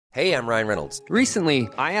Hey, I'm Ryan Reynolds. Recently,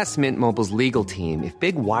 I asked Mint Mobile's legal team if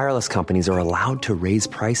big wireless companies are allowed to raise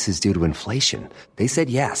prices due to inflation. They said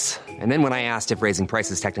yes. And then when I asked if raising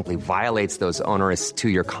prices technically violates those onerous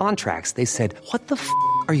two-year contracts, they said, "What the f***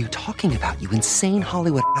 are you talking about, you insane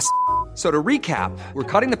Hollywood ass?" So to recap, we're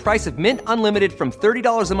cutting the price of Mint Unlimited from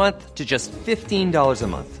 $30 a month to just $15 a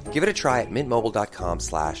month. Give it a try at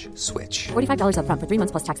mintmobile.com/switch. $45 up front for 3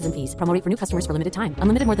 months plus taxes and fees. Promo rate for new customers for limited time.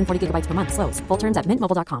 Unlimited more than 40 gigabytes per month. Slows full terms at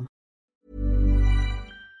mintmobile.com.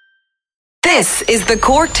 This is the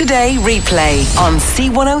Cork Today replay on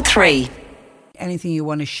C103. Anything you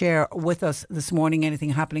want to share with us this morning, anything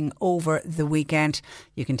happening over the weekend,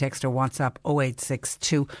 you can text or WhatsApp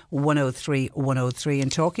 0862 103 103.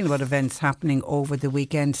 And talking about events happening over the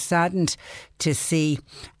weekend, saddened to see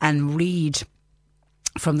and read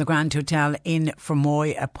from the Grand Hotel in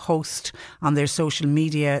Fermoy a post on their social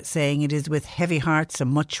media saying it is with heavy hearts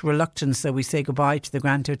and much reluctance that we say goodbye to the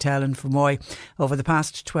Grand Hotel in Fermoy. Over the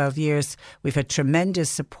past 12 years, we've had tremendous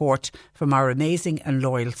support from our amazing and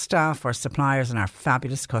loyal staff, our suppliers and our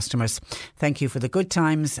fabulous customers. Thank you for the good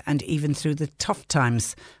times, and even through the tough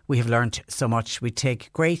times, we have learnt so much. We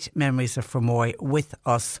take great memories of Fermoy with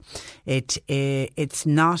us. It's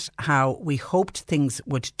not how we hoped things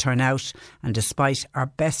would turn out, and despite our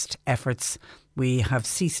best efforts, we have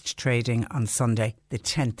ceased trading on Sunday, the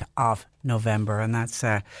 10th of November, and that's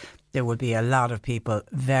there will be a lot of people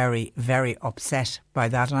very, very upset by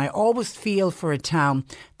that. And I always feel for a town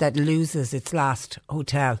that loses its last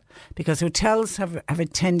hotel, because hotels have a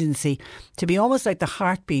tendency to be almost like the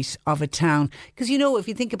heartbeat of a town. Because, you know, if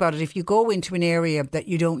you think about it, if you go into an area that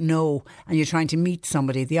you don't know and you're trying to meet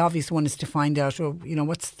somebody, the obvious one is to find out,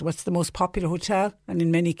 what's the most popular hotel? And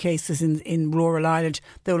in many cases in rural Ireland,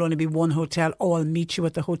 there will only be one hotel. Oh, I'll meet you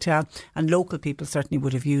at the hotel. And local people certainly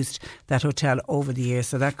would have used that hotel over the years.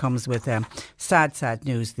 So that comes with sad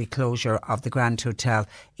news, the closure of the Grand Hotel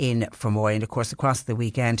in Fermoy. And of course, across the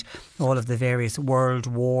weekend, all of the various world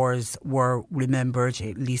wars were remembered.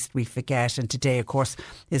 At least we forget. And today, of course,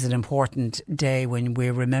 is an important day when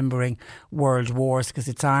we're remembering world wars, because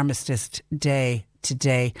it's Armistice Day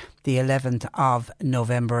today, the 11th of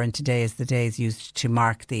November, and today is the day used to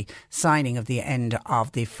mark the signing of the end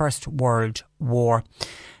of the First World War.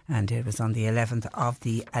 And it was on the 11th of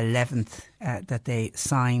the 11th that they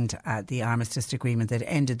signed the armistice agreement that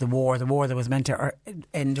ended the war that was meant to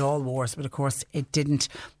end all wars, but of course it didn't.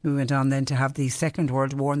 We went on then to have the Second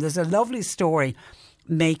World War, and there's a lovely story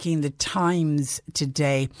making the Times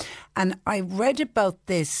today, and I read about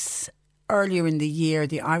this earlier in the year.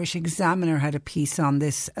 The Irish Examiner had a piece on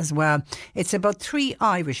this as well. It's about 3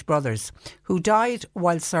 Irish brothers who died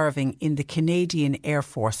while serving in the Canadian Air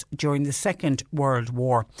Force during the Second World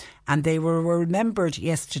War, and they were remembered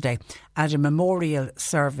yesterday at a memorial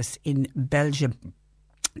service in Belgium.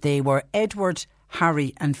 They were Edward,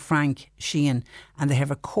 Harry and Frank Sheehan, and they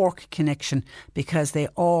have a Cork connection because they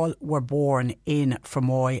all were born in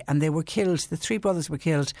Fermoy, and they were killed, the 3 brothers were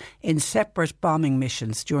killed in separate bombing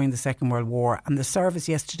missions during the Second World War. And the service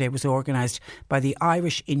yesterday was organised by the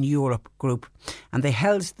Irish in Europe group, and they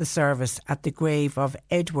held the service at the grave of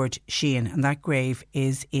Edward Sheehan, and that grave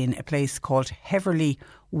is in a place called Heverlee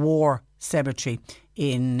War Cemetery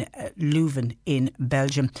in Leuven in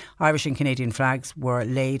Belgium. Irish and Canadian flags were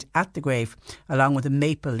laid at the grave, along with a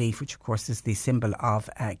maple leaf, which of course is the symbol of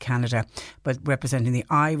Canada. But representing the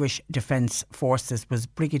Irish Defence Forces was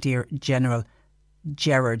Brigadier General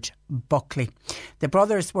Gerard Buckley. The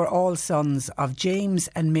brothers were all sons of James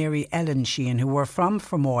and Mary Ellen Sheehan, who were from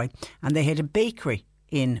Fermoy, and they had a bakery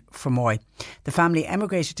in Fermoy. The family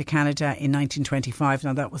emigrated to Canada in 1925.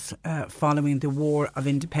 Now that was following the War of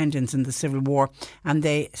Independence and the Civil War, and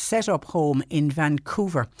they set up home in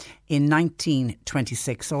Vancouver in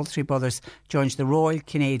 1926. All 3 brothers joined the Royal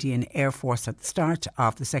Canadian Air Force at the start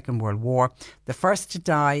of the Second World War. The first to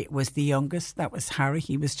die was the youngest, that was Harry.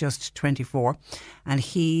 He was just 24, and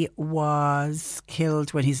he was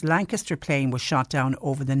killed when his Lancaster plane was shot down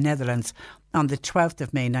over the Netherlands on the 12th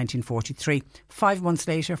of May 1943. 5 months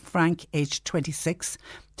later, Frank, aged 26,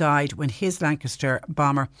 died when his Lancaster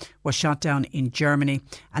bomber was shot down in Germany.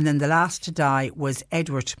 And then the last to die was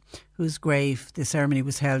Edward, whose grave, the ceremony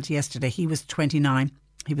was held yesterday. He was 29.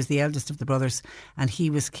 He was the eldest of the brothers, and he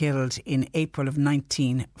was killed in April of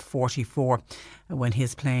 1944 when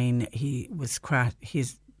his plane was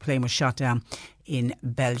shot down in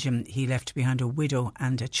Belgium. He left behind a widow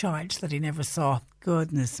and a child that he never saw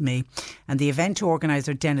Goodness me. And the event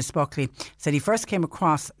organiser, Dennis Buckley, said he first came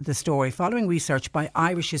across the story following research by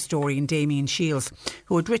Irish historian Damien Shields,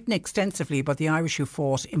 who had written extensively about the Irish who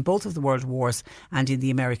fought in both of the World Wars and in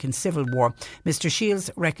the American Civil War. Mr.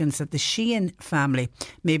 Shields reckons that the Sheehan family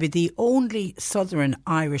may be the only Southern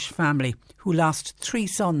Irish family who lost 3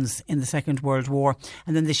 sons in the Second World War.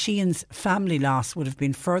 And then the Sheehan's family loss would have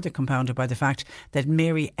been further compounded by the fact that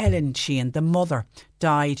Mary Ellen Sheehan, the mother,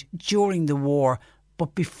 died during the war,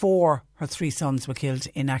 but before her 3 sons were killed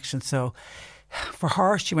in action. So for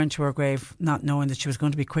her, she went to her grave not knowing that she was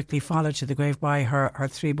going to be quickly followed to the grave by her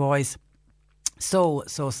 3 boys. So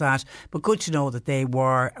sad, but good to know that they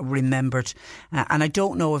were remembered. And I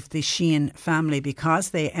don't know if the Sheehan family, because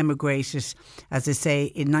they emigrated, as I say,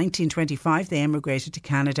 in 1925, they emigrated to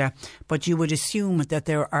Canada, but you would assume that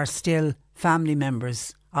there are still family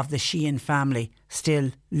members of the Sheehan family still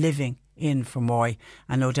living in Fermoy,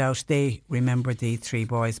 and no doubt they remember the 3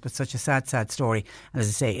 boys. But such a sad story. And as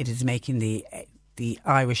I say, it is making the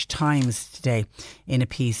Irish Times today in a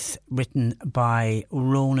piece written by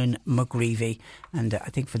Ronan McGreevy, and I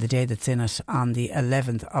think for the day that's in it on the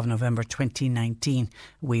 11th of November 2019,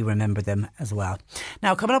 we remember them as well.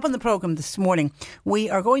 Now, coming up on the programme this morning, we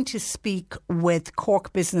are going to speak with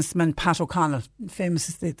Cork businessman Pat O'Connell, famous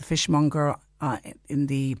as the fishmonger in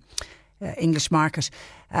the English market,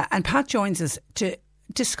 and Pat joins us to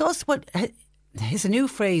discuss what is a new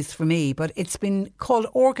phrase for me, but it's been called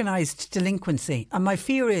organised delinquency. And my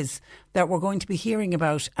fear is that we're going to be hearing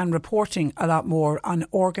about and reporting a lot more on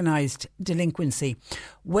organised delinquency,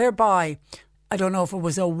 whereby, I don't know if it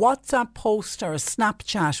was a WhatsApp post or a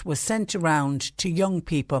Snapchat was sent around to young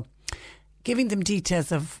people, giving them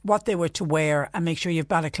details of what they were to wear and make sure you have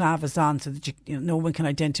balaclavas on so that no one can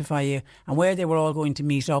identify you, and where they were all going to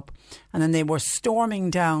meet up. And then they were storming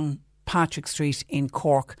down Patrick Street in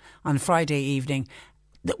Cork on Friday evening,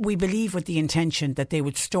 that we believe with the intention that they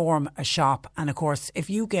would storm a shop. And of course, if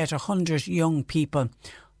you get 100 young people,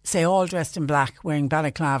 say all dressed in black, wearing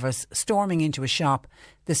balaclavas, storming into a shop,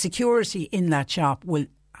 the security in that shop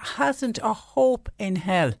hasn't a hope in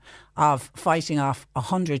hell of fighting off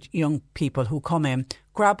 100 young people who come in,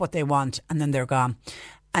 grab what they want, and then they're gone.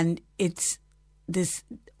 And it's this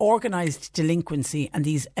organised delinquency and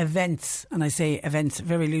these events, and I say events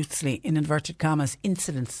very loosely in inverted commas,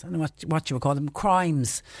 incidents, and what you would call them,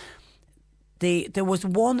 crimes. There was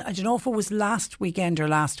one, I don't know if it was last weekend or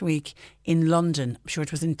last week in London, I'm sure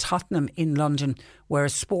it was in Tottenham in London, where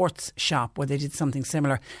a sports shop where they did something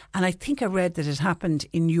similar. And I think I read that it happened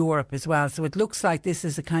in Europe as well. So it looks like this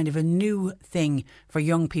is a kind of a new thing for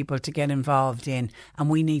young people to get involved in, and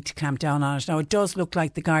we need to clamp down on it. Now, it does look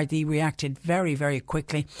like the Gardaí reacted very, very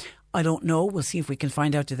quickly. I don't know. We'll see if we can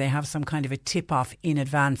find out. Do they have some kind of a tip-off in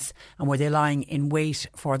advance, and were they lying in wait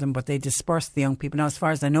for them, but they dispersed the young people? Now, as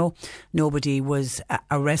far as I know, nobody was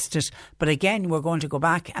arrested. But again, we're going to go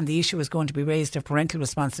back, and the issue is going to be raised of parental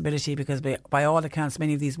responsibility, because by all accounts,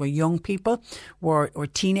 many of these were young people, were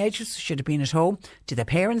teenagers, should have been at home. Did the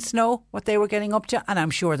parents know what they were getting up to? And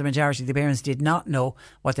I'm sure the majority of the parents did not know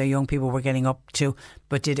what their young people were getting up to.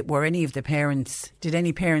 But did any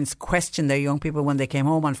parents question their young people when they came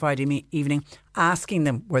home on Friday evening, asking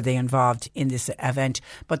them were they involved in this event?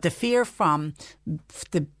 But the fear from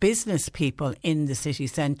the business people in the city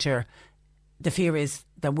centre, the fear is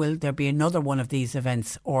that will there be another one of these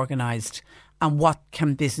events organised, and what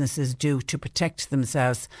can businesses do to protect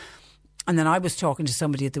themselves? And then I was talking to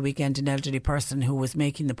somebody at the weekend, an elderly person, who was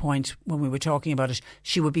making the point when we were talking about it,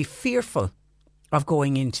 she would be fearful of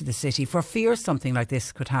going into the city for fear something like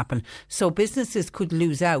this could happen. So businesses could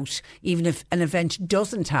lose out even if an event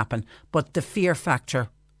doesn't happen. But the fear factor,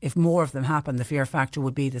 if more of them happen, the fear factor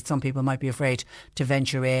would be that some people might be afraid to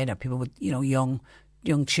venture in, or people with, young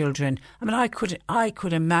children. I mean, I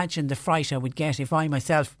could imagine the fright I would get if I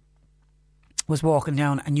myself was walking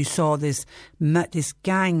down and you saw this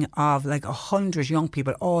gang of like 100 young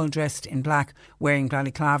people all dressed in black, wearing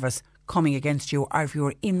balaclavas, coming against you, or if you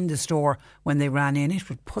were in the store when they ran in. It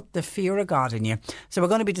would put the fear of God in you. So we're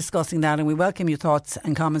going to be discussing that, and we welcome your thoughts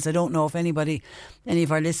and comments. I don't know if any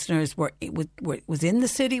of our listeners was in the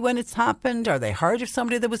city when it's happened, or they heard of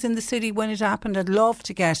somebody that was in the city when it happened. I'd love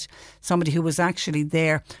to get somebody who was actually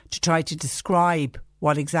there to try to describe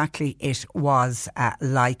what exactly it was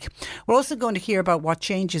like. We're also going to hear about what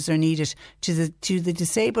changes are needed to the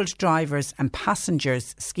Disabled Drivers and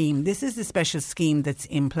Passengers scheme. This is the special scheme that's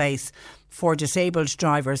in place for disabled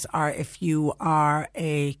drivers are if you are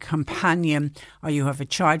a companion or you have a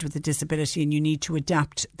child with a disability and you need to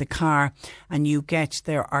adapt the car, and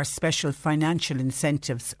there are special financial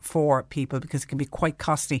incentives for people because it can be quite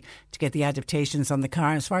costly to get the adaptations on the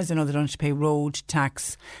car. As far as I know, they don't have to pay road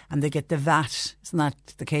tax and they get the VAT. Isn't that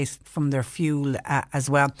the case from their fuel as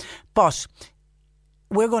well? But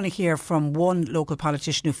we're going to hear from one local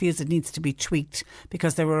politician who feels it needs to be tweaked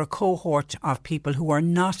because there are a cohort of people who are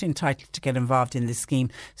not entitled to get involved in this scheme.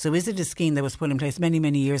 So is it a scheme that was put in place many,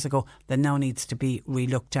 many years ago that now needs to be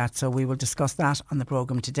relooked at? So we will discuss that on the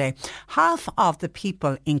programme today. Half of the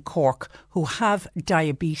people in Cork who have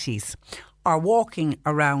diabetes are walking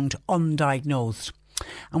around undiagnosed.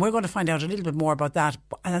 And we're going to find out a little bit more about that.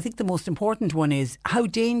 And I think the most important one is, how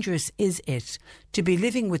dangerous is it to be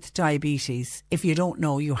living with diabetes if you don't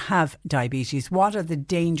know you have diabetes? What are the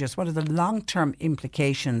dangers? What are the long-term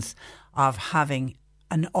implications of having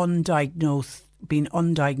being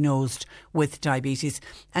undiagnosed with diabetes?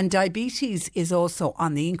 And diabetes is also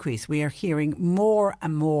on the increase. We are hearing more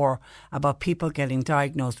and more about people getting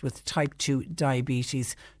diagnosed with type 2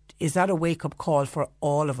 diabetes. Is that a wake-up call for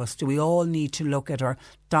all of us? Do we all need to look at our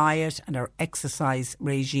diet and our exercise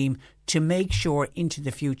regime to make sure into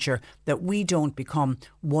the future that we don't become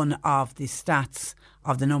one of the stats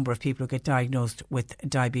of the number of people who get diagnosed with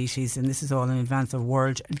diabetes? And this is all in advance of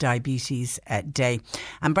World Diabetes Day.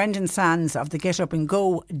 And Brendan Sands of the Get Up and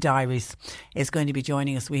Go Diaries is going to be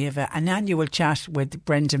joining us. We have an annual chat with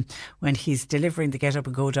Brendan when he's delivering the Get Up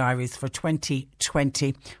and Go Diaries for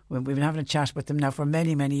 2020. We've been having a chat with him now for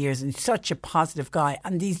many, many years, and he's such a positive guy.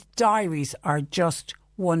 And these diaries are just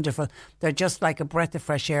wonderful. They're just like a breath of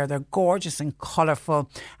fresh air. They're gorgeous and colourful,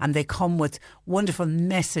 and they come with wonderful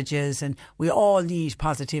messages, and we all need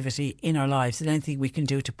positivity in our lives, and anything we can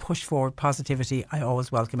do to push forward positivity, I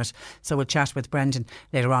always welcome it. So we'll chat with Brendan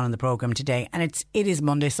later on in the programme today. And it is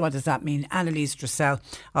Monday, so what does that mean? Annalise Dressel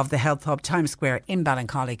of the Health Hub Times Square in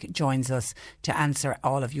Ballincollig joins us to answer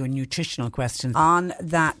all of your nutritional questions on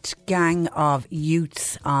that gang of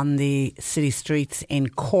youths on the city streets in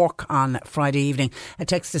Cork on Friday evening. A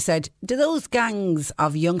texter said, do those gangs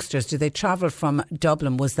of youngsters, do they travel from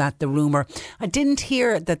Dublin? Was that the rumour? I didn't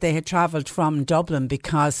hear that they had travelled from Dublin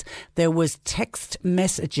because there was text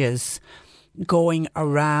messages going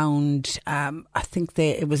around. I think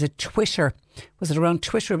it was a Twitter. Was it around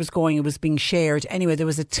Twitter it was being shared? Anyway, there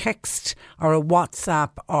was a text or a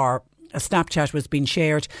WhatsApp or a Snapchat was being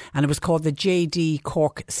shared, and it was called the JD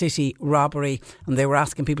Cork City Robbery, and they were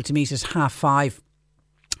asking people to meet at 5:30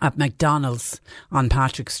 at McDonald's on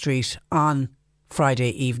Patrick Street on Friday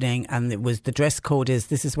evening. And it was, the dress code is,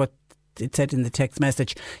 this is what it said in the text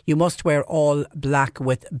message: you must wear all black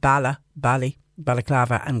with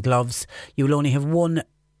balaclava and gloves. You will only have 1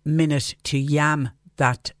 minute to yam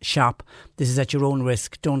that shop. This is at your own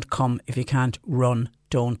risk. Don't come if you can't run.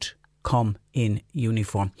 Don't come in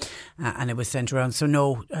uniform. And it was sent around. So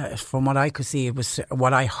no, from what I could see, it was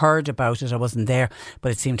what I heard about it. I wasn't there,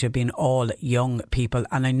 but it seemed to have been all young people.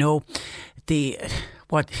 And I know the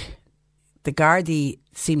Gardaí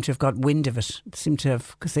seem to have got wind of it,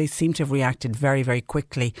 because they seem to have reacted very, very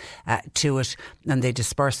quickly to it, and they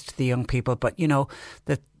dispersed the young people. But you know,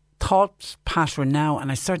 the thought pattern now,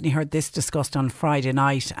 and I certainly heard this discussed on Friday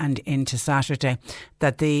night and into Saturday,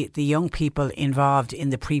 that the young people involved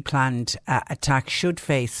in the pre-planned attack should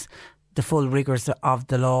face the full rigours of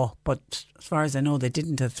the law. But as far as I know, they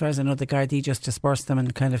didn't. As far as I know, the Gardaí just dispersed them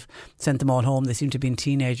and kind of sent them all home. They seem to have been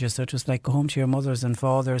teenagers, so it was like, go home to your mothers and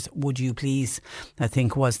fathers, would you please, I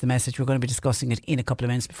think was the message. We're going to be discussing it in a couple of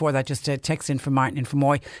minutes. Before that, just a text in from Martin in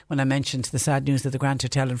Fermoy when I mentioned the sad news of the Grand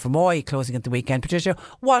Hotel in Fermoy closing at the weekend. Patricia,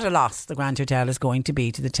 what a loss the Grand Hotel is going to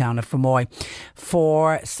be to the town of Fermoy.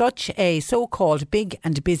 For such a so-called big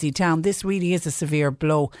and busy town, this really is a severe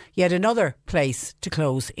blow. Yet another place to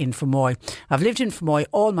close in Fermoy. I've lived in Fermoy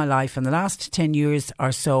all my life, and the last 10 years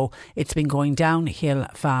or so it's been going downhill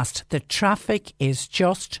fast. The traffic is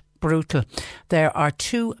just brutal. There are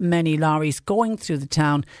too many lorries going through the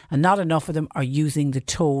town, and not enough of them are using the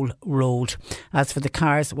toll road. As for the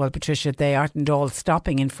cars, well, Patricia, they aren't all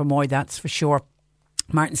stopping in Fermoy, that's for sure.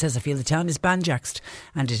 Martin says, I feel the town is banjaxed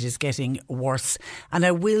and it is getting worse. And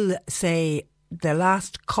I will say, the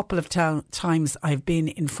last couple of times I've been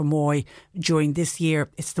in Fermoy during this year,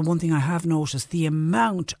 it's the one thing I have noticed. The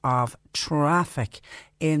amount of traffic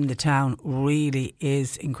in the town really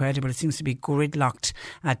is incredible. It seems to be gridlocked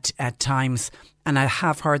at times. And I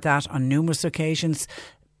have heard that on numerous occasions.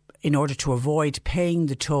 In order to avoid paying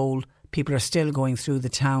the toll, people are still going through the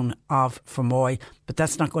town of Fermoy, but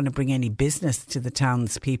that's not going to bring any business to the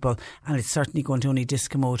townspeople, and it's certainly going to only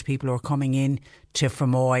discommode people who are coming in to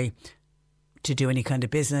Fermoy to do any kind of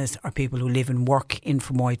business, or people who live and work in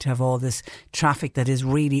Fermoy to have all this traffic that is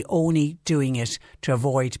really only doing it to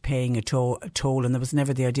avoid paying a toll. And there was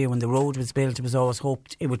never the idea when the road was built, it was always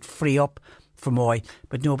hoped it would free up Fermoy,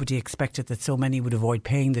 but nobody expected that so many would avoid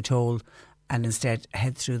paying the toll and instead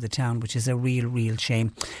head through the town, which is a real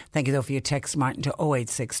shame. Thank you though for your text, Martin, to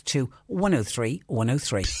 0862 103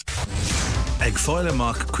 103. Ag Foyle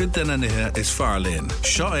Amach Quid Dena Nithe is Farlane.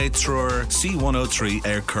 Shaw 8 Thrower C103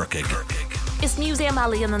 Air Kirkig. Is Museum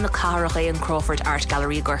Allian in the Carraghay and Crawford Art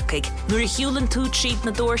Gallery Gorkig. Nuair hiúlann túd siad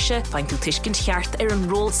na dúirse, fain tú tuiscint cheart an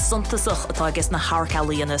ról suntasach atá agus na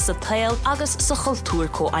Harcalíana sa tail agus sa chultúr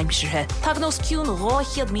có aimsirthe. Tag nos ciún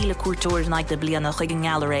 200,000 cuairteoir naig de bliana chuig an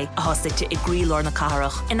gallery a hosite I grílór na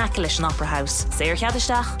Carrach in Acklish an Opera House. Séir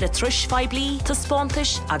cheadisteach le tris feibli tá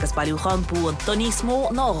spántais agus bailúchan búan do níos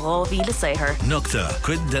mó ná 2,000 séhir. Nukta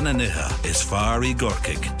Quid Dena Nithe is Fari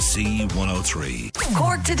Gorkig C103.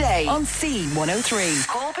 Cork Today on C103.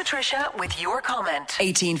 Call Patricia with your comment.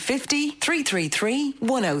 1850 333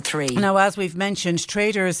 103. Now, as we've mentioned,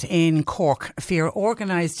 traders in Cork fear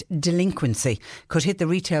organised delinquency could hit the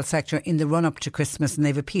retail sector in the run-up to Christmas, and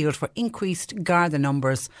they've appealed for increased Garda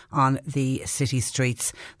numbers on the city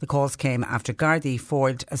streets. The calls came after Gardaí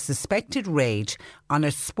foiled a suspected raid on a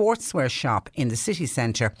sportswear shop in the city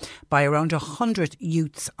centre by around 100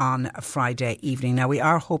 youths on Friday evening. Now, we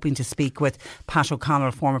are hoping to speak with Pat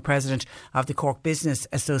O'Connell, former president of the Cork Business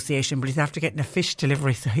Association, but he's after getting a fish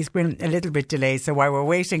delivery, so he's been a little bit delayed. So while we're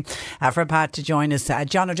waiting for Pat to join us,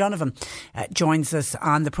 John O'Donovan joins us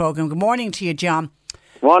on the programme. Good morning to you, John.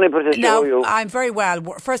 Morning, Patricia. Now, how are you? I'm very well.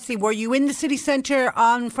 Firstly, were you in the city centre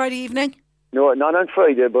on Friday evening? No, not on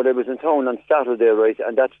Friday, but I was in town on Saturday, right?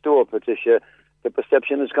 And that store, Patricia, the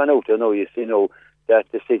perception has gone out. I know you know that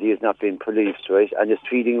the city has not been policed, right? And it's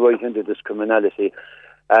feeding right into this criminality.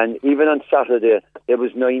 And even on Saturday, there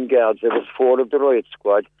was 9 guards. There was 4 of the riot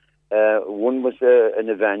squad. One was in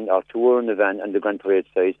a van, or 2 were in a van on the Grand Parade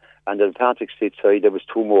side. And on the Patrick Street side, there was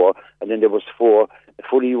 2 more. And then there was 4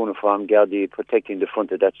 fully uniformed Gardaí protecting the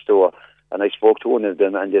front of that store. And I spoke to one of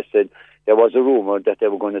them, and they said there was a rumour that they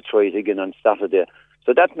were going to try it again on Saturday.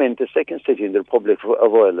 So that meant the second city in the Republic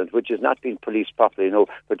of Ireland, which has not been policed properly,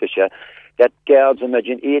 Patricia, that guards,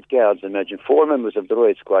 8 guards, 4 members of the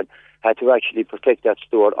riot squad had to actually protect that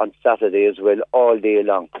store on Saturday as well, all day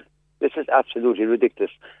long. This is absolutely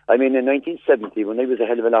ridiculous. I mean, in 1970, when I was a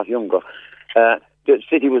hell of a lot younger, the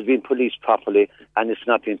city was being policed properly, and it's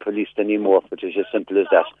not being policed anymore, which is as simple as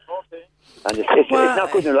that. And it's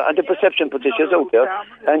not good enough. And the perception, Patricia, is out there,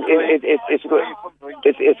 and it's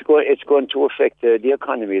going to affect the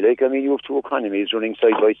economy. Like, I mean, you have 2 economies running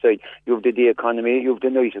side by side. You have the day economy, you have the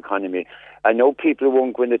night economy. I know people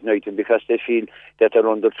won't go in at night because they feel that they're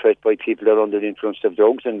under threat by people that are under the influence of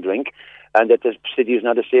drugs and drink, and that the city is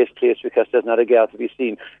not a safe place because there's not a guard to be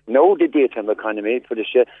seen. Now the daytime economy,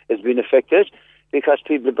 Patricia, has been affected because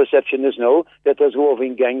people's perception is now that there's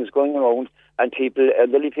roving gangs going around, and people,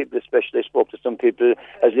 elderly people especially, I spoke to some people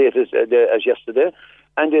as late as yesterday,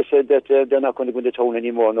 and they said that they're not going to go into town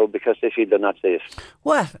anymore now because they feel they're not safe.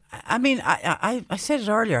 Well, I mean, I said it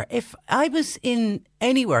earlier. If I was in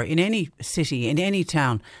anywhere, in any city, in any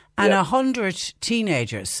town, and 100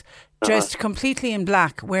 teenagers dressed completely in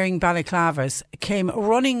black, wearing balaclavas, came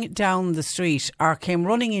running down the street or came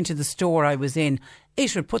running into the store I was in,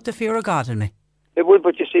 it would put the fear of God in me. It would,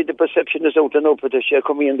 but you see, the perception is out and out. Patricia,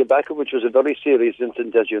 coming in the back, which was a very serious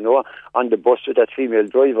incident, as you know, on the bus with that female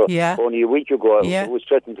driver only a week ago, who was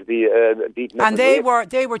threatened to be beaten up. And they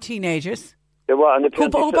were teenagers. They were. And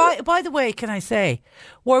by the way, can I say,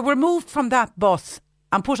 were removed from that bus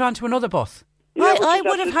and put onto another bus. Yeah, I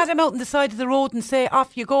would have had him out on the side of the road and say,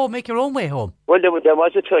 off you go, make your own way home. Well, there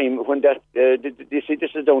was a time when that, you see,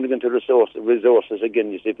 this is down again to resources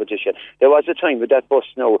again, you see, Patricia. There was a time with that bus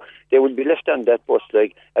now, they would be left on that bus,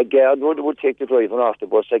 like a guard would take the driver off the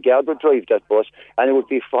bus, a guard would drive that bus, and it would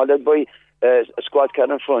be followed by a squad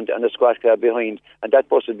car in front and a squad car behind, and that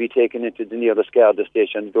bus would be taken into the nearest Garda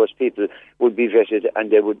station. Those people would be vetted, and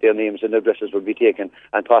their names and addresses would be taken,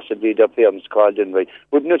 and possibly their parents called in. Right?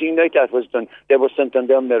 But nothing like that was done. They were sent on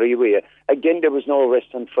their merry way. Again, there was no arrest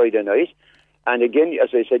on Friday night. And again, as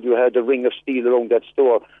I said, you had a ring of steel around that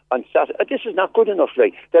store on Saturday. This is not good enough,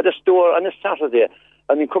 like that a store on a Saturday,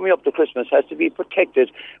 I mean, coming up to Christmas, has to be protected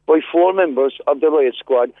by 4 members of the riot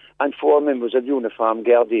squad and 4 members of uniformed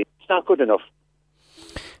Gardaí. It's not good enough.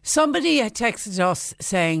 Somebody had texted us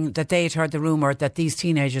saying that they had heard the rumour that these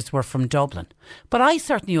teenagers were from Dublin. But I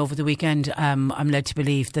certainly, over the weekend, I'm led to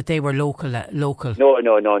believe that they were local. No.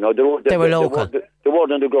 They were local. The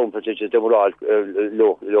weren't underground, Patricia. They were all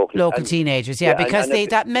local teenagers, because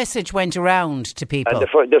that message went around to people. And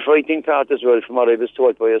the frightening part as well, from what I was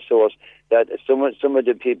told by a source, that some of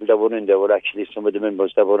the people that were in there were actually some of the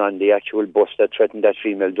members that were on the actual bus that threatened that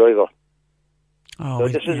female driver. So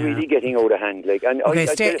this is really getting out of hand.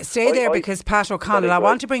 Stay there because Pat O'Connell, I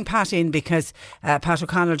want to bring Pat in because Pat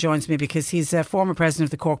O'Connell joins me because he's a former president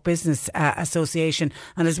of the Cork Business Association,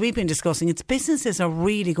 and as we've been discussing, its businesses are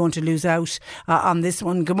really going to lose out on this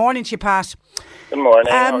one. Good morning to you, Pat. Good morning.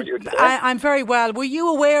 How are you today? I'm very well. Were you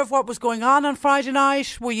aware of what was going on Friday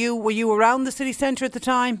night? Were you around the city centre at the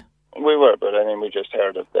time? We were, but we just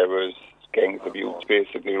heard that there was gangs of youths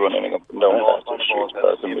basically running up and down the streets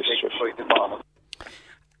causing mischief.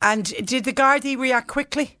 And did the Gardaí react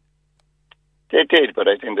quickly? They did, but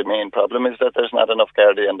I think the main problem is that there's not enough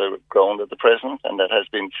Gardaí on the ground at the present, and that has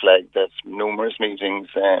been flagged at numerous meetings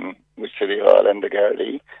with City Hall and the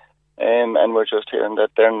Gardaí. And we're just hearing that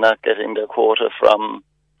they're not getting their quota from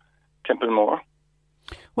Templemore.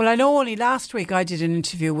 Well, I know only last week I did an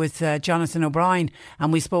interview with Jonathan O'Brien,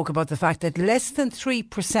 and we spoke about the fact that less than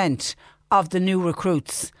 3% of the new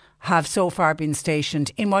recruits have so far been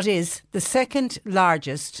stationed in what is the second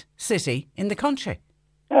largest city in the country.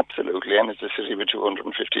 Absolutely, and it's a city with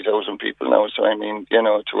 250,000 people now, so 2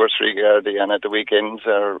 or 3 Gardaí, and at the weekends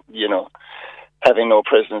are, having no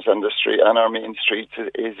presence on the street, on our main streets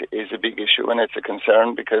is a big issue, and it's a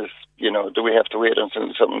concern because, do we have to wait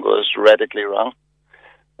until something goes radically wrong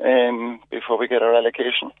before we get our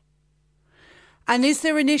allocation? And is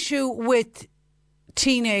there an issue with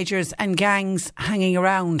teenagers and gangs hanging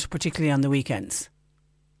around, particularly on the weekends?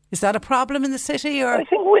 Is that a problem in the city? Or I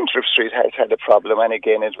think Winthrop Street has had a problem, and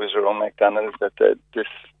again it was around McDonald's that this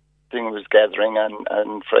thing was gathering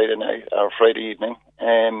on Friday night or Friday evening.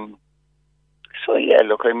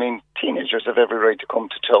 Teenagers have every right to come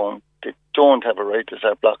to town. They don't have a right to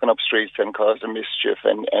start blocking up streets and causing mischief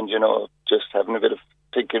and just having a bit of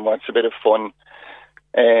thinking what's a bit of fun,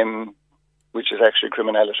 which is actually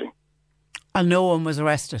criminality. And no one was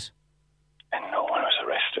arrested. And no one was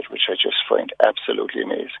arrested, which I just find absolutely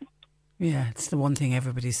amazing. Yeah, it's the one thing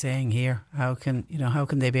everybody's saying here. How can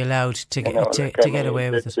they be allowed to get away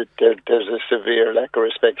with it? There's a severe lack of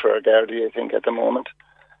respect for our Gardaí, I think, at the moment.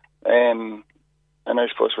 And I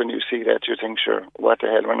suppose when you see that, you think, sure, what the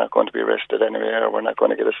hell, we're not going to be arrested anyway, or we're not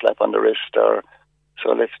going to get a slap on the wrist, so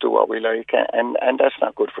let's do what we like, and that's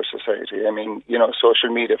not good for society.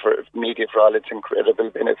 Social media for all its incredible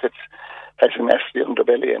benefits has a nasty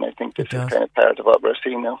underbelly, and I think this is kind of part of what we're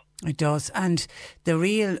seeing now. It does, and the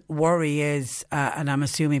real worry is, and I'm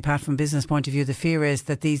assuming, Pat, from a business point of view, the fear is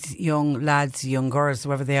that these young lads, young girls,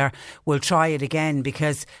 whoever they are, will try it again,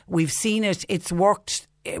 because we've seen it, it's worked.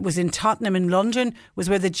 It was in Tottenham in London, was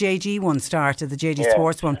where the JG one started, the JG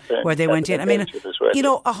Sports one, where they went in.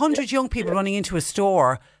 100 young people running into a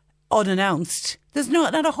store unannounced. There's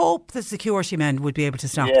not a hope that security men would be able to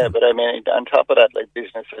stop them. Yeah, but on top of that,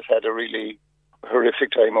 business has had a really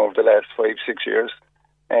horrific time over the last 5-6 years.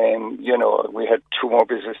 We had 2 more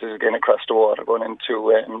businesses again across the water going into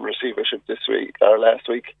receivership this week or last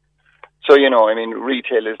week. So,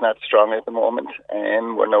 retail is not strong at the moment,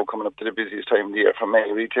 and we're now coming up to the busiest time of the year for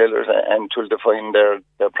many retailers, and to define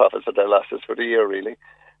their profits or their losses for the year, really.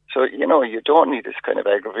 So, you don't need this kind of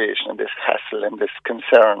aggravation and this hassle and this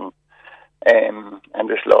concern and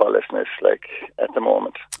this lawlessness, at the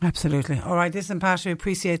moment. Absolutely. All right, listen, Pat, we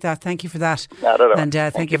appreciate that. Thank you for that. Not at all. And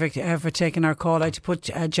thank you for taking our call. I had to put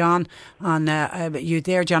John on, you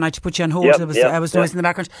there, John, I had to put you on hold. I was noise in the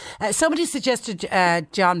background. Somebody suggested,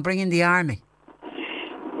 John, bring in the army.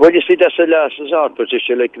 Well, you see, that's a last resort,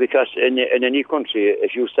 Patricia, because in any country,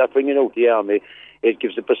 if you start bringing out the army, it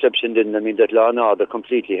gives the perception then, that law and order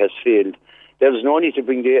completely has failed. There's no need to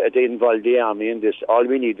involve the army in this. All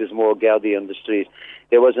we need is more Gardaí on the street.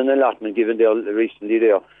 There was an allotment given there recently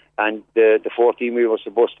there, and the 14 we were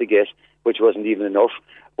supposed to get, which wasn't even enough,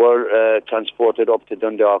 were transported up to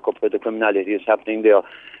Dundalk, up where the criminality is happening there.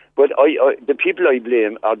 But the people I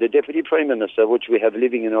blame are the Deputy Prime Minister, which we have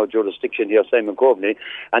living in our jurisdiction here, Simon Coveney,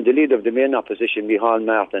 and the leader of the main opposition, Micheál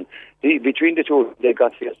Martin. Between the two, they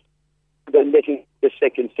got fierce. They're letting the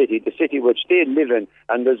second city, the city which they live in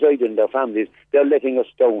and reside in, their families, they're letting us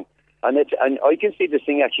down. And I can see this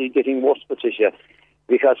thing actually getting worse, Patricia,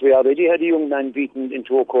 because we already had a young man beaten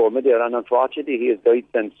into a coma there, and unfortunately he has died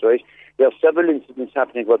since, right? There are several incidents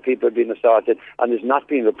happening where people have been assaulted and it's not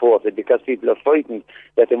being reported because people are frightened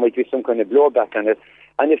that there might be some kind of blowback on it.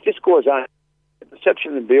 And if this goes on, the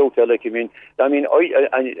perception will be out there. Like, and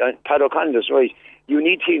Pat O'Connell is right. You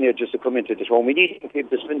need teenagers to come into this home. We need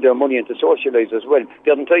people to spend their money and to socialise as well.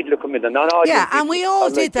 They're entitled to come in. And not all and we all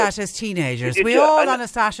did that as teenagers. We all on a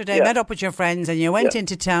Saturday met up with your friends and you went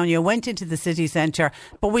into town, you went into the city centre,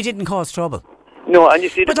 but we didn't cause trouble. No, and you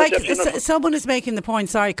see the but someone is making the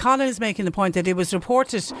point, Colin is making the point that it was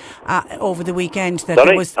reported over the weekend that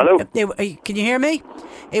there was... Hello? Can you hear me?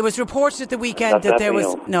 It was reported at the weekend that there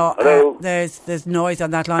was... there's noise on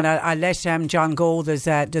that line. I'll let John go. There's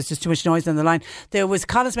just too much noise on the line.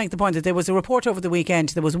 Colin's making the point that there was a report over the weekend.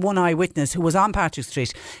 There was one eyewitness who was on Patrick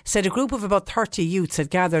Street, said a group of about 30 youths had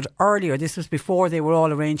gathered earlier. This was before they were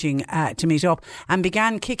all arranging to meet up, and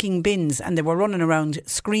began kicking bins, and they were running around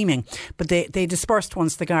screaming. But they dispersed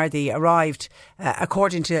once the Gardaí arrived,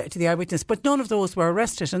 according to the eyewitness. But none of those were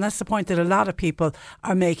arrested, and that's the point that a lot of people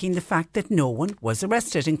are making, the fact that no one was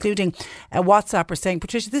arrested, including a WhatsApper saying,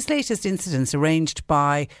 Patricia, this latest incident arranged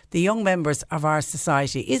by the young members of our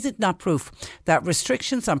society, is it not proof that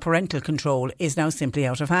restrictions on parental control is now simply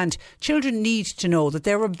out of hand? Children need to know that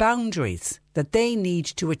there are boundaries that they need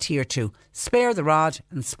to adhere to. Spare the rod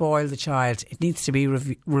and spoil the child. It needs to be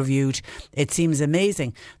reviewed. It seems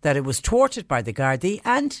amazing that it was thwarted by the Gardaí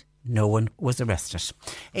and no one was arrested.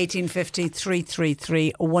 1850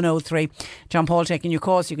 333 103. John Paul taking your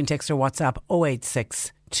calls. You can text or WhatsApp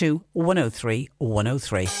 086 103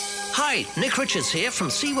 103. Hi, Nick Richards here from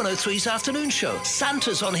C103's afternoon show.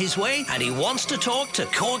 Santa's on his way and he wants to talk to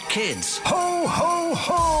Cork kids. Ho, ho,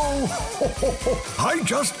 ho! I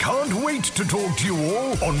just can't wait to talk to you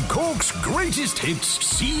all on Cork's greatest hits,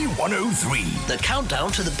 C103. The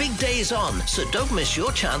countdown to the big day is on, so don't miss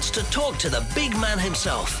your chance to talk to the big man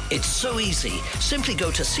himself. It's so easy. Simply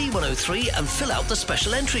go to C103 and fill out the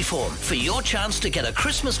special entry form for your chance to get a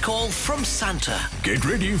Christmas call from Santa. Get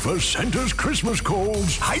ready for Santa's Christmas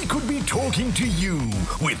calls. I could be talking to you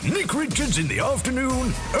with Nick Richards in the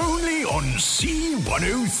afternoon, only on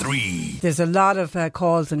C103. There's a lot of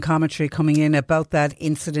calls and commentary coming in about that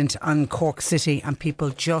incident on Cork City, and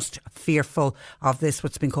people just fearful of this,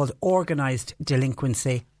 what's been called organised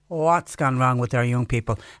delinquency. What's gone wrong with our young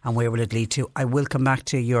people and where will it lead to? I will come back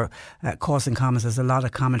to your calls and comments. There's a lot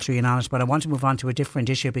of commentary on it, but I want to move on to a different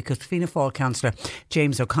issue because Fianna Fáil councillor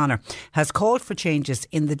James O'Connor has called for changes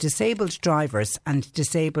in the disabled drivers and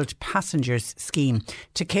disabled passengers scheme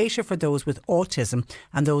to cater for those with autism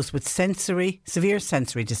and those with severe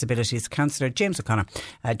sensory disabilities. Councillor James O'Connor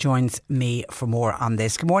joins me for more on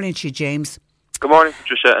this. Good morning to you, James. Good morning,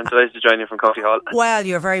 Patricia, and delighted to join you from Coffee Hall. Well,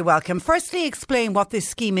 you're very welcome. Firstly, explain what this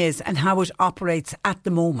scheme is and how it operates at the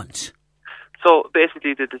moment. So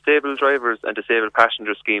basically the Disabled Drivers and Disabled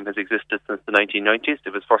Passenger Scheme has existed since the 1990s.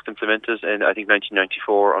 It was first implemented in, I think,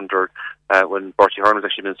 1994 under when Bertie Ahern was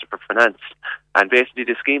actually Minister for Finance. And basically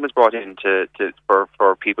the scheme was brought in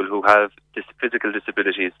for people who have physical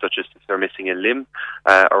disabilities, such as if they're missing a limb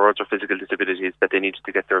or other physical disabilities, that they need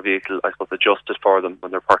to get their vehicle, I suppose, adjusted for them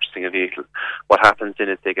when they're purchasing a vehicle. What happens then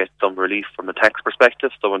is they get some relief from a tax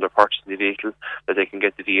perspective. So when they're purchasing the vehicle, that they can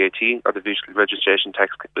get the VAT or the vehicle registration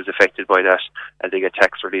tax was affected by that, and they get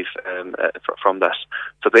tax relief from that.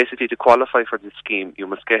 So basically, to qualify for this scheme, you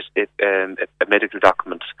must get a medical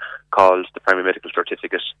document called the Primary Medical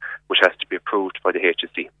Certificate, which has to be approved by the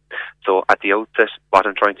HSE. So at the outset, what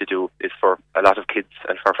I'm trying to do is for a lot of kids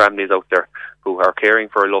and for families out there who are caring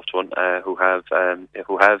for a loved one who have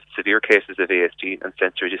severe cases of ASD and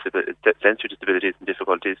sensory disabilities and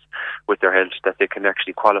difficulties with their health, that they can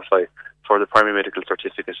actually qualify for the Primary Medical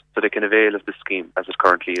Certificate so they can avail of the scheme as it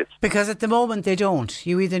currently is. Because at the moment they don't.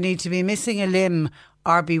 You either need to be missing a limb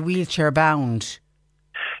or be wheelchair bound.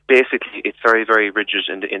 Basically, it's very, very rigid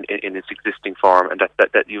in its existing form, and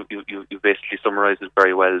that you basically summarised it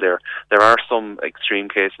very well there. There are some extreme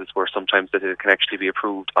cases where sometimes that it can actually be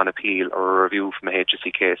approved on appeal or a review from a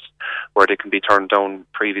HSE case, where they can be turned down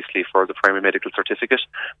previously for the Primary Medical Certificate,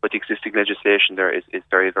 but the existing legislation there is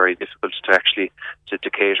very, very difficult to actually to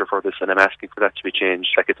cater for this, and I'm asking for that to be changed.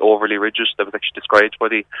 Like, it's overly rigid. That was actually described by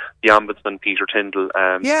the Ombudsman, Peter Tyndall.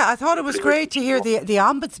 Yeah, I thought it was great to hear the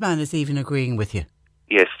Ombudsman is even agreeing with you.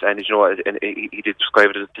 Yes, and you know, and he did describe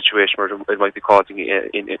it as a situation where it might be causing,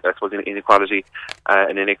 inequality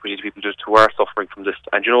and inequity to people just who are suffering from this.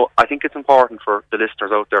 And you know, I think it's important for the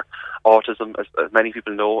listeners out there. Autism, as many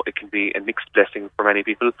people know, it can be a mixed blessing for many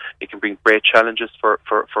people. It can bring great challenges for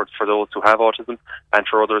those who have autism, and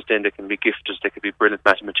for others, then they can be gifted. They can be brilliant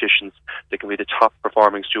mathematicians. They can be the top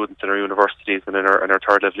performing students in our universities and in our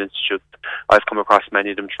third level institutes. I've come across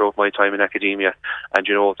many of them throughout my time in academia, and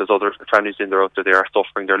you know, there's other families in there out there. They are so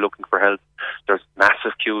suffering, they're looking for help. There's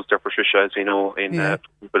massive queues there, Patricia, as we know, in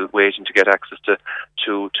people waiting to get access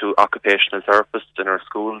to occupational therapists in our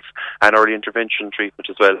schools and early intervention treatment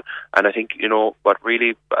as well. And I think, what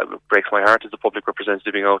really breaks my heart as a public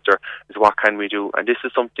representative being out there is what can we do? And this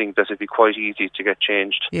is something that would be quite easy to get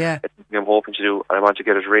changed. Yeah. It's something I'm hoping to do, and I want to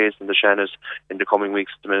get it raised in the Shannon in the coming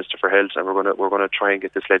weeks with the Minister for Health, and we're going to try and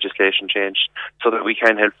get this legislation changed so that we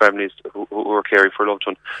can help families who are caring for a loved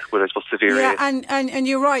one with, I suppose, severe Yeah, AIDS. and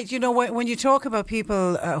you're right. When you talk about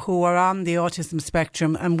people who are on the autism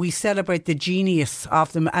spectrum, and we celebrate the genius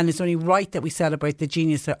of them, and it's only right that we celebrate the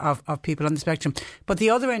genius of people on the spectrum. But the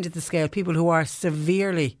other end of the scale, people who are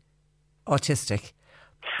severely autistic,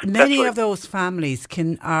 many of those families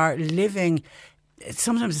are living.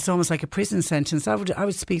 Sometimes it's almost like a prison sentence. I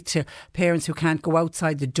would speak to parents who can't go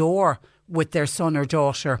outside the door with their son or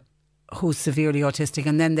daughter who's severely autistic,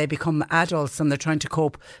 and then they become adults and they're trying to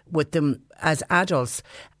cope with them as adults.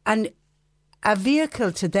 And a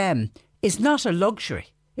vehicle to them is not a luxury.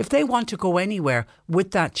 If they want to go anywhere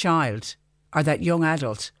with that child or that young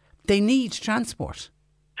adult, they need transport.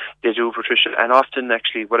 They do, Patricia, and often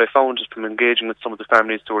actually what I found is from engaging with some of the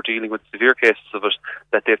families who are dealing with severe cases of it,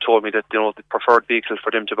 that they've told me that the preferred vehicle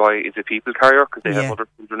for them to buy is a people carrier, because they have other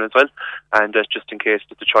children as well, and that's just in case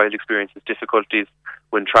that the child experiences difficulties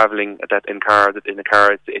when travelling in a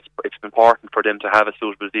car. It's important for them to have a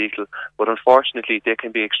suitable vehicle, but unfortunately they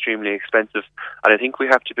can be extremely expensive. And I think we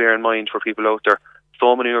have to bear in mind for people out there,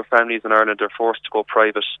 so many of our families in Ireland are forced to go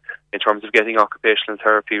private in terms of getting occupational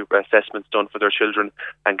therapy assessments done for their children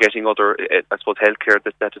and getting other, I suppose, healthcare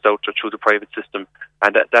that is out there through the private system,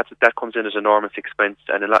 and that comes in at enormous expense.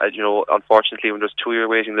 And unfortunately, when there's 2-year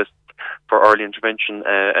waiting lists for early intervention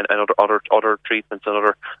and other treatments and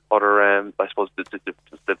other I suppose the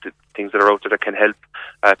things that are out there that can help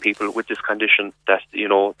people with this condition, that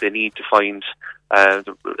they need to find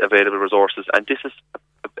the available resources. And this is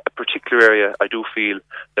a particular area I do feel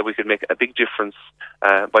that we could make a big difference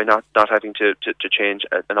by not having to change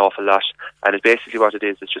an awful lot. And it's basically what it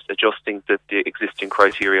is. It's just adjusting the existing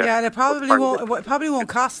criteria. Yeah, and it probably won't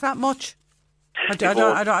cost that much. I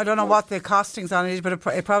don't know what the costings on it is, but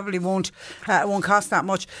it probably won't cost that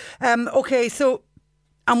much. Okay, so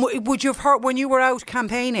would you have heard when you were out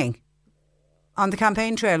campaigning on the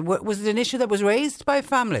campaign trail? Was it an issue that was raised by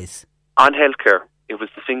families on healthcare? It was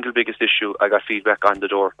the single biggest issue. I got feedback on the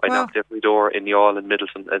door. I knocked every door in Youghal and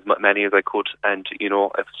Middleton, as many as I could, and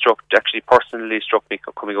it personally struck me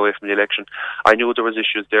coming away from the election. I knew there was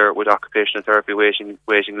issues there with occupational therapy waiting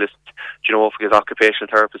lists. Because occupational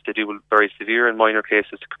therapists, they deal with very severe and minor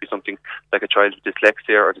cases. It could be something like a child with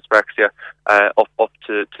dyslexia or dyspraxia, up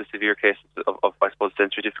to severe cases of I suppose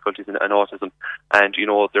sensory difficulties and autism. And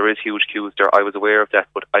there is huge queues there. I was aware of that,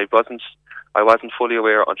 but I wasn't fully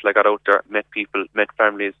aware until I got out there, met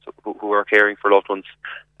families who are caring for loved ones,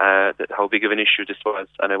 how big of an issue this was,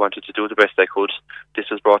 and I wanted to do the best I could.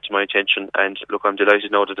 This was brought to my attention, and look, I'm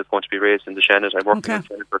delighted now that it's going to be raised in the Shannon. I'm working on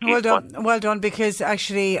it for Well done, because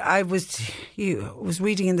actually I was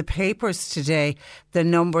reading in the papers today the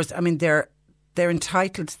numbers. I mean, they're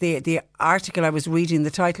entitled, the article I was reading, the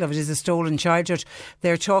title of it is A Stolen Childhood.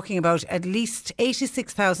 They're talking about at least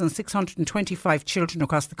 86,625 children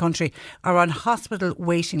across the country are on hospital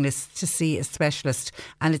waiting lists to see a specialist,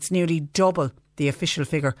 and it's nearly double the official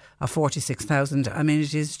figure of 46,000. I mean,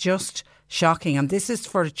 it is just shocking, and this is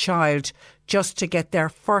for a child just to get their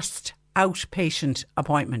first outpatient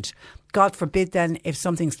appointment. God forbid then, if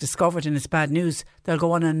something's discovered and it's bad news, they'll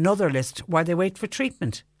go on another list while they wait for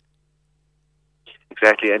treatment.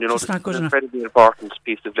 Exactly, and this is an incredibly important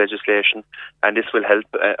piece of legislation, and this will help.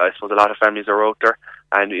 I suppose a lot of families are out there,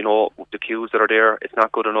 and the queues that are there, it's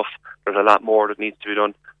not good enough. There's a lot more that needs to be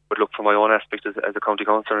done. But look, from my own aspect as a county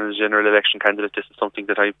councillor and a general election candidate, this is something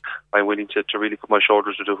that I'm willing to really put my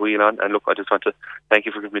shoulders to the wheel on. And look, I just want to thank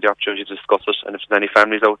you for giving me the opportunity to discuss it. And if there's any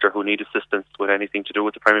families out there who need assistance with anything to do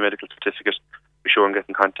with the primary medical certificate, be sure and get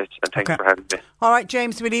in contact. And thanks for having me. All right,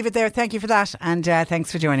 James, we leave it there. Thank you for that, and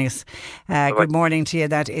thanks for joining us. Good morning to you.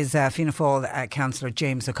 That is Fianna Fáil councillor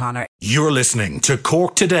James O'Connor. You're listening to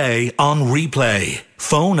Cork Today on replay.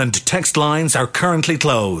 Phone and text lines are currently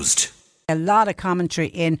closed. A lot of commentary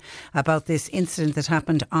in about this incident that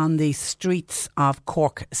happened on the streets of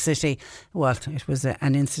Cork City. Well, it was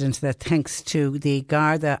an incident that, thanks to the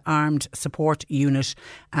Garda Armed Support Unit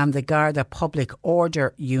and the Garda Public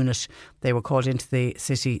Order Unit, they were called into the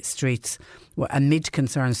city streets amid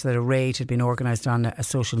concerns that a raid had been organised on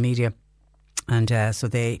social media. And so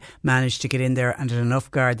they managed to get in there, and at enough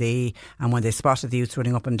Gardaí, and when they spotted the youths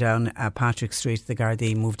running up and down Patrick Street, the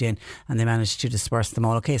Gardaí moved in and they managed to disperse them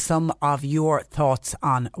all. OK, some of your thoughts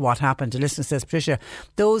on what happened. The listener says, Patricia,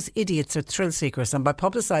 those idiots are thrill seekers, and by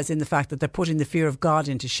publicising the fact that they're putting the fear of God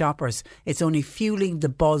into shoppers, it's only fuelling the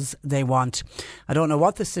buzz they want. I don't know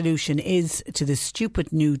what the solution is to this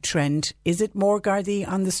stupid new trend. Is it more Gardaí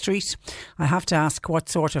on the street? I have to ask, what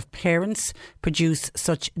sort of parents produce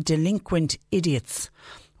such delinquent idiots?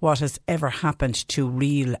 What has ever happened to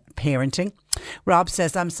real parenting? Rob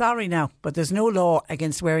says, I'm sorry now, but there's no law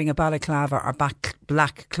against wearing a balaclava or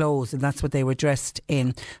black clothes, and that's what they were dressed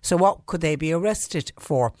in. So what could they be arrested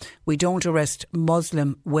for? We don't arrest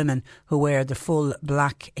Muslim women who wear the full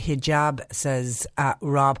black hijab, says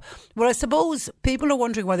Rob. Well, I suppose people are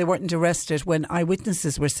wondering why they weren't arrested when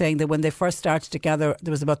eyewitnesses were saying that when they first started to gather,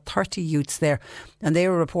 there was about 30 youths there, and they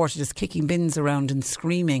were reported as kicking bins around and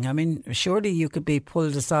screaming. I mean, surely you could be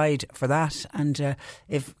pulled aside for that, and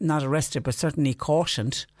if not arrested, but certainly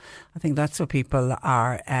cautioned. I think that's what people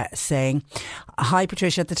are saying. Hi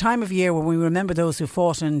Patricia, at the time of year when we remember those who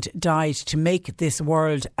fought and died to make this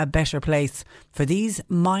world a better place, for these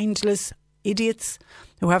mindless idiots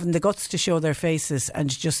who haven't the guts to show their faces and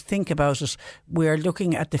just think about it, we're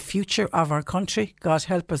looking at the future of our country. God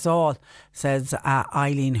help us all, says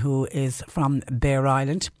Eileen, who is from Bear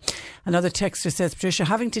Island. Another texter says, Patricia,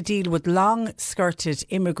 having to deal with long-skirted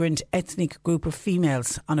immigrant ethnic group of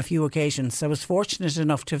females on a few occasions. I was fortunate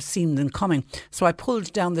enough to have seen them coming, so I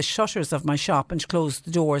pulled down the shutters of my shop and closed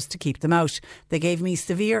the doors to keep them out. They gave me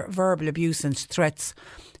severe verbal abuse and threats.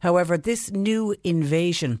 However, this new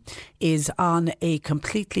invasion is on a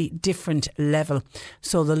completely different level,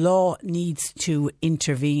 so the law needs to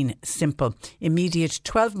intervene. Simple. Immediate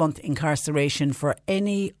 12-month incarceration for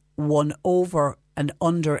anyone over and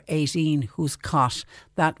under 18 who's caught.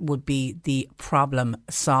 That would be the problem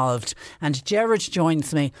solved. And Jared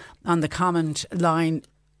joins me on the comment line,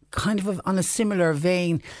 kind of on a similar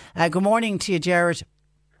vein. Good morning to you, Jared.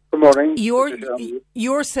 Good morning.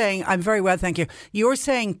 You're saying, I'm very well, thank you. You're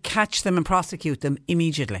saying catch them and prosecute them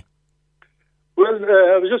immediately. Well,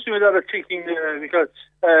 I was just doing a lot of thinking because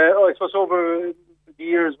I suppose over the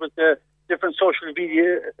years with the different social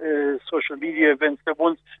media events, that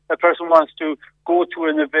once a person wants to go to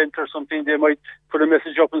an event or something, they might put a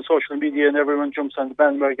message up on social media and everyone jumps on the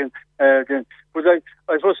bandwagon. Then, but I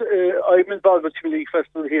suppose I'm involved with Timmy League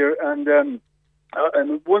Festival here, and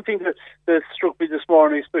one thing that struck me this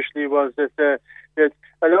morning especially was that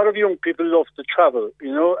a lot of young people love to travel,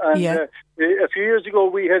 you know, and a few years ago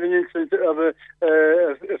we had an incident of a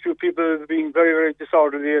few people being very, very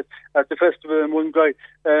disorderly at the festival, and one guy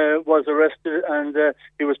was arrested and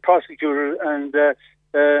he was prosecuted,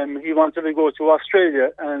 and he wanted to go to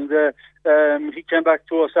Australia, and he came back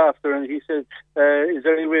to us after and he said, is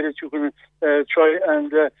there any way that you can try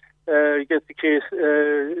and get the case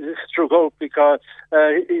struck out, because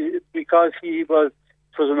it was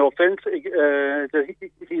an offence that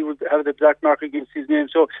he would have the black mark against his name,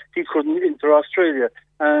 so he couldn't enter Australia.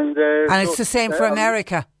 And it's the same for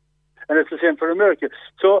America. And it's the same for America.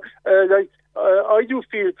 So, I do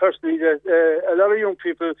feel personally that a lot of young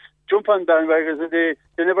people jump on bandwagons and they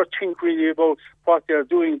never think really about what they're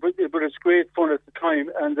doing, but it's great fun at the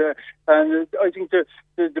time. And I think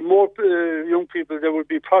the more young people that would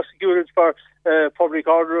be prosecuted for public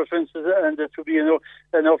order offences, and that would be an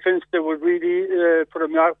offence that would really put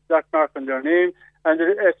a black mark on their name. And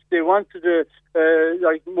if they wanted to,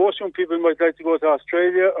 like most young people might like to go to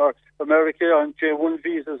Australia or America on J1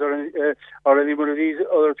 visas or any one of these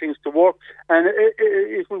other things to work, and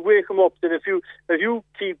it will wake them up that if you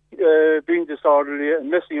keep being disorderly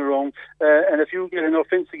and messing around, and if you get an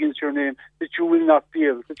offence against your name, that you will not be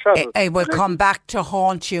able to travel. It will come back to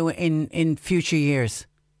haunt you in future years.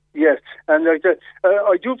 Yes, and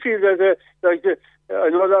I do feel that I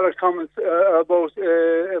know a lot of comments about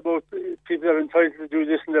people that are entitled to do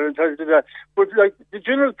this and they're entitled to that, but like the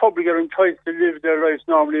general public are entitled to live their lives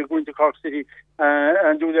normally, going to Cork City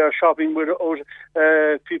and do their shopping without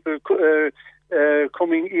people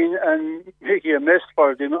coming in and making a mess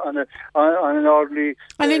for them on an orderly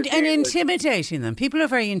and intimidating them. People are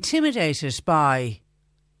very intimidated by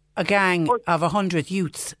a gang of 100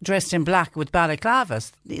 youths dressed in black with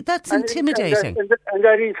balaclavas. That's intimidating. And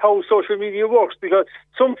that is how social media works, because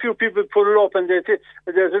some few people put it up and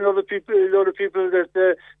there's a lot of people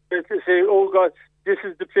that say, oh God, this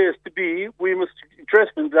is the place to be. We must dress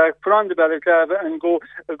in black, put on the balaclava, and go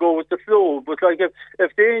with the flow. But like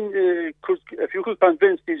if you could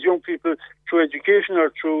convince these young people through education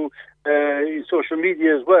or through social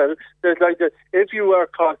media as well, that if you are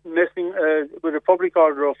caught messing with a public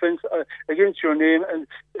order offence against your name, and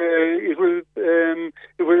it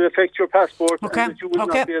will affect your passport. Okay, and that you will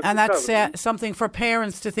not be able and to that's travel. something for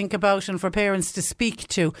parents to think about and for parents to speak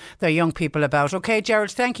to their young people about. Okay,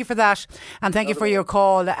 Gerald, thank you for that, and thank you for your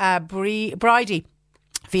call. Bridie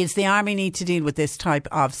feels the Army need to deal with this type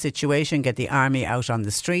of situation, get the Army out on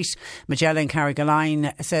the street. Magellan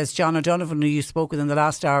Carrigaline says John O'Donovan, who you spoke with in the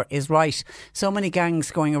last hour, is right. So many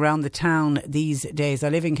gangs going around the town these days. I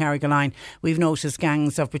live in Carrigaline. We've noticed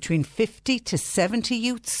gangs of between 50 to 70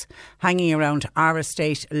 youths hanging around our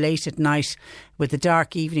estate late at night. With the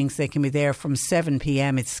dark evenings, they can be there from 7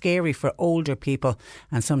 p.m. It's scary for older people,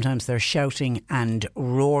 and sometimes they're shouting and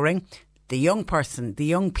roaring. The young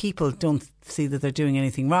people don't see that they're doing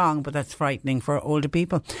anything wrong, but that's frightening for older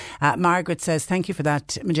people. Margaret says, thank you for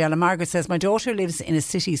that, Magella. Margaret says, my daughter lives in a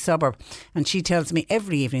city suburb, and she tells me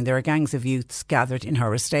every evening there are gangs of youths gathered in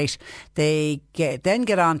her estate. They then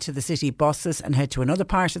get on to the city buses and head to another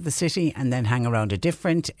part of the city and then hang around a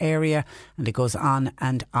different area, and it goes on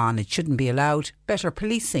and on. It shouldn't be allowed. Better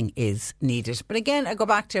policing is needed. But again, I go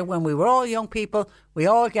back to when we were all young people, we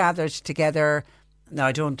all gathered together. Now,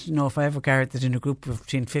 I don't know if I ever gathered in a group of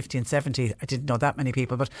between 50 and 70. I didn't know that many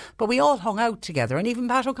people, but we all hung out together. And even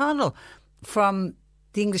Pat O'Connell from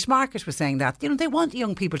the English Market was saying that, they want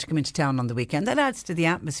young people to come into town on the weekend. That adds to the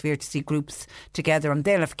atmosphere to see groups together, and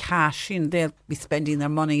they'll have cash, they'll be spending their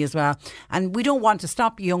money as well. And we don't want to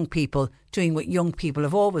stop young people doing what young people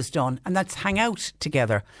have always done, and that's hang out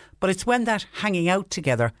together. But it's when that hanging out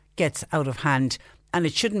together gets out of hand, and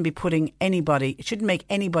it shouldn't be it shouldn't make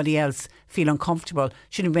anybody else feel uncomfortable,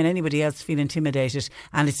 shouldn't make anybody else feel intimidated,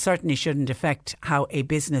 and it certainly shouldn't affect how a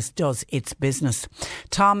business does its business.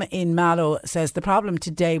 Tom in Mallow says the problem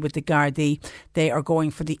today with the Gardaí, they are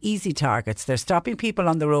going for the easy targets. They're stopping people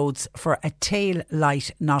on the roads for a tail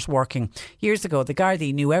light not working. Years ago, the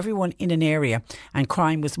Gardaí knew everyone in an area and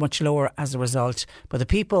crime was much lower as a result. But the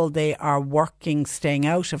people they are working, staying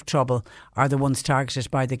out of trouble, are the ones targeted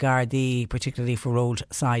by the Gardaí, particularly for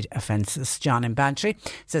roadside offences. John in Bantry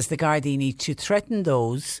says the Gardaí need to threaten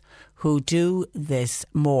those who do this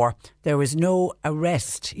more. There was no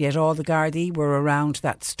arrest, yet all the Gardaí were around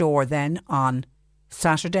that store then on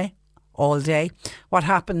Saturday all day. What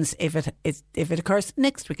happens if it occurs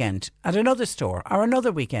next weekend at another store or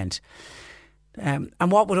another weekend? And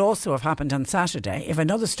what would also have happened on Saturday if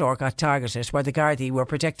another store got targeted where the Gardaí were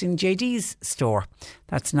protecting JD's store?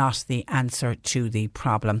 That's not the answer to the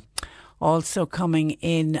problem. Also coming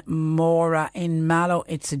in, Mora in Mallow,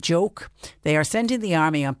 it's a joke. They are sending the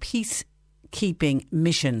army on peacekeeping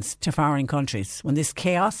missions to foreign countries when this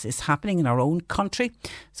chaos is happening in our own country.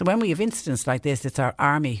 So when we have incidents like this, it's our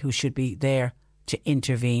army who should be there to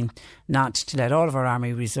intervene, not to let all of our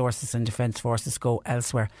army resources and defence forces go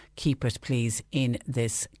elsewhere. Keep it, please, in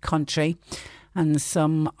this country. And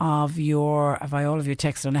some of your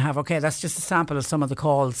texts I have. Okay, that's just a sample of some of the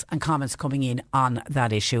calls and comments coming in on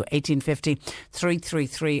that issue. 1850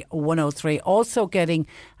 333 103. Also getting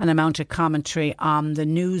an amount of commentary on the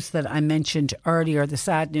news that I mentioned earlier, the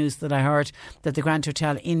sad news that I heard that the Grand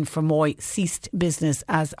Hotel in Fermoy ceased business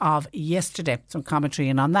as of yesterday. Some commentary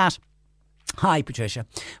in on that. Hi Patricia.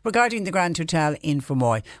 Regarding the Grand Hotel in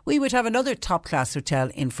Fermoy, we would have another top-class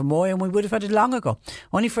hotel in Fermoy, and we would have had it long ago,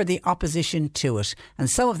 only for the opposition to it. And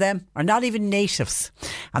some of them are not even natives.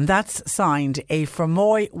 And that's signed a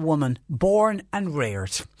Fermoy woman, born and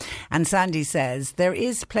reared. And Sandy says, there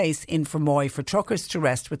is place in Fermoy for truckers to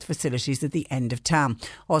rest with facilities at the end of town.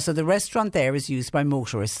 Also, the restaurant there is used by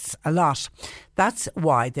motorists a lot. That's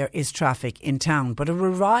why there is traffic in town. But a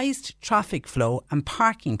revised traffic flow and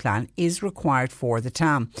parking plan is required for the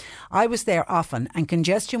town. I was there often, and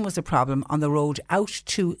congestion was a problem on the road out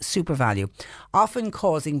to SuperValu, often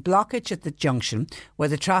causing blockage at the junction where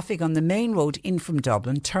the traffic on the main road in from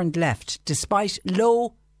Dublin turned left despite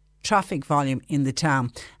low traffic volume in the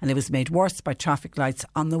town, and it was made worse by traffic lights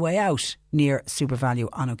on the way out near SuperValu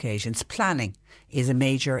on occasions. Planning is a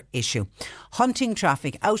major issue. Hunting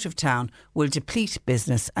traffic out of town will deplete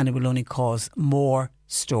business, and it will only cause more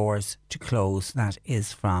stores to close. That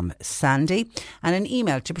is from Sandy. And an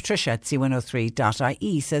email to Patricia at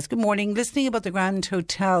c103.ie says, good morning, listening about the Grand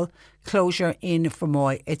Hotel closure in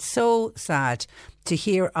Fermoy. It's so sad to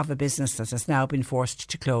hear of a business that has now been forced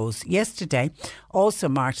to close. Yesterday also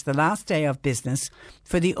marked the last day of business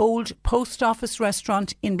for the old post office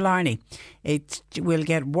restaurant in Blarney. It will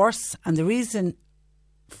get worse, and the reason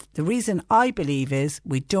The reason I believe is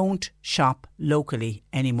we don't shop locally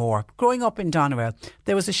anymore. Growing up in Doneraile,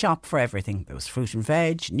 there was a shop for everything. There was fruit and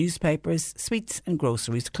veg, newspapers, sweets and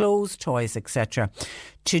groceries, clothes, toys, etc.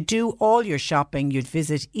 To do all your shopping, you'd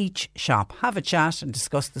visit each shop, have a chat and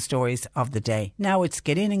discuss the stories of the day. Now it's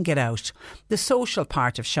get in and get out. The social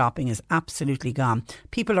part of shopping is absolutely gone.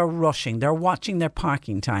 People are rushing, they're watching their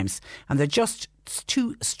parking times, and they're just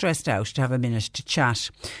too stressed out to have a minute to chat.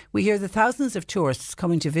 We hear the thousands of tourists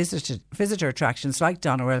coming to visitor attractions like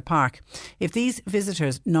Doneraile Park. If these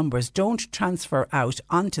visitors' numbers don't transfer out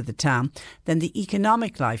onto the town, then the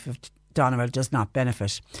economic life of Doneraile does not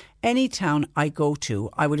benefit. Any town I go to,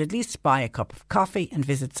 I would at least buy a cup of coffee and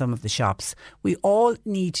visit some of the shops. We all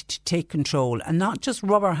need to take control and not just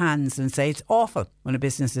rub our hands and say it's awful when a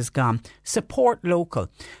business is gone. Support local,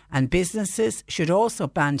 and businesses should also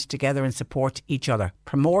band together and support each other.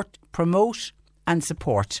 Promote and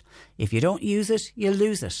support. If you don't use it, you'll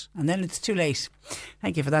lose it, and then it's too late.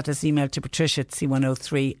 Thank you for that. As emailed to Patricia at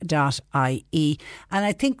c103.ie. And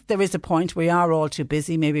I think there is a point we are all too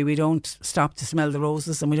busy. Maybe we don't stop to smell the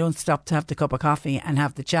roses and we don't stop to have the cup of coffee and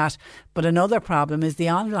have the chat. But another problem is the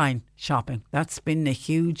online shopping. That's been a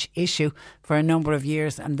huge issue for a number of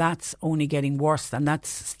years, and that's only getting worse, and that's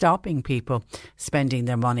stopping people spending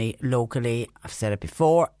their money locally. I've said it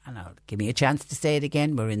before, and I'll give me a chance to say it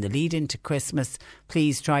again. We're in the lead into Christmas.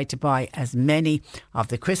 Please try to buy as many of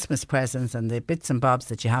the Christmas presents and the bits and bobs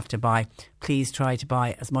that you have to buy. Please try to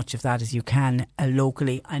buy as much of that as you can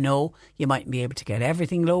locally. I know you mightn't be able to get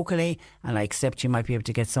everything locally, and I accept you might be able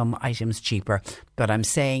to get some items cheaper, but I'm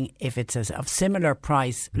saying if it's of similar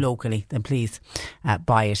price locally, then please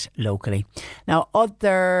buy it locally. Now,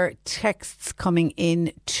 other texts coming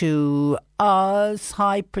in to us.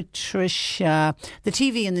 Hi, Patricia. The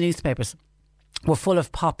TV and the newspapers were full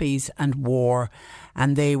of poppies and war,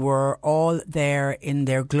 and they were all there in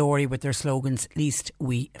their glory with their slogans, "Least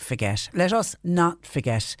we forget." Let us not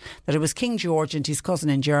forget that it was King George and his cousin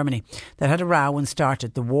in Germany that had a row and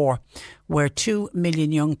started the war, where 2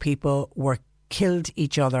 million young people were killed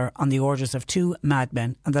each other on the orders of 2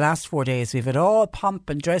 madmen. And the last 4 days we've had all pomp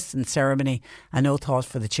and dress and ceremony and no thought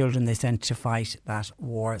for the children they sent to fight that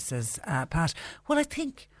war, says Pat. Well, I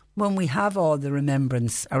think when we have all the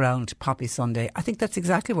remembrance around Poppy Sunday, I think that's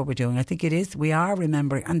exactly what we're doing. I think it is. We are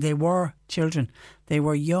remembering, and they were children. They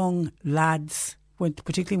were young lads,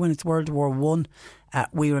 particularly when it's World War I.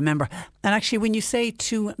 We remember. And actually, when you say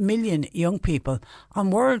 2 million young people, on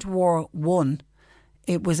World War I,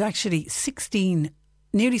 it was actually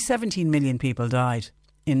nearly 17 million people died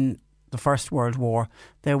in the First World War.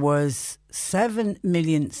 There was 7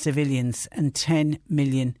 million civilians and 10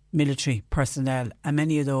 million military personnel, and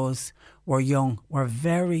many of those were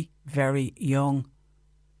very, very young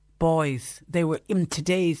boys. They were, in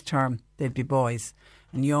today's term, they'd be boys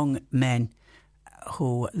and young men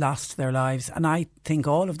who lost their lives. And I think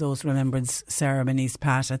all of those remembrance ceremonies,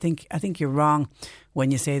 Pat, I think you're wrong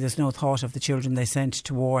when you say there's no thought of the children they sent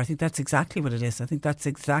to war. I think that's exactly what it is. I think that's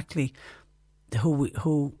exactly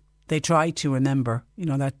who they try to remember. You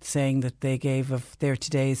know, that saying that they gave of their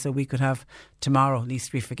today so we could have tomorrow,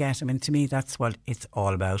 least we forget. I mean, to me, that's what it's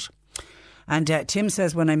all about. And Tim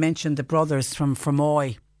says, when I mentioned the brothers from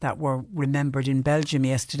Fermoy that were remembered in Belgium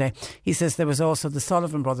yesterday, he says there was also the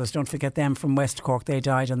Sullivan brothers, don't forget them, from West Cork. They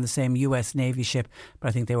died on the same US Navy ship, but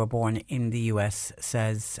I think they were born in the US,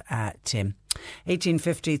 says Tim.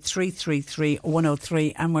 1850 333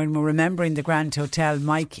 103. And when we're remembering the Grand Hotel,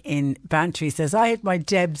 Mike in Bantry says, I had my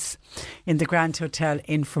Debs in the Grand Hotel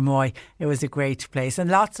in Fermoy. It was a great place,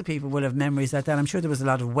 and lots of people will have memories like that. I'm sure there was a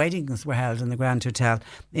lot of weddings were held in the Grand Hotel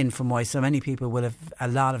in Fermoy, so many people will have a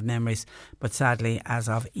lot of memories, but sadly as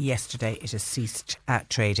of yesterday it has ceased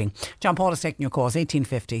trading. John Paul is taking your calls.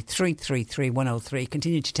 1850 333 103.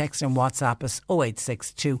 Continue to text and WhatsApp us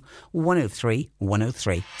 0862 103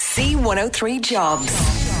 103. C103 Jobs.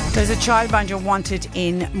 There's a childminder wanted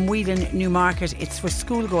in Muilen Newmarket. It's for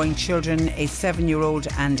school-going children, a 7-year-old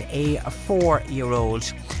and a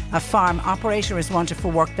 4-year-old. A farm operator is wanted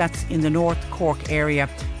for work that's in the North Cork area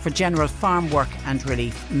for general farm work and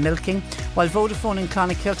relief milking. While Vodafone in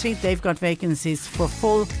Clonakilty, they've got vacancies for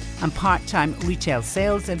full and part-time retail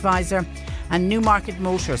sales advisor. And Newmarket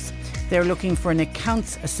Motors, they're looking for an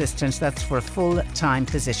accounts assistant. That's for a full-time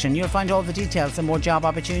position. You'll find all the details and more job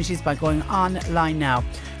opportunities by going online now.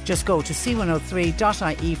 Just go to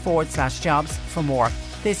c103.ie/jobs for more.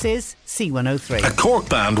 This is C103. A Cork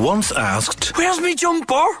band once asked, "Where's me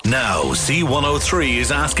jumper?" Now C103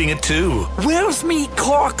 is asking it too. "Where's me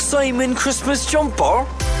Cork Simon Christmas jumper?"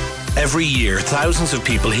 Every year, thousands of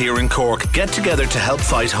people here in Cork get together to help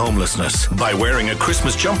fight homelessness by wearing a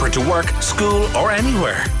Christmas jumper to work, school or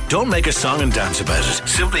anywhere. Don't make a song and dance about it.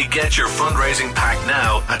 Simply get your fundraising pack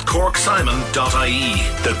now at corksimon.ie.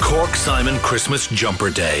 The Cork Simon Christmas Jumper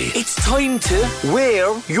Day. It's time to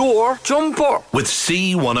wear your jumper with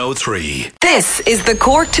C103. This is the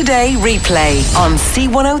Cork Today replay on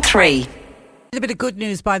C103. A bit of good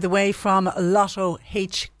news, by the way, from Lotto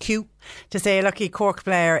HQ to say a lucky Cork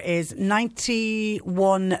player is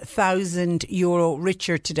 €91,000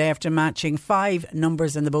 richer today after matching 5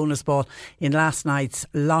 numbers in the bonus ball in last night's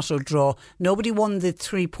Lotto draw. Nobody won the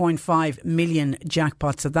 3.5 million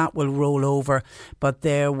jackpot, so that will roll over. But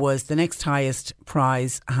there was the next highest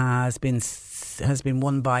prize has been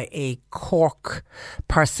won by a Cork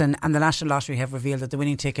person, and the National Lottery have revealed that the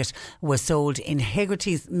winning ticket was sold in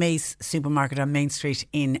Hegarty's Mace supermarket on Main Street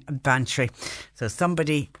in Bantry. So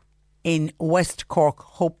somebody in West Cork,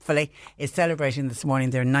 hopefully, is celebrating this morning.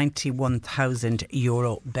 They're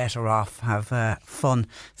 €91,000 better off. Have fun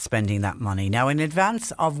spending that money. Now, in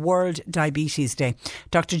advance of World Diabetes Day,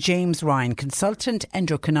 Dr. James Ryan, consultant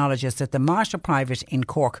endocrinologist at the Marsha Private in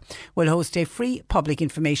Cork, will host a free public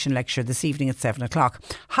information lecture this evening at 7 o'clock.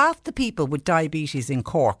 Half the people with diabetes in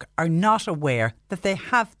Cork are not aware that they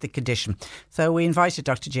have the condition. So we invited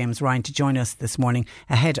Dr. James Ryan to join us this morning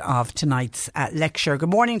ahead of tonight's lecture. Good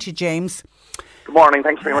morning to James. Good morning.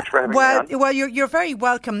 Thanks very much for having me on. Well, you're very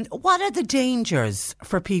welcome. What are the dangers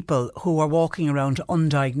for people who are walking around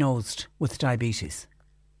undiagnosed with diabetes?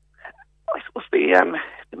 I suppose the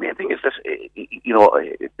main thing is that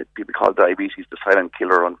people call diabetes the silent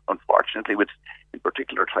killer. Unfortunately, with in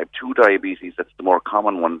particular type 2 diabetes, that's the more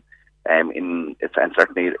common one. And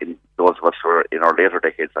certainly in those of us who are in our later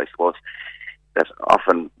decades, I suppose, that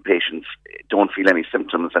often patients don't feel any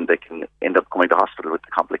symptoms and they can end up coming to hospital with the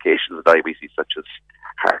complications of diabetes, such as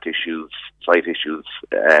heart issues, sight issues,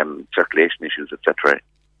 circulation issues, etc.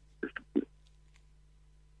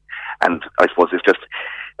 And I suppose it's just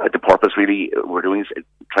the purpose really we're doing is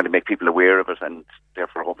trying to make people aware of it, and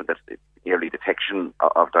therefore hoping that the early detection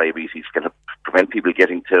of diabetes can prevent people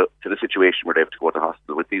getting to the situation where they have to go to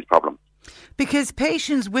hospital with these problems. Because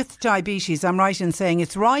patients with diabetes, I'm right in saying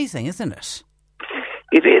it's rising, isn't it?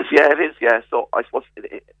 It is, yeah. So I suppose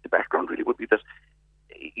the background really would be that,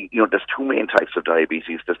 there's 2 main types of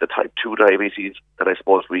diabetes. There's the type 2 diabetes that I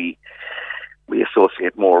suppose we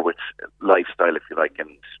associate more with lifestyle, if you like,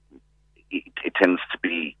 and it tends to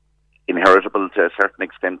be inheritable to a certain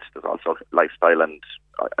extent. There's also lifestyle, and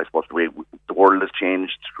I suppose the way the world has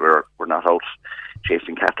changed, we're not out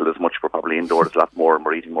chasing cattle as much. We're probably indoors a lot more, and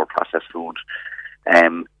we're eating more processed food.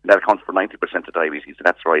 That accounts for 90% of diabetes, and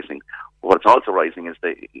that's rising. What's also rising is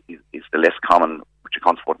the less common, which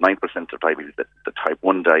accounts for 9% of diabetes, the type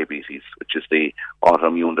 1 diabetes, which is the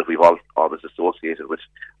autoimmune that we've always associated with,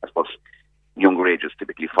 I suppose, younger ages,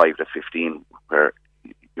 typically 5 to 15, where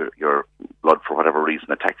your blood, for whatever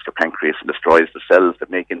reason, attacks your pancreas and destroys the cells that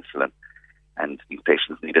make insulin, and these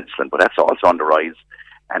patients need insulin. But that's also on the rise,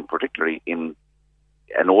 and particularly in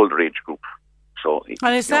an older age group. So,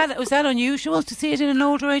 and was that unusual to see it in an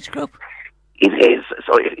older age group? It is.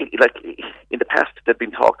 So, like in the past, there'd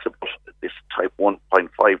been talks about this type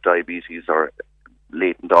 1.5 diabetes or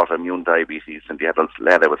latent autoimmune diabetes in the adults.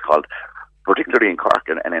 It was called, particularly in Cork,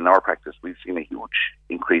 and in our practice, we've seen a huge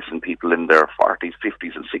increase in people in their 40s,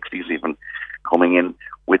 50s, and 60s even coming in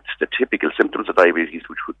with the typical symptoms of diabetes,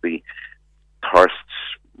 which would be thirst,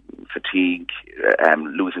 fatigue,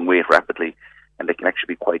 losing weight rapidly. And they can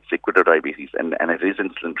actually be quite sick with their diabetes, and it is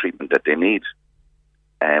insulin treatment that they need.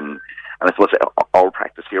 And I suppose our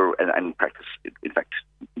practice here, and practice, in fact,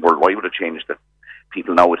 worldwide would have changed, that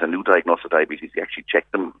people now with a new diagnosis of diabetes, we actually check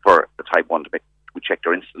them for the type 1. We check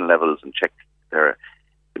their insulin levels and check their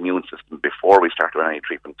immune system before we start doing any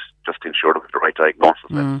treatment, just to ensure that we have the right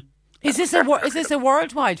diagnosis. Is this a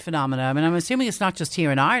worldwide phenomenon? I mean, I'm assuming it's not just here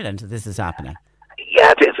in Ireland that this is happening.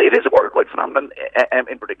 Yeah, it is a worldwide phenomenon.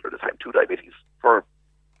 In particular, the type 2 diabetes for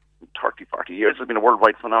 30, 40 years has been a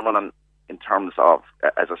worldwide phenomenon in terms of,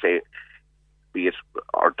 as I say, be it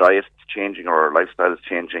our diet changing or our lifestyle is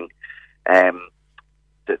changing. The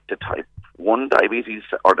type 1 diabetes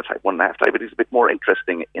or the type 1.5 diabetes is a bit more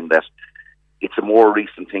interesting in that it's a more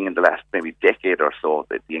recent thing in the last maybe decade or so,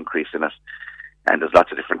 the increase in it. And there's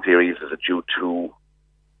lots of different theories. Is it due to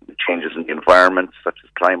changes in the environment, such as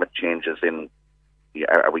climate changes in...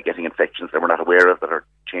 Are we getting infections that we're not aware of that are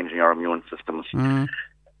changing our immune systems?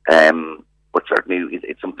 But certainly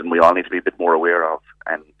it's something we all need to be a bit more aware of.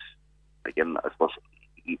 And again, I suppose,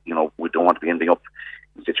 we don't want to be ending up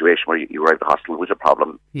in a situation where you arrive at the hospital with a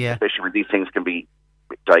problem. Yeah. Especially when these things can be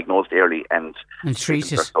diagnosed early and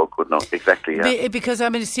treated. Are so good now. Exactly, yeah. Because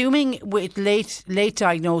I'm assuming with late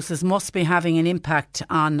diagnosis must be having an impact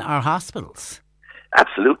on our hospitals.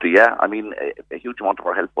 Absolutely, yeah. I mean, a huge amount of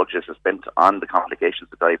our health budget is spent on the complications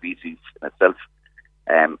of diabetes in itself.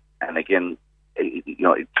 And again,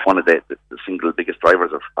 it's one of the single biggest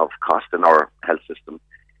drivers of cost in our health system.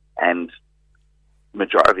 And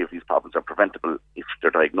majority of these problems are preventable if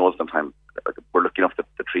they're diagnosed on time. We're looking up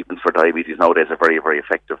the treatments for diabetes nowadays are very, very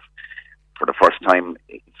effective. For the first time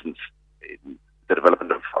since the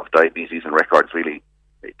development of diabetes and records, really,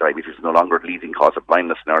 diabetes is no longer a leading cause of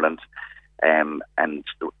blindness in Ireland. And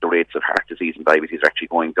the rates of heart disease and diabetes are actually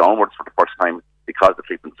going downwards for the first time because the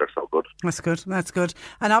treatments are so good. That's good.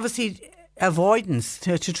 And obviously avoidance,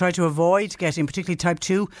 to try to avoid getting particularly type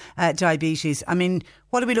 2 diabetes. I mean,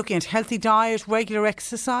 what are we looking at? Healthy diet, regular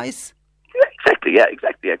exercise? Yeah,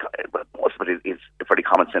 exactly. But most of it is very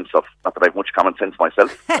common sense stuff. Not that I have much common sense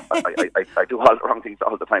myself. I do all the wrong things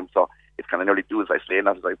all the time, so it's kind of nearly do as I say,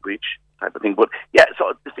 not as I preach type of thing. But yeah,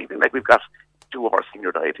 so this evening, like, we've got two of our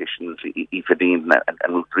senior dietitians, Aoife Dean,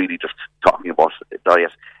 and we're really just talking about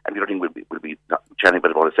diet. And the other thing we'll be chatting a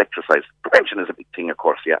bit about is exercise. Prevention is a big thing, of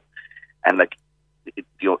course, yeah. And like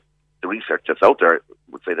the research that's out there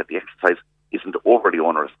would say that the exercise isn't overly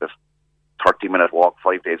onerous. That 30-minute walk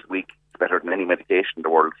 5 days a week is better than any medication in the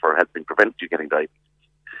world for helping prevent you getting diabetes.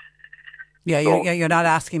 Yeah, so, you're not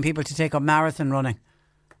asking people to take up marathon running.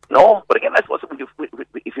 No, but again, I suppose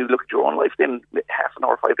if you look at your own life, then half an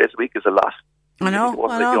hour 5 days a week is a lot. I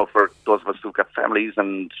know. For those of us who've got families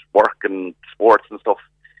and work and sports and stuff,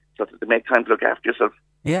 so to make time to look after yourself.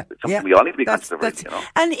 Yeah, it's something we all need to be considering.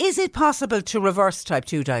 And is it possible to reverse type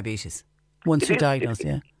 2 diabetes once you're diagnosed?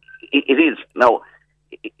 It is. Now,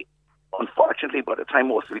 unfortunately, by the time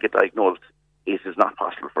most people get diagnosed, it is not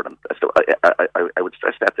possible for them. So I would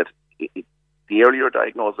stress that the earlier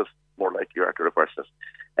diagnosis, more likely you are to reverse it.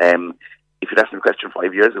 If you'd asked me the question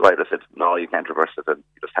 5 years ago, I'd have said, no, you can't reverse it, and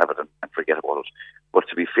you just have it and forget about it. But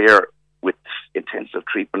to be fair, with intensive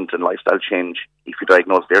treatment and lifestyle change, if you're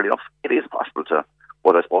diagnosed early enough, it is possible to.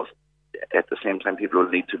 But I suppose at the same time, people will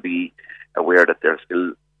need to be aware that they're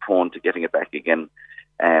still prone to getting it back again.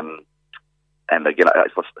 And again, I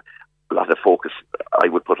suppose a lot of focus I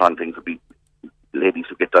would put on things would be ladies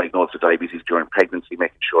who get diagnosed with diabetes during pregnancy,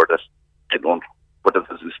 making sure that they don't put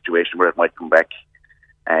themselves in a situation where it might come back.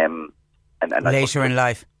 And later in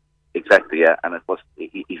life. Exactly, yeah. And I suppose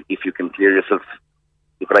if you can clear yourself,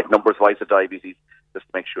 if you like numbers-wise of diabetes, just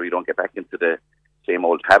to make sure you don't get back into the same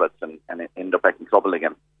old habits and end up back in trouble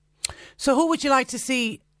again. So who would you like to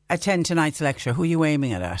see attend tonight's lecture? Who are you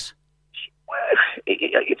aiming at? Well,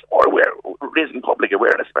 it's more raising public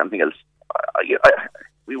awareness of anything else.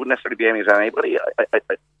 We wouldn't necessarily be aiming at anybody,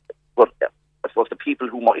 but I suppose the people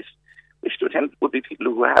who might wish to attend would be people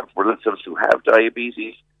who have relatives who have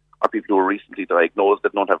diabetes, or people who are recently diagnosed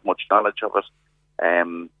that don't have much knowledge of it.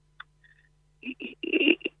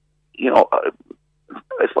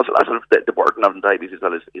 I suppose a lot of the burden of diabetes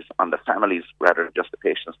is on the families rather than just the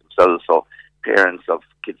patients themselves. So parents of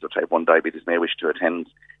kids with type 1 diabetes may wish to attend.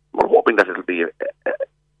 We're hoping that it'll be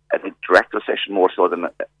an interactive session more so than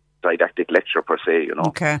a didactic lecture per se,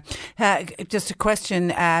 Okay. Just a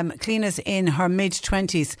question. Clina's in her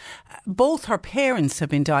mid-20s. Both her parents have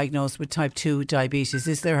been diagnosed with type 2 diabetes.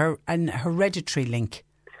 Is there an hereditary link?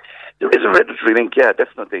 There is a hereditary link, yeah,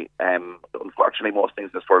 definitely. Unfortunately, most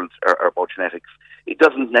things in this world are about genetics. It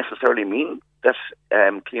doesn't necessarily mean that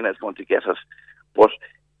Clina is going to get it, but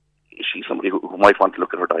she's somebody who might want to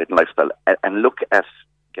look at her diet and lifestyle and look at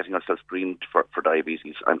getting herself screened for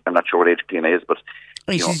diabetes. I'm not sure what age Clina is, but...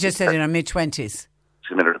 She's just said in her mid-20s. She's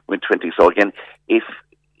in her mid-20s. So again, if,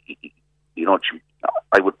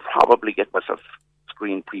 I would probably get myself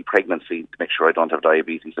screened pre-pregnancy to make sure I don't have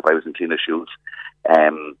diabetes if I was in Clina's shoes.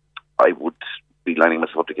 I would be lining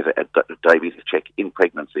myself up to get a diabetes check in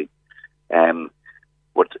pregnancy.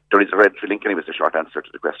 But there is a hereditary link anyway, is the short answer to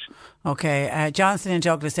the question. Okay. Jonathan in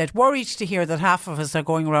Douglas said, worried to hear that half of us are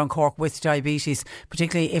going around Cork with diabetes,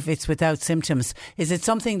 particularly if it's without symptoms. Is it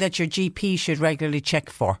something that your GP should regularly check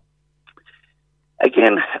for?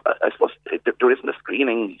 Again, I suppose there isn't a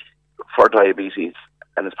screening for diabetes,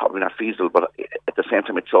 and it's probably not feasible, but at the same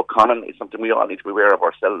time it's so common, it's something we all need to be aware of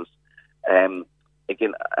ourselves.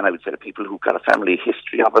 Again, and I would say the people who've got a family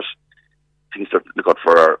history of it, things to look out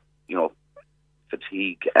for are,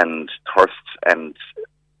 fatigue and thirst and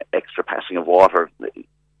extra passing of water,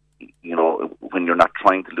 when you're not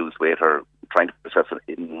trying to lose weight or trying to process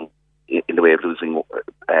it in the way of losing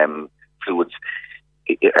fluids,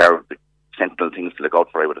 are the sentinel things to look out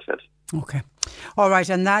for, I would have said. Okay. All right,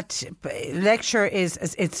 and that lecture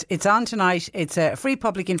it's on tonight. It's a free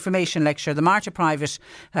public information lecture, the Marta Private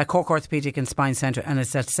Cork Orthopaedic and Spine Centre, and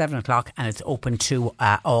it's at 7 o'clock and it's open to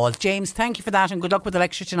all. James, thank you for that and good luck with the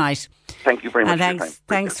lecture tonight. Thank you very much. And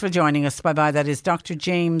thanks for joining us. Bye-bye. That is Dr.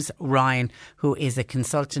 James Ryan, who is a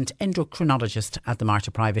consultant endocrinologist at the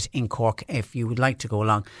Marta Private in Cork. If you would like to go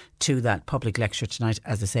along to that public lecture tonight,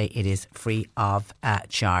 as I say, it is free of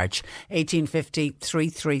charge. 1850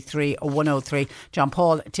 333 103. John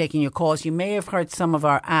Paul taking your calls. You may have heard some of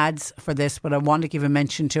our ads for this, but I want to give a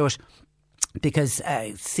mention to it because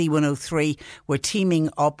C103, we're teaming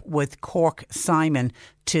up with Cork Simon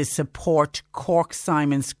to support Cork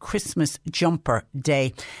Simon's Christmas Jumper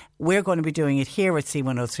Day. We're going to be doing it here at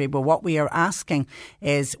C103, but what we are asking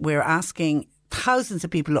is we're asking thousands of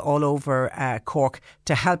people all over Cork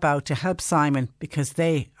to help out, to help Simon, because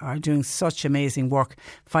they are doing such amazing work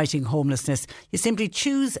fighting homelessness. You simply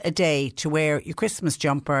choose a day to wear your Christmas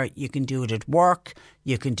jumper. You can do it at work,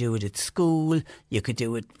 you can do it at school, you could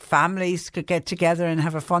do it, families could get together and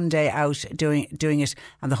have a fun day out doing it.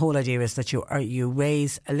 And the whole idea is that you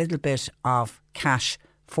raise a little bit of cash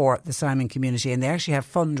for the Simon community, and they actually have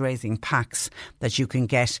fundraising packs that you can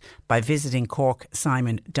get by visiting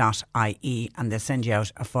corksimon.ie, and they'll send you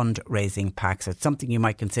out a fundraising pack. So it's something you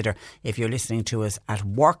might consider if you're listening to us at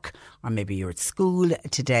work, or maybe you're at school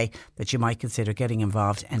today, that you might consider getting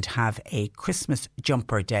involved and have a Christmas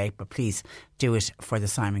jumper day. But please do it for the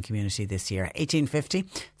Simon community this year. 1850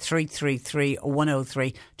 333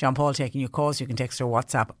 103. John Paul taking your calls. You can text or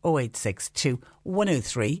WhatsApp 0862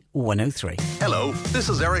 103 103. Hello, this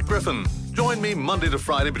is Eric Griffin. Join me Monday to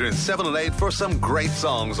Friday between 7 and 8 for some great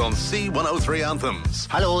songs on C103 Anthems.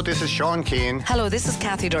 Hello, this is Sean Keane. Hello, this is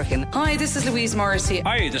Kathy Durkin. Hi, this is Louise Morrissey.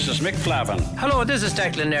 Hi, this is Mick Flavin. Hello, this is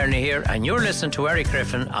Declan Ernie here, and you're listening to Eric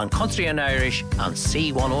Griffin on Country and Irish on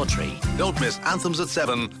C103. Don't miss Anthems at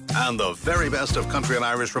 7 and the very best of Country and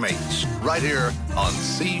Irish from 8, right here on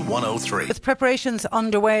C103. With preparations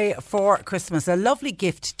underway for Christmas, a lovely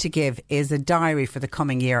gift to give is a diary for the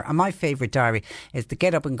coming year. And my favourite diary is the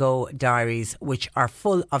Get Up and Go diaries, which are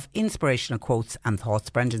full of inspirational quotes and thoughts.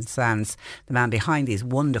 Brendan Sands, the man behind these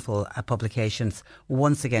wonderful publications,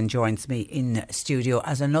 once again joins me in studio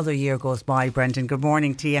as another year goes by. Brendan, good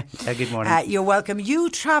morning to you. Good morning. You're welcome. You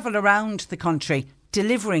travel around the country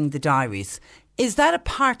delivering the diaries. Is that a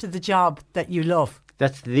part of the job that you love?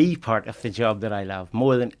 That's the part of the job that I love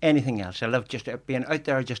more than anything else. I love just being out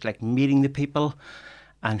there, just like meeting the people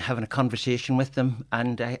and having a conversation with them.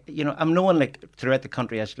 And, I'm known like throughout the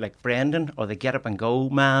country as like Brendan or the Get Up and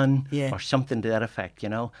Go man or something to that effect,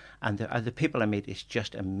 And the people I meet is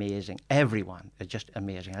just amazing. Everyone is just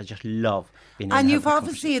amazing. I just love being And you've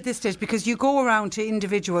obviously at this stage, because you go around to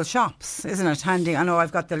individual shops, isn't it? Handing, I know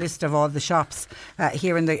I've got the list of all the shops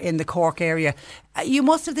here in the Cork area. You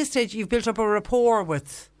must at this stage, you've built up a rapport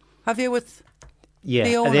with, have you, with... Yeah,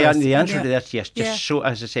 the answer to that, yes. Just so,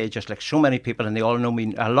 as I say, just like so many people, and they all know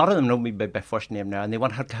me. A lot of them know me by first name now, and they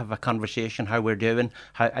want to have a conversation how we're doing.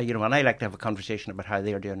 How and I like to have a conversation about how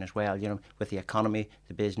they're doing as well. With the economy,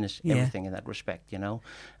 the business, everything in that respect.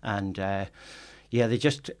 And they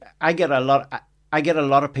just. I get a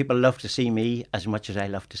lot of people love to see me as much as I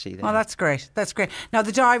love to see them. Oh, that's great. That's great. Now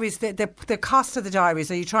the diaries, the cost of the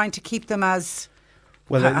diaries. Are you trying to keep them as?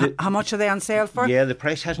 Well, how much are they on sale for? Yeah, the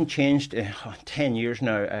price hasn't changed 10 years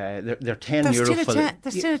now. They're €10 for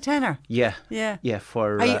They're still a tenner. Yeah.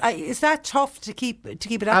 For is that tough to keep it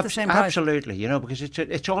at the same price? Absolutely, because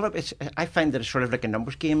it's all up. I find that it's sort of like a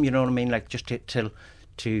numbers game. You know what I mean? Like just to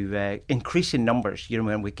increase in numbers,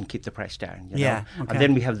 and we can keep the price down. Yeah. Okay. And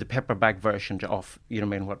then we have the paperback version of,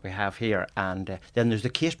 what we have here, and then there's the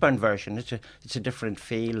case-bound version. It's a different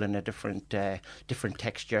feel and a different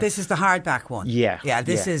texture. This is the hardback one. Yeah.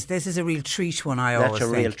 This is a real treat one. Always think. That's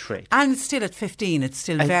a real treat. And it's still at 15. It's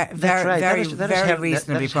still very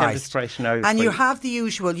reasonably priced. Price now. And you have the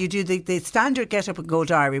usual. You do the standard Get Up and Go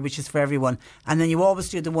diary, which is for everyone, and then you always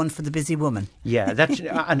do the one for the busy woman. Yeah. That's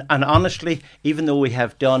and honestly, even though we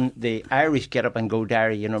have done the Irish Get Up and Go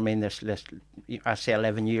diary, there's I say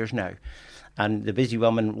 11 years now, and the Busy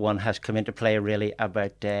Woman one has come into play really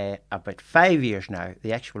about 5 years now.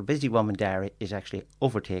 The actual Busy Woman diary is actually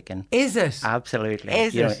overtaken. Is it? Absolutely.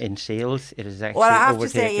 Is it? In sales, it is actually Well, I have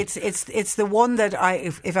overtaken. to say, it's the one that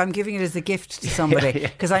if I'm giving it as a gift to somebody,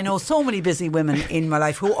 because I know so many busy women in my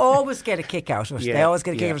life who always get a kick out of it. They always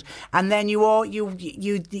get a kick out of it. And then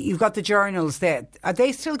you've got the journals there. Are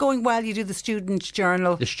they still going well? You do the student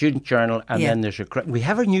journal. The student journal, and then there's we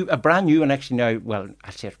have a brand new one actually now. Well,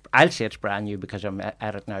 I'll say it's brand new because I'm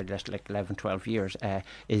at it now just like 11, 12 years,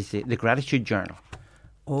 is the Gratitude Journal.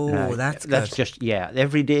 Oh, that's good. That's just,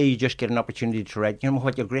 every day you just get an opportunity to write, you know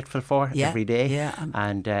what you're grateful for every day. Yeah.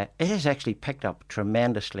 And it has actually picked up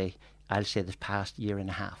tremendously, I'll say, this past year and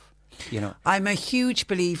a half. You know, I'm a huge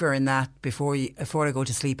believer in that before I go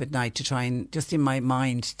to sleep at night, to try and just in my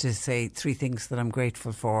mind to say 3 things that I'm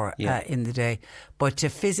grateful for in the day, but to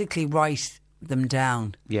physically write them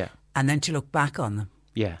down and then to look back on them.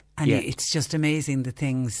 It's just amazing the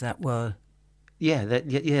things that will...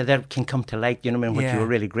 that can come to light, you know, what you were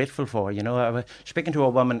really grateful for. You know, I was speaking to a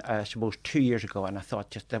woman, I suppose, 2 years ago, and I thought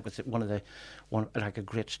just that was like a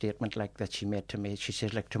great statement like that she made to me. She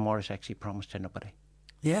says, like, tomorrow's actually promised to nobody.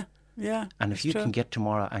 Yeah. And if you can get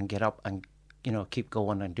tomorrow and get up and, you know, keep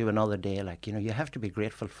going and do another day, like, you know, you have to be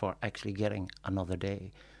grateful for actually getting another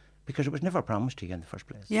day, because it was never promised to you in the first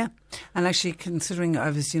place. Yeah. And actually, considering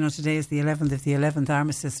today is the 11th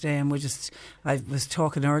Armistice Day, and I was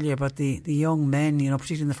talking earlier about the young men, you know,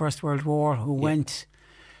 particularly in the First World War, who went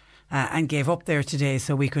and gave up there today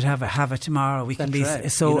so we could have it tomorrow. We can be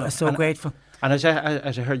so grateful. And as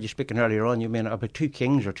I heard you speaking earlier on, you mean about 2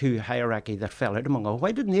 kings or 2 hierarchy that fell out among them.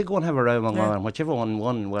 Why didn't they go and have a row among them? And whichever one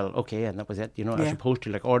won, well, okay, and that was it, you know, as opposed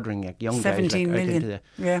to like ordering like young 17 guys. 17 million.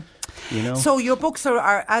 You know. So your books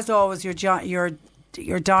are as always, your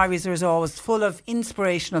diaries are as always full of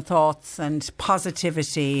inspirational thoughts and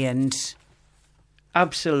positivity and...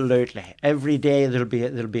 Absolutely. Every day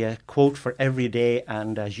there'll be a quote for every day,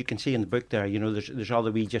 and as you can see in the book there, you know, there's all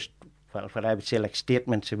the wee just... Well, what I would say, like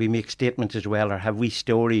statements. We make statements as well, or have we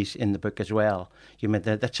stories in the book as well? You mean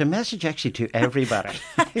that's a message actually to everybody.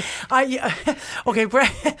 Okay,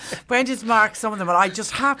 Brenda's marked some of them, but I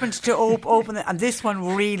just happened to open it, and this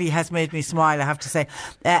one really has made me smile, I have to say.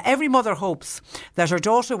 Every mother hopes that her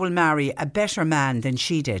daughter will marry a better man than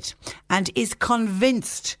she did, and is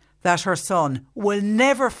convinced that her son will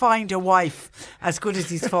never find a wife as good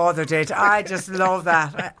as his father did. I just love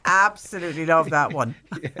that. I absolutely love that one.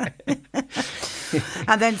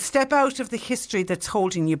 And then step out of the history that's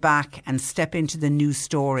holding you back and step into the new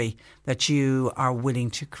story that you are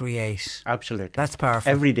willing to create. Absolutely. That's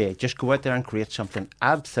powerful. Every day. Just go out there and create something.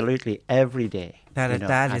 Absolutely every day. That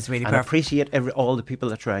is really powerful. And appreciate all the people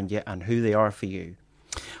that's around you and who they are for you.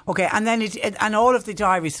 Okay, and then and all of the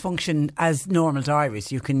diaries function as normal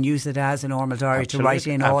diaries. You can use it as a normal diary to write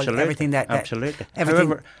in everything that... Absolutely.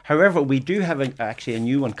 Everything. However, we do have actually a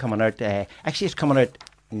new one coming out. Actually, it's coming out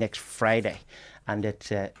next Friday, and it's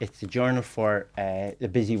the journal for the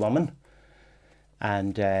busy woman.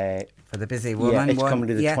 And for the busy woman, it's coming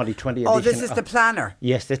to the 2020 edition. Oh, this is the planner.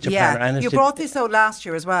 Yes, it's a planner. And you brought this out last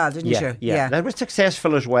year as well, didn't you? Yeah, that was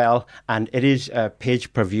successful as well, and it is a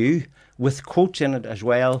page per view with quotes in it as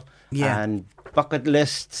well, and bucket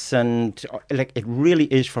lists, and like it really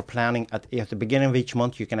is for planning. At the beginning of each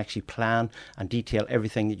month, you can actually plan and detail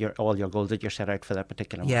everything that all your goals that you're set out for that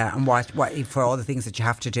particular month. Yeah, and what for all the things that you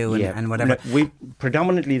have to do and whatever.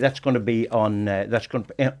 Predominantly that's going to be on.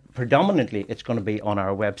 Predominantly it's going to be on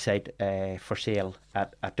our website for sale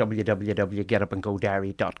at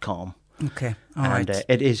www.getupandgodiary.com. Okay, all right. And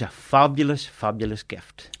it is a fabulous, fabulous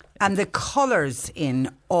gift. And the colours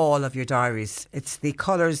in all of your diaries, it's the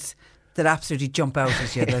colours that absolutely jump out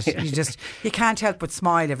at you. That you can't help but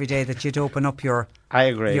smile every day that you'd open up your... I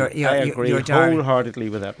agree. I agree your diary.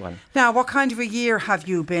 Wholeheartedly with that one. Now, what kind of a year have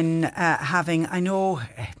you been having? I know...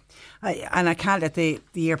 and I can't let the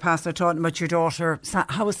year pass without talking about your daughter.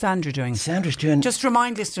 How is Sandra doing? Sandra's doing... Just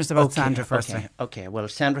remind listeners about Sandra firstly. Okay, well,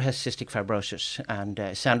 Sandra has cystic fibrosis,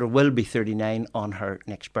 and Sandra will be 39 on her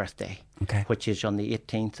next birthday, which is on the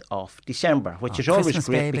 18th of December, which is always Christmas,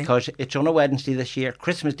 great, because it's on a Wednesday this year.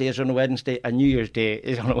 Christmas Day is on a Wednesday, and New Year's Day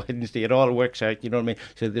is on a Wednesday. It all works out, you know what I mean?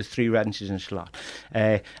 So there's 3 Wednesdays in a slot.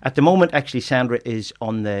 At the moment, actually, Sandra is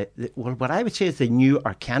on what I would say is the new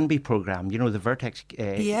Orkambi program, you know, the Vertex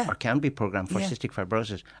Orkambi program for cystic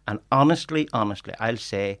fibrosis. And honestly, I'll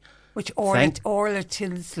say... Which Orla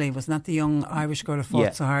Tilsley was not the young Irish girl who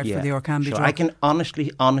fought so hard for the Orkambi drug. I can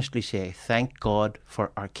honestly say thank God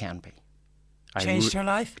for Orkambi. Changed her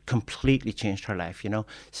life? Completely changed her life, you know.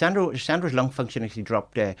 Sandra's lung function actually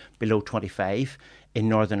dropped below 25 in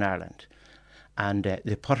Northern Ireland. And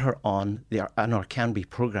they put her on an Orkambi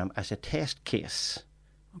program as a test case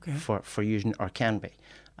for using Orkambi.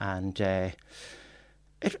 And...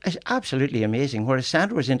 it's absolutely amazing. Whereas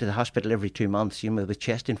Sandra was into the hospital every 2 months, you know, with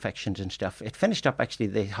chest infections and stuff. It finished up actually,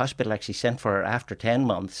 the hospital actually sent for her after 10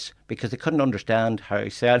 months because they couldn't understand how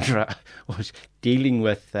Sandra was dealing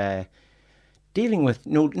with no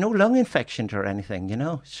lung infections or anything, you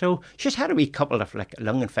know. So she's had a wee couple of like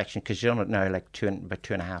lung infection because she's on it now like about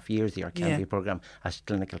 2.5 years, the Orkambi program, as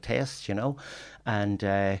clinical tests, you know. And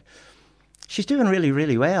She's doing really,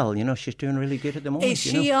 really well. You know, she's doing really good at the moment. Is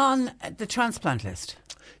she on the transplant list?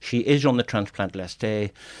 She is on the transplant list.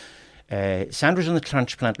 Sandra's on the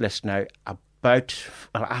transplant list now about,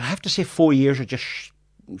 well, I'll have to say 4 years or just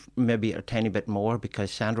maybe a tiny bit more,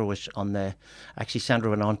 because Sandra went on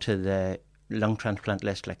to the lung transplant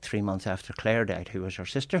list like 3 months after Claire died, who was her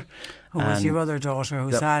sister. Who was your other daughter,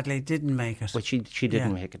 who sadly didn't make it. But she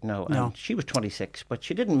didn't make it, no. And she was 26, but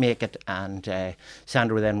she didn't make it. And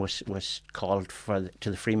Sandra then was called to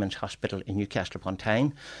the Freeman's Hospital in Newcastle upon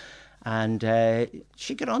Tyne. And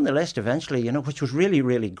she got on the list eventually, you know, which was really,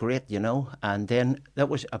 really great, you know. And then that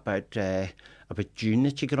was about June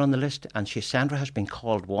that she got on the list. And Sandra has been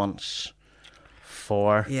called once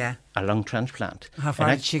for a lung transplant. How far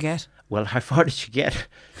did she get? Well, how far did she get?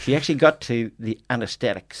 She actually got to the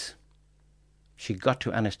anaesthetics. She got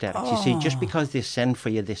to anaesthetics. You see, just because they send for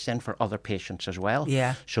you, they send for other patients as well.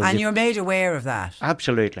 Yeah. So and you're made aware of that.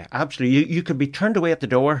 Absolutely, absolutely. You could be turned away at the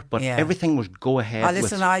door, but everything was go ahead.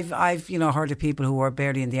 Listen, I've heard of people who were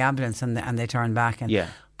barely in the ambulance and they turned back.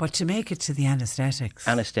 But to make it to the anaesthetics.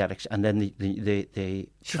 And then the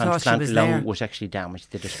transplant lung was actually damaged.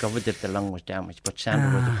 They discovered that the lung was damaged, but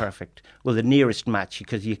Sandra was the nearest match,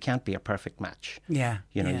 because you can't be a perfect match. Yeah.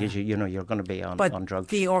 You know, you're going to be on drugs.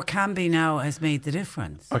 But the Orkambi now has made the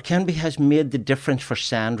difference. Orkambi has made the difference for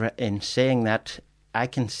Sandra. In saying that, I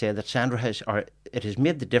can say that it has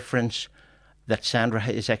made the difference that Sandra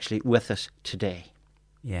is actually with us today.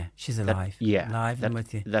 Yeah, she's alive. Alive and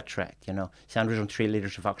with you. That's right. You know, Sandra's on 3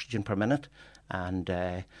 litres of oxygen per minute, and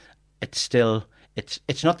it's still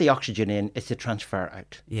it's not the oxygen in, it's the transfer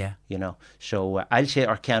out. Yeah, you know. So I'll say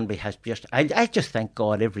Orkambi has just. I just thank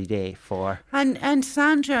God every day for. And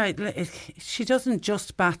Sandra, she doesn't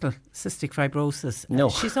just battle cystic fibrosis. No,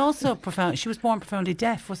 she's also profound. She was born profoundly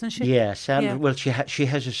deaf, wasn't she? Yeah, Sandra. Yeah. Well, she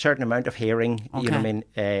has a certain amount of hearing. Okay. You know what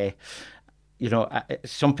I mean. You know,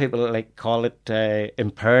 some people call it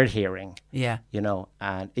impaired hearing. Yeah. You know,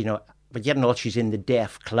 and but yet and all, she's in the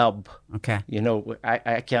deaf club. Okay. You know,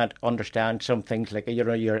 I can't understand some things like, you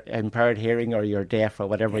know, you're impaired hearing or you're deaf or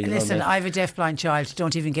whatever. Listen, I have a deaf-blind child.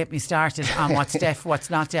 Don't even get me started on what's deaf, what's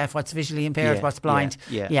not deaf, what's visually impaired, what's blind.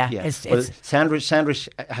 Yeah. Sandra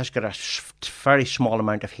has got a very small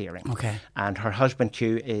amount of hearing. Okay. And her husband,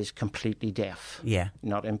 Q, is completely deaf. Yeah.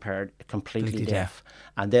 Not impaired, completely deaf.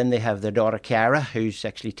 And then they have their daughter, Cara, who's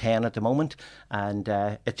actually 10 at the moment. And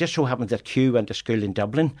it just so happens that Q went to school in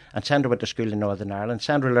Dublin and Sandra went to school in Northern Ireland.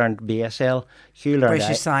 Sandra learned BSL, Q learned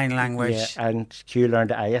British Sign Language. Yeah, and Q learned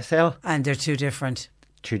ISL. And they're two different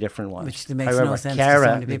ones. Which makes no sense Cara, to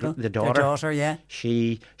so many people. The daughter, yeah.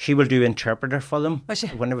 She will do interpreter for them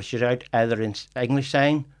whenever she's out, either in English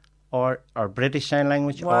Sign or British Sign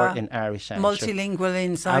Language or in Irish Sign. Multilingual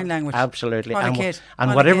in Sign Language. Absolutely. What a kid.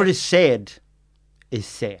 And whatever is said is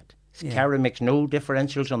said. Yeah. Cara makes no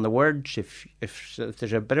differentials on the words. If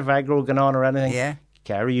there's a bit of aggro going on or anything,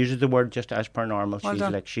 Cara uses the word just as per normal.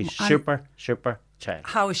 She's super child.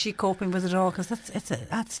 How is she coping with it all? Because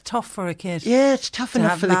that's tough for a kid. Yeah, it's tough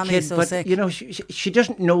enough for the kid, but sick. You know, she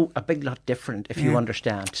doesn't know a big lot different, if you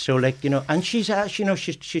understand. So, like, you know, and she's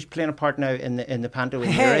playing a part now in the panto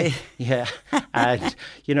in Murray. Yeah, and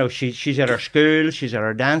you know, she's at her school, she's at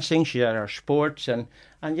her dancing, she's at her sports, and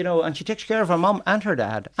you know, and she takes care of her mum and her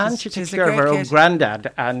dad, and she takes care of her own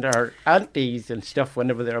granddad and her aunties and stuff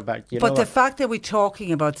whenever they're back. But the fact that we're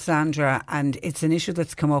talking about Sandra, and it's an issue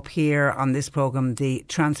that's come up here on this programme, the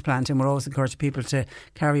transplant, and we're always encouraging people to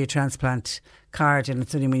carry a transplant card, and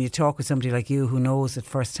it's only when you talk with somebody like you who knows it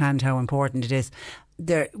firsthand how important it is.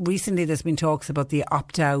 Recently there's been talks about the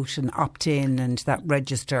opt-out and opt-in and that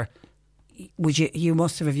register. You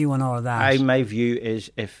must have a view on all of that. My view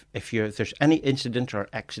is if there's any incident or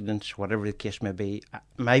accidents, whatever the case may be,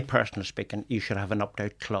 my personal speaking, you should have an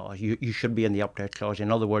opt-out clause. You should be in the opt-out clause.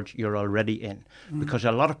 In other words, you're already in. Because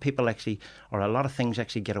a lot of people a lot of things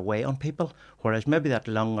actually get away on people, whereas maybe that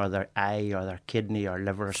lung or their eye or their kidney or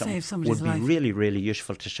liver or something would be really, really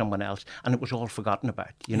useful to someone else, and it was all forgotten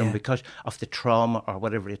about, you know, because of the trauma or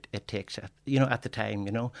whatever it takes, you know, at the time,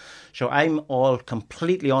 you know. So I'm all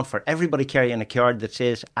completely on for everybody carrying a card that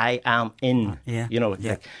says I am in, you know,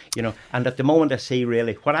 like, you know. And at the moment I see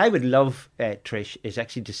really what I would love, Trish, is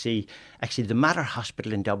actually to see the Mater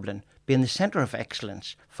Hospital in Dublin being the centre of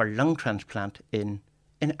excellence for lung transplant in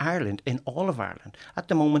Ireland, in all of Ireland. At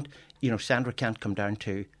the moment, you know, Sandra can't come down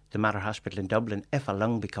to the Mater Hospital in Dublin if a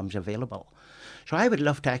lung becomes available. So I would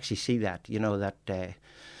love to actually see that, you know, that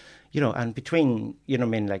and between,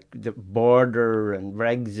 like the border and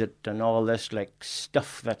Brexit and all this, like,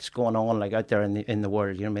 stuff that's going on, like, out there in the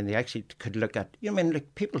world, they actually could look at,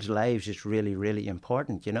 like, people's lives is really, really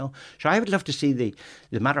important, So I would love to see the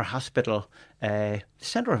Mater Hospital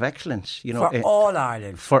Centre of Excellence, for all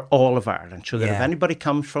Ireland. For all of Ireland. So that if anybody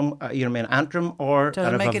comes from, Antrim or...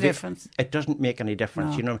 Doesn't make a difference. It doesn't make any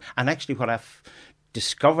difference, No. And actually what I've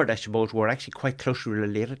discovered, I suppose, we're actually quite closely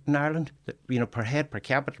related in Ireland. Per head, per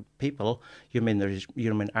capita people,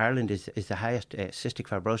 Ireland is the highest cystic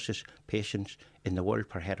fibrosis patients in the world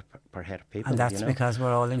per head of people. And that's because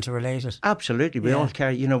we're all interrelated. Absolutely. We all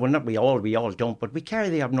carry, well, not we all don't, but we carry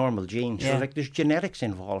the abnormal genes. So, like, there's genetics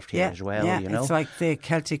involved here as well, It's like the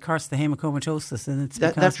Celtic curse, the hemochromatosis, and it's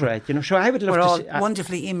that's right. So I would love we're to all see,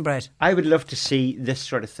 wonderfully inbred. I would love to see this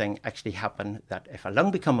sort of thing actually happen, that if a lung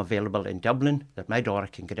become available in Dublin, that my daughter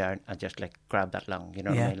can go down and just, like, grab that lung, what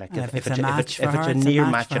I mean? Like, if it's a near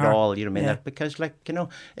match at all, that, because, like,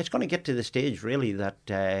 it's going to get to the stage really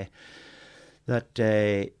that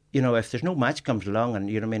if there's no match comes along,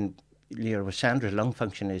 and with Sandra's lung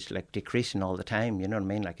function is, like, decreasing all the time,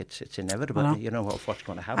 like, it's inevitable, what's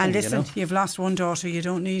going to happen. And listen, you've lost one daughter, you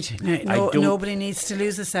don't need nobody needs to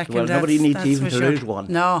lose a second. Well, nobody needs even to lose one.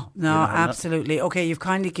 No, absolutely. Okay, you've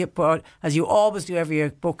kindly brought, as you always do every year,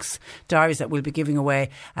 books, diaries that we'll be giving away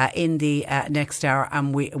in the next hour,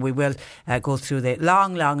 and we will go through the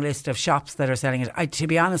long list of shops that are selling it. To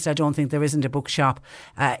be honest, I don't think there isn't a bookshop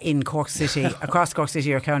in Cork City, across Cork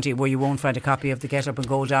City or County, where you won't find a copy of the Get Up and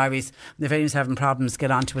Go diaries. If anyone's having problems, get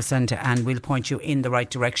on to us and we'll point you in the right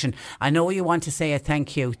direction. I know you want to say a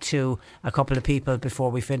thank you to a couple of people before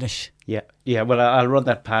we finish. Yeah. Well, I'll run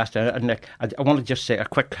that past. And I want to just say a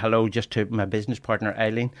quick hello just to my business partner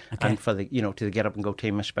Eileen, and for the to the Get Up and Go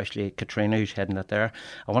team, especially Katrina, who's heading it there.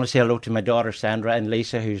 I want to say hello to my daughter Sandra and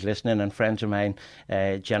Lisa, who's listening, and friends of mine,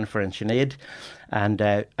 Jennifer and Sinead,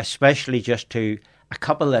 and especially just to a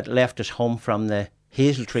couple that left us home from the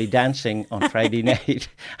Hazel Tree dancing on Friday night.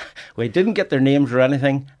 We didn't get their names or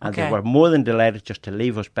anything, and they were more than delighted just to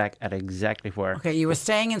leave us back at exactly where. Okay, you were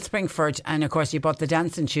staying in Springford, and of course you bought the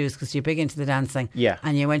dancing shoes because you're big into the dancing. Yeah.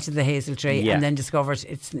 And you went to the Hazel Tree and then discovered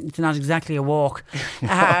it's not exactly a walk.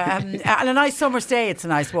 And a nice summer's day, it's a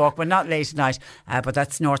nice walk, but not late at night. But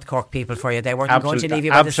that's North Cork people for you. They weren't going to leave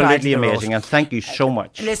you by the side of the road. Absolutely amazing, and thank you so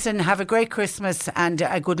much. Listen, have a great Christmas, and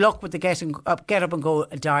good luck with the Get Up and Go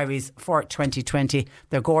diaries for 2020.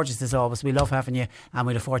 They're gorgeous as always. We love having you, and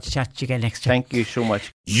we look forward to chatting to you again next year. Thank you so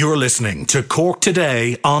much. You're listening to Cork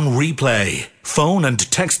Today on replay. Phone and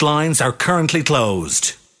text lines are currently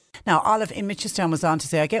closed. Now, Olive in Mitchelstown was on to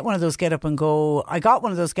say, I got one of those Get Up and Go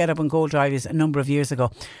diaries a number of years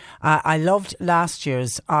ago. I loved last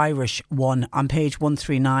year's Irish one on page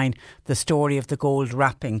 139, the story of the gold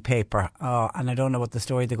wrapping paper. And I don't know what the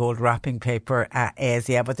story of the gold wrapping paper is,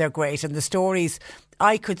 but they're great. And the stories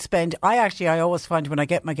I always find when I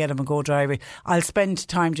get my Get Up and Go diary, I'll spend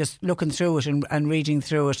time just looking through it and reading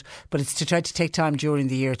through it. But it's to try to take time during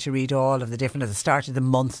the year to read all of the different, at the start of the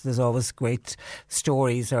month, there's always great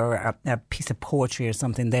stories or a piece of poetry or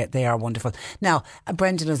something. They are wonderful. Now,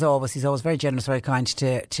 Brendan, as always, he's always very generous, very kind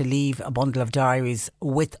to leave a bundle of diaries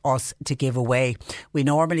with us to give away. We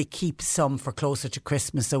normally keep some for closer to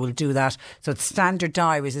Christmas, so we'll do that. So it's standard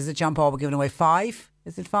diaries. Is it, John Paul? We're giving away 5?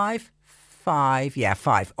 Is it 5? 5, yeah,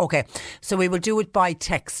 5. Okay, so we will do it by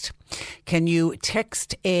text. Can you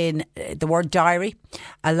text in the word diary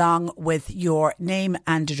along with your name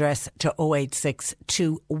and address to 086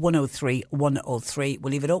 103 103.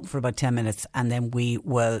 We'll leave it open for about 10 minutes, and then we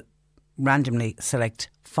will randomly select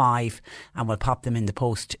 5 and we'll pop them in the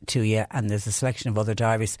post to you. And there's a selection of other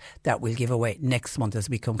diaries that we'll give away next month as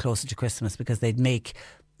we come closer to Christmas, because they'd make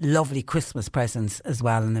lovely Christmas presents as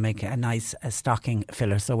well, and they make a nice stocking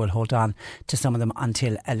filler, so we'll hold on to some of them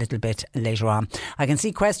until a little bit later on. I can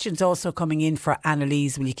see questions also coming in for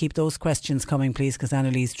Annalise. Will you keep those questions coming, please, because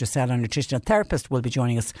Annalise Dressel, our nutritional therapist, will be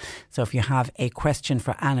joining us. So if you have a question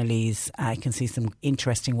for Annalise, I can see some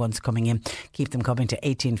interesting ones coming in. Keep them coming to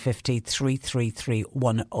 1850 333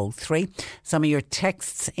 103. Some of your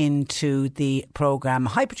texts into the programme.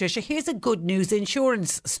 Hi Patricia, here's a good news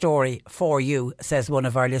insurance story for you, says one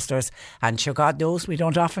of our listeners, and sure, God knows we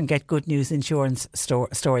don't often get good news insurance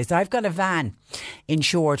stories. I've got a van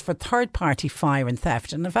insured for third party fire and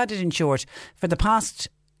theft, and I've had it insured for the past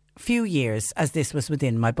few years as this was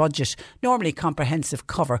within my budget. Normally comprehensive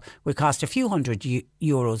cover would cost a few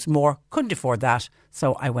 €100 more. Couldn't afford that,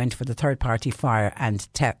 So I went for the third-party fire and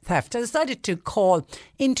theft. I decided to call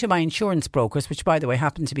into my insurance brokers, which, by the way,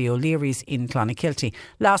 happened to be O'Leary's in Clonakilty,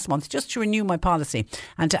 last month, just to renew my policy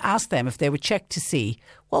and to ask them if they would check to see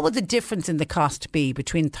what would the difference in the cost be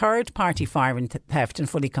between third-party fire and theft and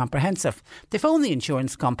fully comprehensive. They phoned the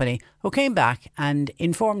insurance company, who came back and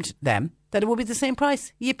informed them that it would be the same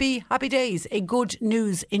price. Yippee, happy days. A good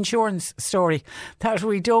news insurance story that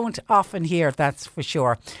we don't often hear, that's for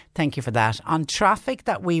sure. Thank you for that. On traffic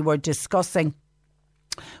that we were discussing,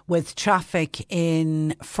 with traffic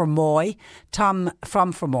in Fermoy, Tom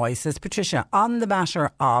from Fermoy says, Patricia, on the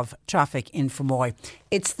matter of traffic in Fermoy,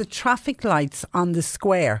 it's the traffic lights on the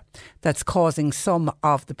square that's causing some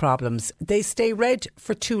of the problems. They stay red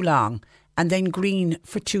for too long and then green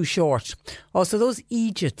for too short. Also, those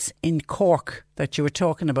Egypts in Cork that you were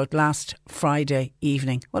talking about last Friday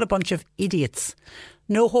evening, what a bunch of idiots.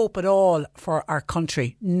 No hope at all for our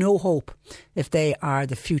country. No hope if they are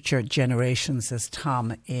the future generations, says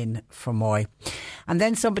Tom in Fermoy. And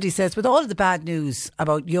then somebody says, with all of the bad news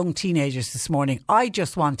about young teenagers this morning, I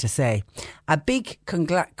just want to say a big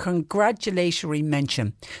congratulatory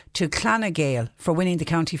mention to Clonagale for winning the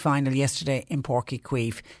county final yesterday in Páirc Uí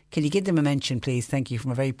Chaoimh. Can you give them a mention, please? Thank you,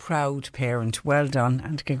 from a very proud parent. Well done,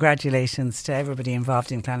 and congratulations to everybody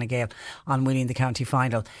involved in Clonagale on winning the county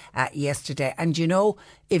final yesterday. And you know,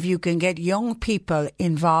 if you can get young people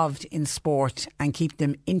involved in sport and keep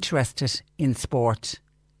them interested in sport,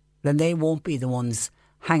 then they won't be the ones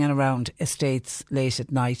hanging around estates late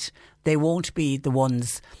at night. They won't be the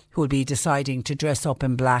ones who will be deciding to dress up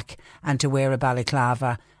in black and to wear a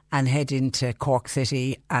balaclava and head into Cork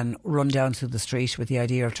City and run down through the street with the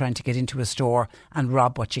idea of trying to get into a store and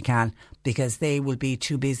rob what you can, because they will be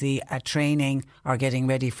too busy at training or getting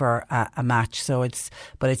ready for a match. So it's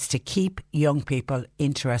to keep young people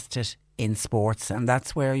interested in sports, and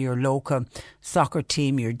that's where your local soccer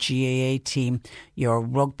team, your GAA team, your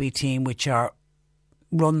rugby team, which are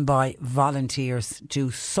run by volunteers,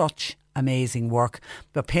 do such amazing work.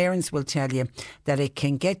 But parents will tell you that it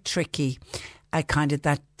can get tricky at kind of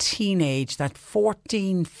that teenage, that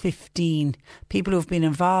 14, 15, people who've been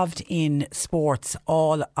involved in sports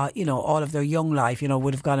all of their young life,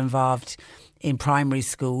 would have got involved in primary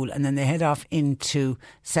school, and then they head off into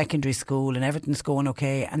secondary school and everything's going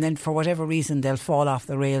okay, and then for whatever reason they'll fall off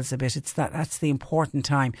the rails a bit. That's the important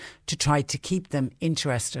time to try to keep them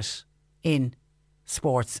interested in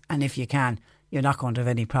sports, and if you can, you're not going to have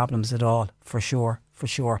any problems at all, for sure.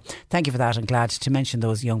 Thank you for that. I'm glad to mention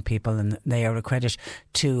those young people, and they are a credit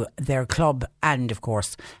to their club and, of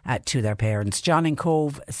course, to their parents. John in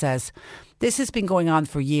Cove says, this has been going on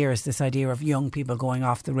for years, this idea of young people going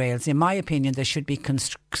off the rails. In my opinion, there should be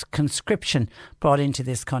conscription brought into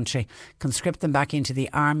this country. Conscript them back into the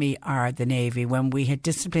army or the navy. When we had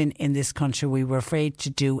discipline in this country, we were afraid to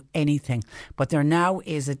do anything. But there now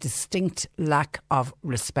is a distinct lack of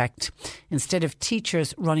respect. Instead of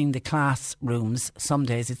teachers running the classrooms, some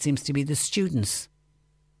days it seems to be the students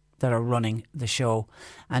that are running the show.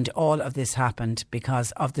 And all of this happened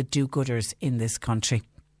because of the do-gooders in this country.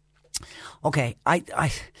 Okay,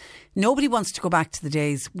 nobody wants to go back to the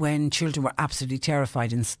days when children were absolutely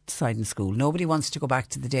terrified inside in school. Nobody wants to go back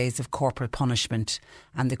to the days of corporal punishment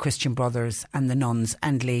and the Christian Brothers and the nuns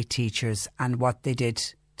and lay teachers and what they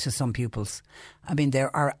did to some pupils. I mean,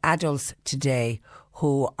 there are adults today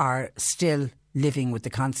who are still living with the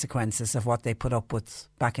consequences of what they put up with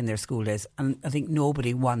back in their school days, and I think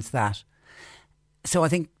nobody wants that. So I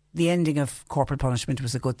think the ending of corporal punishment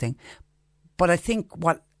was a good thing. But I think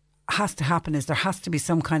what has to happen is there has to be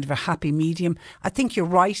some kind of a happy medium. I think you're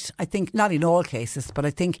right. I think not in all cases, but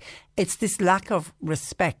I think it's this lack of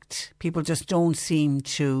respect. People just don't seem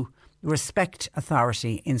to respect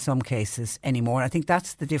authority in some cases anymore. I think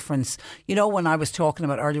that's the difference. When I was talking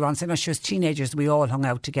about earlier on, saying, as teenagers, we all hung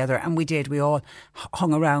out together, and we did. We all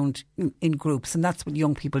hung around in groups, and that's what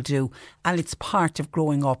young people do. And it's part of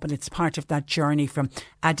growing up, and it's part of that journey from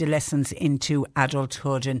adolescence into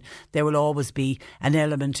adulthood. And there will always be an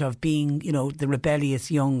element of being, the rebellious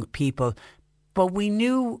young people. But we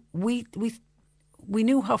knew we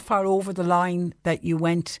knew how far over the line that you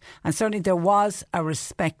went, and certainly there was a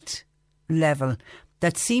respect level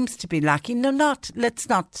that seems to be lacking. No, let's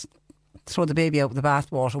not throw the baby out with the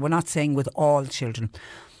bathwater. We're not saying with all children,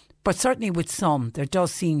 but certainly with some, there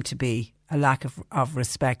does seem to be a lack of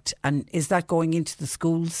respect. And is that going into the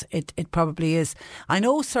schools? It probably is. I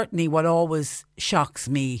know certainly what always shocks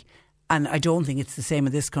me, and I don't think it's the same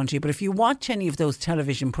in this country, but if you watch any of those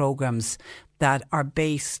television programmes that are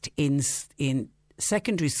based in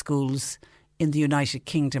secondary schools in the United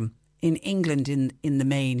Kingdom, in England in the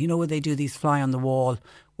main, where they do these fly on the wall,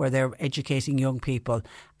 where they're educating young people,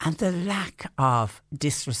 and the lack of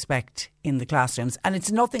disrespect in the classrooms. And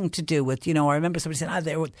it's nothing to do with, I remember somebody saying,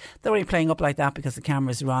 they're only playing up like that because the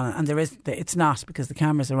cameras are on. And it's not, because the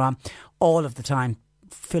cameras are on all of the time,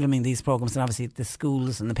 filming these programmes, and obviously the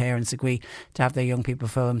schools and the parents agree to have their young people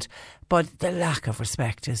filmed. But the lack of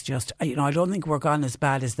respect is just, I don't think we're gone as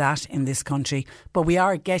bad as that in this country, but we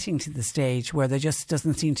are getting to the stage where there just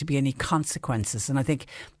doesn't seem to be any consequences. And I think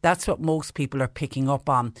that's what most people are picking up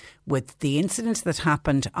on with the incident that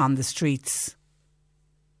happened on the streets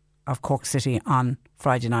of Cork City on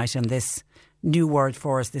Friday night, and this new word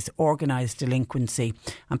for us, this organised delinquency.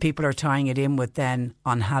 And people are tying it in with then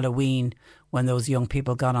on Halloween, when those young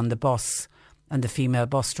people got on the bus and the female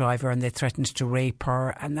bus driver, and they threatened to rape her.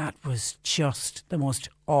 And that was just the most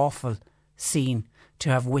awful scene to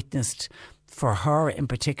have witnessed for her in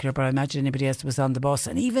particular, but I imagine anybody else was on the bus.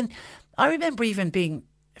 And I remember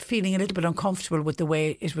feeling a little bit uncomfortable with the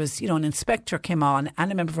way it was, an inspector came on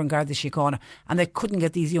and a member from Garda Síochána, and they couldn't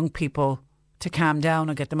get these young people to calm down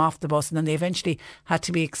and get them off the bus, and then they eventually had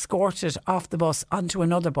to be escorted off the bus onto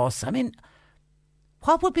another bus. I mean,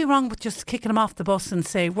 what would be wrong with just kicking them off the bus and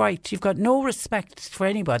say, right, you've got no respect for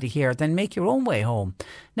anybody here, then make your own way home?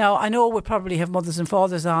 Now, I know we'll probably have mothers and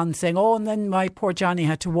fathers on saying, and then my poor Johnny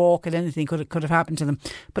had to walk and anything could have happened to them.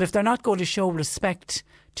 But if they're not going to show respect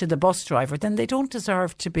to the bus driver, then they don't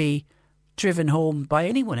deserve to be driven home by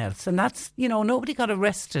anyone else. And that's, nobody got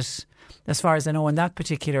arrested, as far as I know, in that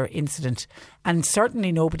particular incident. And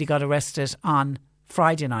certainly nobody got arrested on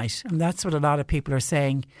Friday night. And that's what a lot of people are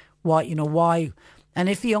saying. Why? And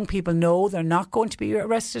if the young people know they're not going to be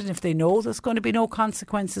arrested, and if they know there's going to be no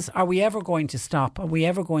consequences, are we ever going to stop? Are we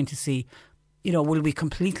ever going to see, will we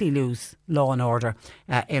completely lose law and order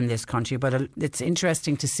in this country? But it's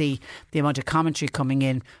interesting to see the amount of commentary coming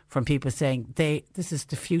in from people saying this is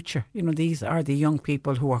the future. These are the young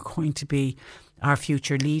people who are going to be our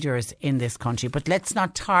future leaders in this country. But let's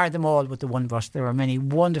not tar them all with the one brush. There are many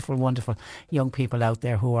wonderful, wonderful young people out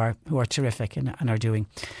there who are terrific and are doing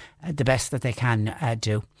the best that they can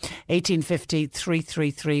do. 1850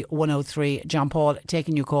 333 103. John Paul,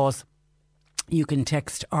 taking your calls. You can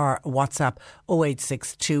text or WhatsApp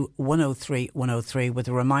 0862 103 103 with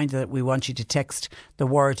a reminder that we want you to text the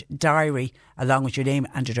word diary along with your name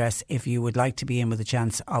and address if you would like to be in with a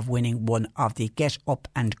chance of winning one of the Get Up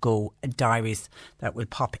and Go diaries that will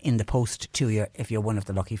pop in the post to you if you're one of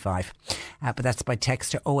the lucky five. But that's by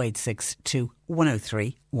text to 0862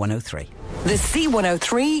 103 103. The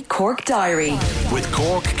C103 Cork Diary. With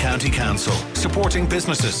Cork County Council. Supporting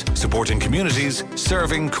businesses, supporting communities,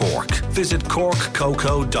 serving Cork. Visit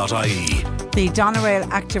corkcoco.ie. The Doneraile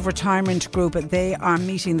Active Retirement Group, they are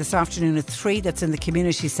meeting this afternoon at 3. That's in the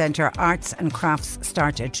Community Centre. Arts and crafts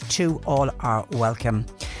start at 2. All are welcome.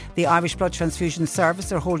 The Irish Blood Transfusion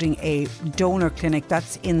Service are holding a donor clinic.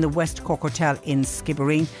 That's in the West Cork Hotel in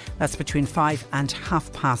Skibbereen. That's between 5 and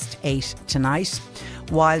 8:30 tonight.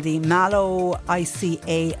 While the Mallow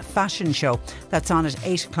ICA Fashion Show, that's on at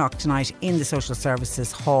 8 o'clock tonight in the Social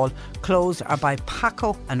Services Hall. Clothes are by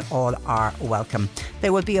Paco and all are welcome.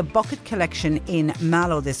 There will be a bucket collection in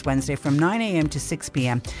Mallow this Wednesday from 9 a.m. to 6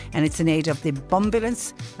 p.m. and it's in aid of the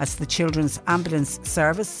Bumbulance. That's the Children's Ambulance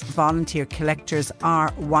Service. Volunteer collectors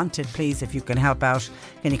are wanted. Please, if you can help out,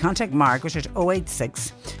 can you contact Margaret at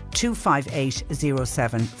 086 258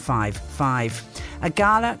 0755. A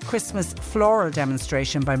gala Christmas floral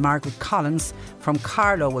demonstration by Margaret Collins from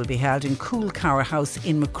Carlow will be held in Coolcower House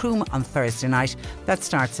in Macroom on Thursday night. That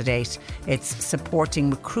starts at 8. It's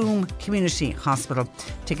supporting Macroom Community Hospital.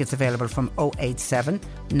 Tickets available from 087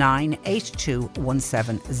 982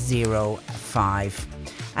 1705.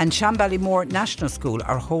 And Shanballymore National School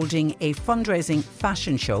are holding a fundraising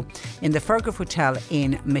fashion show in the Fergus Hotel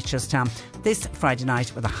in Mitchelstown this Friday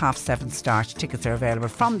night with a 7:30 start. Tickets are available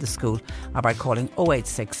from the school or by calling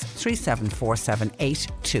 086 374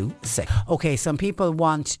 7826. OK, some people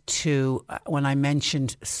want to, when I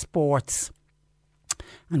mentioned sports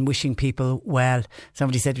and wishing people well,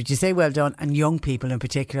 somebody said, would you say well done? And young people in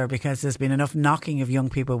particular, because there's been enough knocking of young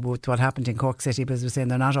people with what happened in Cork City, but as we're saying,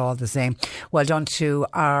 they're not all the same. Well done to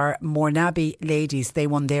our Mornaby ladies. They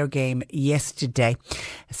won their game yesterday,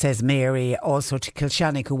 says Mary. Also to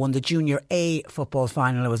Kilshannig, who won the Junior A football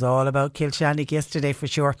final. It was all about Kilshannig yesterday for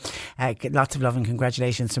sure. Lots of love and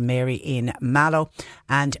congratulations from Mary in Mallow.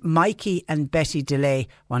 And Mikey and Betty DeLay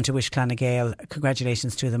want to wish Clonagale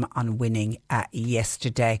congratulations to them on winning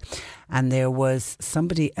yesterday. yesterday, and there was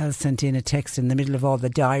somebody else sent in a text in the middle of all the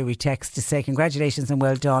diary text to say congratulations and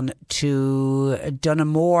well done to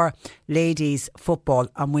Dunamore ladies football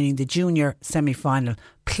on winning the junior semi-final.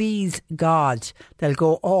 Please God, they'll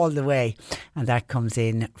go all the way. And that comes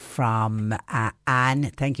in from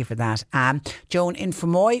Anne. Thank you for that. Joan in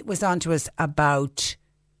Fermoy was on to us about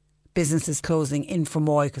businesses closing in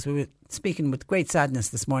Fermoy, because we were speaking with great sadness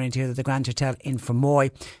this morning to hear that the Grand Hotel in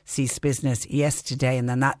Fermoy ceased business yesterday, and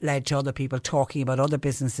then that led to other people talking about other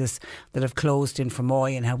businesses that have closed in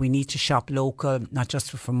Fermoy and how we need to shop local, not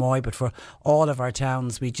just for Fermoy but for all of our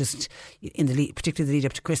towns. We just, particularly the lead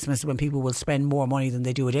up to Christmas, when people will spend more money than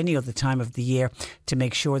they do at any other time of the year, to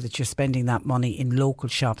make sure that you're spending that money in local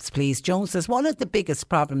shops, please. Joan says one of the biggest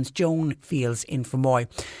problems Joan feels in Fermoy,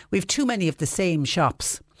 we've too many of the same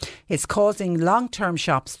shops. It's causing long-term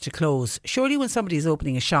shops to close. Surely when somebody is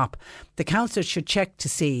opening a shop, the council should check to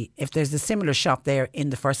see if there's a similar shop there in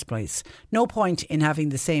the first place. No point in having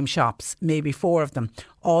the same shops, maybe 4 of them,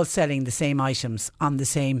 all selling the same items on the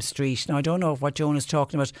same street. Now, I don't know what Joan is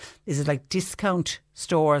talking about. Is it like discount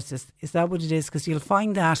stores? Is that what it is? Because you'll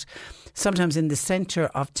find that sometimes in the centre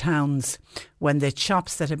of towns, when the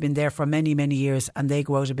shops that have been there for many, many years and they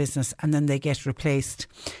go out of business and then they get replaced,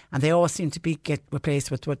 and they all seem to get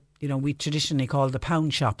replaced with what we traditionally call the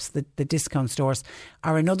pound shops, the discount stores.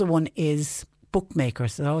 Or another one is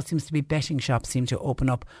bookmakers. There all seems to be betting shops seem to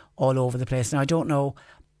open up all over the place. Now, I don't know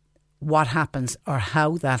what happens or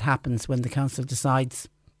how that happens when the council decides,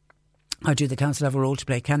 or do the council have a role to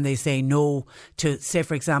play? Can they say no to, say,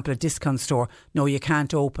 for example, a discount store? No, you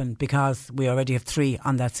can't open because we already have 3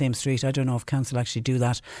 on that same street. I don't know if council actually do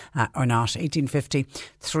that or not. 1850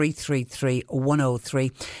 333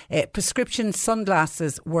 103. Prescription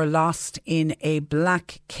sunglasses were lost in a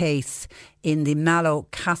black case in the Mallow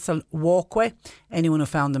Castle walkway. Anyone who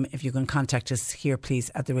found them, if you can contact us here please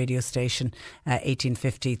at the radio station,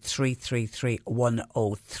 1850 333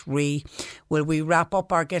 103. Will we wrap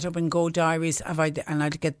up our Get Up and Go diaries? I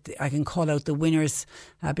can call out the winners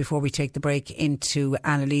before we take the break into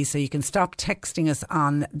Annalise, so you can stop texting us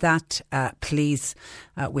on that please.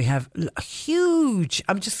 We have a huge,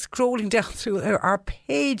 I'm just scrolling down through our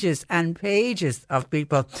pages and pages of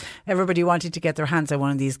people. Everybody wanted to get their hands on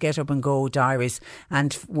one of these Get Up and Go diaries,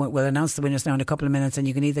 and we'll announce the winners now in a couple of minutes, and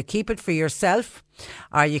you can either keep it for yourself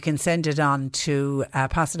or you can send it on to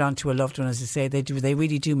pass it on to a loved one. As I say, they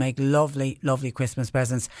really do make lovely Christmas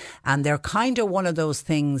presents, and they're kind of one of those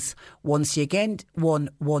things, once you get one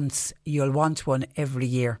once, you'll want one every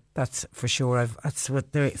year. That's for sure.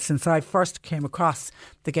 Since I first came across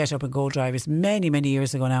the Get Up and Go diaries many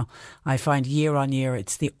years ago now, I find year on year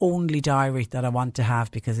it's the only diary that I want to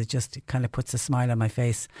have, because it kind of puts a smile on my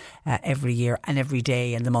face every year and every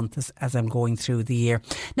day in the month as I'm going through the year.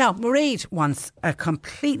 Now, Mairead wants a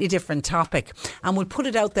completely different topic, and we'll put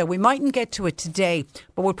it out there. We mightn't get to it today,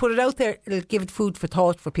 but we'll put it out there. It'll give it food for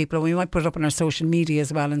thought for people, and we might put it up on our social media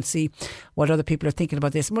as well and see what other people are thinking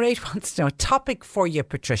about this. Mairead wants to know a topic for you,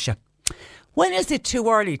 Patricia. When is it too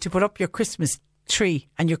early to put up your Christmas tree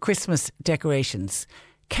and your Christmas decorations?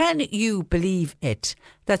 Can you believe it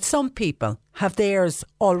that some people have theirs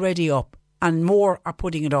already up and more are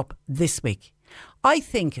putting it up this week? I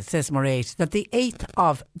think, says Mairead, that the 8th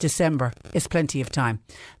of December is plenty of time.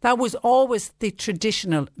 That was always the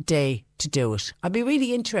traditional day to do it. I'd be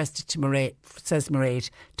really interested, says Mairead,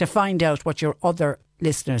 to find out what your other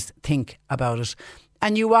listeners think about it.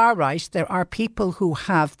 And you are right, there are people who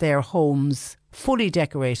have their homes fully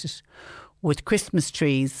decorated with Christmas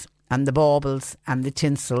trees and the baubles and the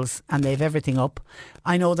tinsels, and they've everything up.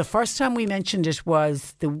 I know the first time we mentioned it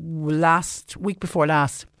was the week before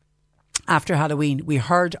last, after Halloween. We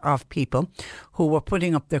heard of people who were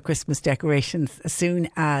putting up their Christmas decorations as soon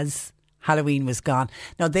as Halloween was gone.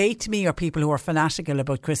 Now, they to me are people who are fanatical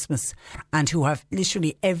about Christmas and who have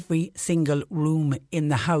literally every single room in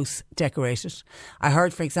the house decorated. I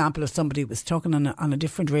heard, for example, of somebody who was talking on a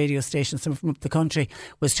different radio station, someone from up the country,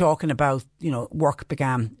 was talking about, work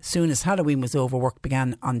began. As soon as Halloween was over, work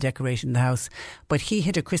began on decorating the house. But he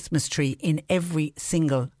had a Christmas tree in every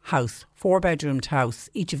single house, 4-bedroomed house.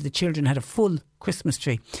 Each of the children had a full Christmas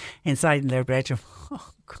tree inside in their bedroom.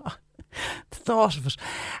 Oh, God. The thought of it.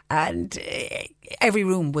 And every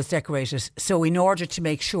room was decorated. So in order to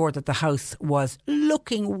make sure that the house was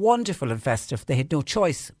looking wonderful and festive, they had no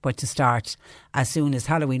choice but to start as soon as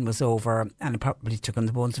Halloween was over, and it probably took them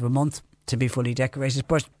the bones of a month to be fully decorated.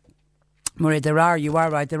 But Mairead, you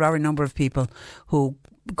are right, there are a number of people who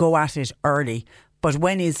go at it early. but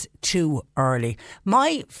when is too early?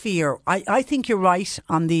 My fear, I think you're right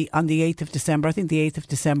on the 8th of December. I think the 8th of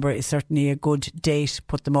December is certainly a good date.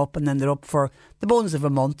 Put them up and then they're up for the bones of a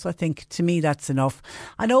month. I think to me that's enough.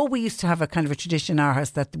 I know we used to have a kind of a tradition in our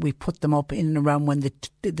house that we put them up in and around when the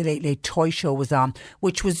Late Late Toy Show was on,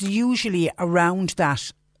 which was usually around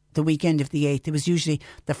that, the weekend of the 8th. It was usually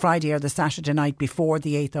the Friday or the Saturday night before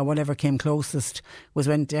the 8th, or whatever came closest, was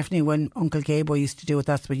definitely when Uncle Gabo used to do it.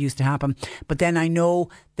 That's what used to happen. But then I know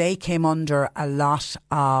they came under a lot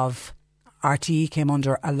of... RTE came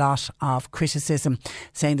under a lot of criticism,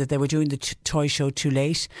 saying that they were doing the toy show too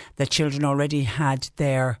late, that children already had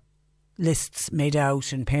their lists made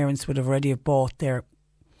out and parents would have already bought their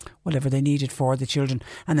whatever they needed for the children.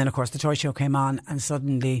 And then, of course, the toy show came on and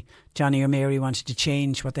suddenly Johnny or Mary wanted to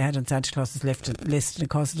change what they had on Santa Claus's list, and it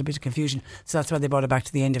caused a bit of confusion. So that's why they brought it back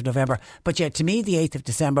to the end of November. But yeah, to me, the 8th of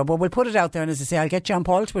December. But we'll put it out there, and as I say, I'll get John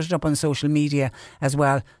Paul to put it up on social media as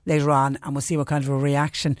well later on, and we'll see what kind of a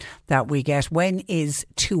reaction that we get. When is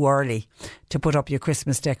too early to put up your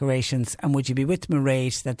Christmas decorations? And would you be with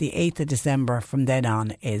Mairead that the 8th of December from then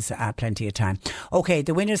on is plenty of time? OK,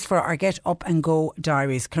 the winners for our Get Up and Go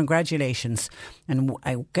diaries. Congratulations. And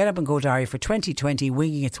Get Up and Go diary for 2020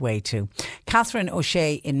 winging its way to Catherine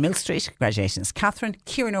O'Shea in Mill Street. Congratulations, Catherine.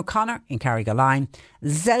 Kieran O'Connor in Carrigaline.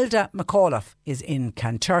 Zelda McAuliffe is in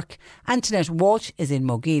Kanturk. Antoinette Walsh is in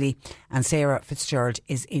Mogeely. And Sarah Fitzgerald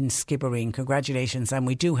is in Skibbereen. Congratulations. And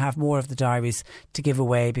we do have more of the diaries to give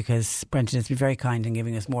away because Brendan has been very kind in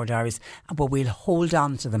giving us more diaries. But we'll hold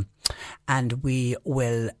on to them and we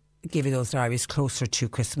will give you those diaries closer to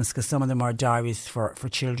Christmas, because some of them are diaries for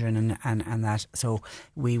children and that. So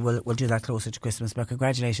we'll do that closer to Christmas. But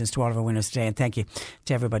congratulations to all of our winners today, and thank you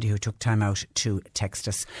to everybody who took time out to text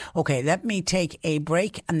us. OK, let me take a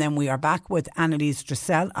break and then we are back with Annalise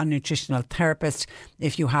Dressel, a nutritional therapist.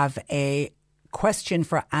 If you have a question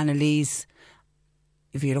for Annalise,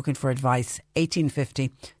 if you're looking for advice,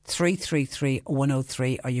 1850 333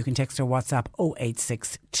 103, or you can text or WhatsApp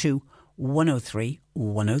 0862 103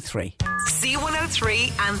 103.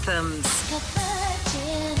 C103 Anthems.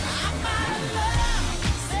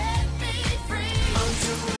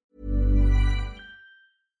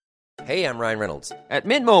 Hey, I'm Ryan Reynolds. At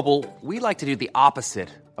Mint Mobile, we like to do the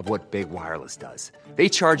opposite of what Big Wireless does. They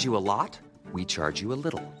charge you a lot, we charge you a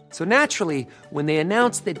little. So naturally, when they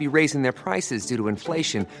announced they'd be raising their prices due to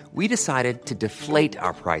inflation, we decided to deflate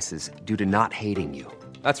our prices due to not hating you.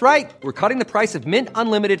 That's right. We're cutting the price of Mint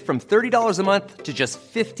Unlimited from $30 a month to just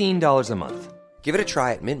 $15 a month. Give it a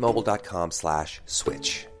try at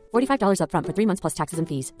mintmobile.com/switch. $45 up front for 3 months plus taxes and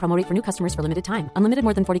fees. Promo rate for new customers for limited time. Unlimited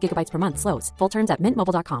more than 40 gigabytes per month. Slows full terms at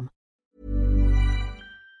mintmobile.com.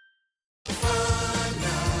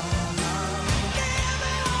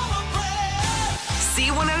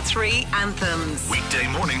 C103 Anthems. Weekday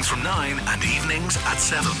mornings from 9 and evenings at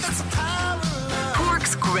 7.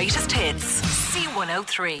 Cork's greatest hits.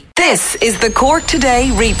 C103. This is the Cork Today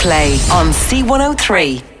replay on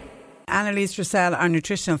C103. Annalise Dressel, our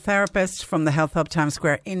nutritional therapist from the Health Hub Times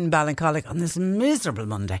Square in Ballincollig on this miserable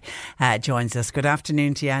Monday, joins us. Good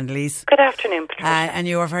afternoon to you, Annalise. Good afternoon, Patricia. And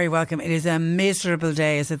you are very welcome. It is a miserable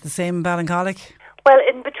day. Is it the same in Ballincollig? Well,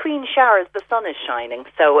 in between showers, the sun is shining,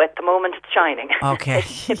 so at the moment it's shining. Okay,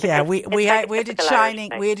 yeah, we had it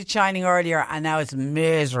shining. We had it shining earlier, and now it's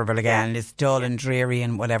miserable again. Yeah. It's dull and dreary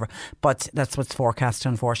and whatever. But that's what's forecast,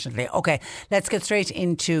 unfortunately. Okay, let's get straight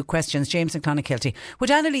into questions. James and Clonakilty.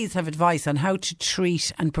 Would Annalise have advice on how to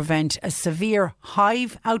treat and prevent a severe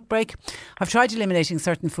hive outbreak? I've tried eliminating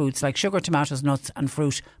certain foods like sugar, tomatoes, nuts, and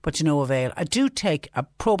fruit, but to no avail. I do take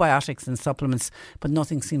probiotics and supplements, but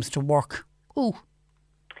nothing seems to work. Ooh.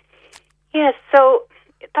 Yes, so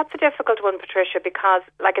that's a difficult one, Patricia, because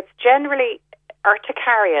it's generally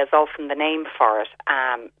urticaria is often the name for it,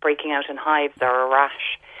 breaking out in hives or a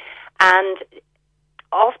rash. And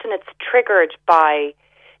often it's triggered by,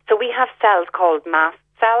 so we have cells called mast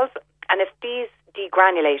cells, and if these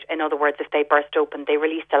degranulate, in other words, if they burst open, they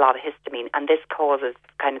release a lot of histamine, and this causes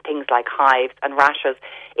kind of things like hives and rashes.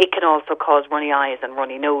 It can also cause runny eyes and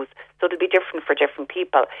runny nose, so it'll be different for different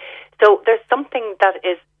people. So there's something that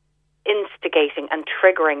is instigating and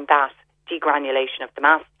triggering that degranulation of the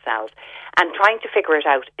mast cells, and trying to figure it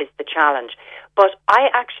out is the challenge. But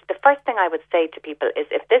the first thing I would say to people is,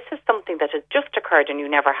 if this is something that has just occurred and you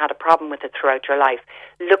never had a problem with it throughout your life,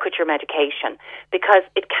 look at your medication, because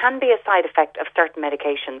it can be a side effect of certain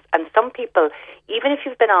medications. And some people, even if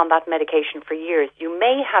you've been on that medication for years, you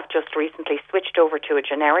may have just recently switched over to a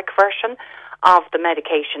generic version of the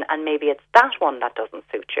medication, and maybe it's that one that doesn't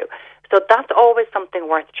suit you. So that's always something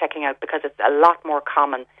worth checking out, because it's a lot more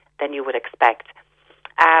common than you would expect.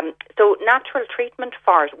 So natural treatment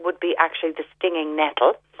for it would be actually the stinging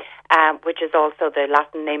nettle, which is also the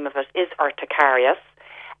Latin name of it is urticarius.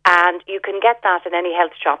 And you can get that in any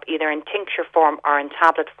health shop, either in tincture form or in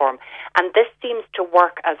tablet form. And this seems to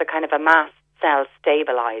work as a kind of a mast cell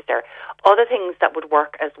stabilizer. Other things that would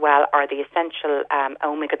work as well are the essential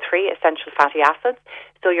omega-3, essential fatty acids.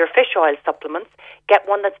 So your fish oil supplements, get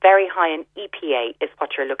one that's very high in EPA is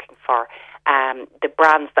what you're looking for. The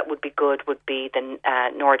brands that would be good would be the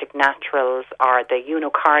Nordic Naturals, or the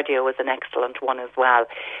Unicardio is an excellent one as well.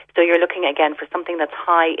 So you're looking again for something that's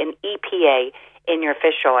high in EPA in your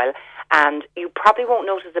fish oil, and you probably won't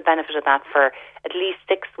notice the benefit of that for at least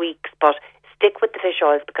 6 weeks, but stick with the fish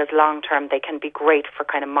oils because long term they can be great for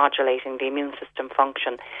kind of modulating the immune system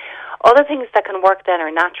function. Other things that can work then are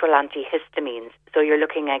natural antihistamines. So you're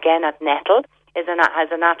looking again at nettle as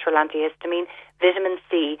a natural antihistamine, vitamin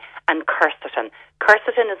C and quercetin.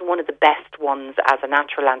 Quercetin is one of the best ones as a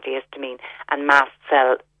natural antihistamine and mast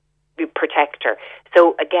cell protector.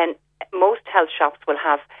 So again, most health shops will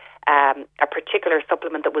have a particular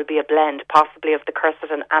supplement that will be a blend, possibly of the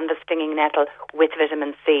quercetin and the stinging nettle with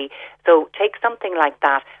vitamin C. So take something like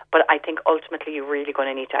that, but I think ultimately you're really going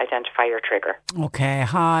to need to identify your trigger. Okay,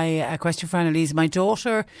 hi. A question for Annalise. My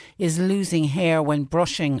daughter is losing hair when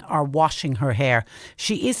brushing or washing her hair.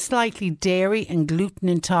 She is slightly dairy and gluten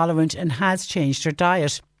intolerant and has changed her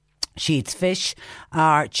diet. She eats fish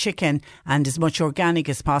or chicken and as much organic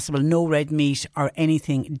as possible, no red meat or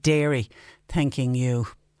anything dairy. Thanking you.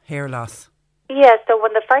 Hair loss. Yeah, so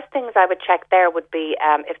one of the first things I would check there would be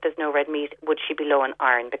if there's no red meat, would she be low in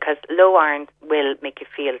iron? Because low iron will make you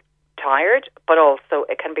feel tired, but also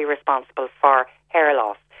it can be responsible for hair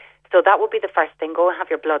loss. So that would be the first thing. Go and have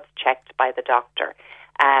your bloods checked by the doctor.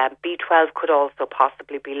 B12 could also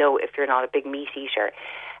possibly be low if you're not a big meat eater.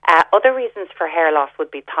 Other reasons for hair loss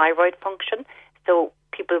would be thyroid function. So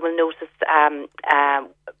people will notice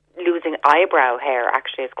losing eyebrow hair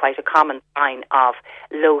actually is quite a common sign of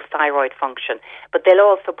low thyroid function. But they'll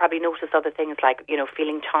also probably notice other things like,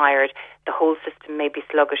 feeling tired, the whole system may be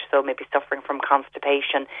sluggish, so maybe suffering from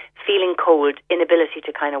constipation, feeling cold, inability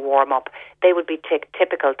to kind of warm up. They would be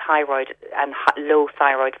typical thyroid and low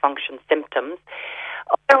thyroid function symptoms.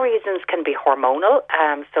 Other reasons can be hormonal.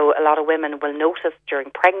 So a lot of women will notice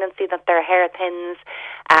during pregnancy that their hair thins,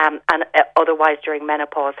 and otherwise during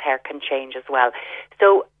menopause hair can change as well.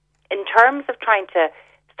 So in terms of trying to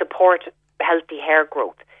support healthy hair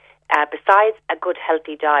growth, besides a good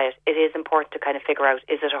healthy diet, it is important to kind of figure out,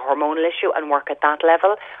 is it a hormonal issue and work at that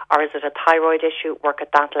level, or is it a thyroid issue, work at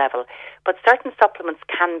that level. But certain supplements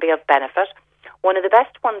can be of benefit. One of the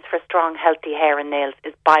best ones for strong, healthy hair and nails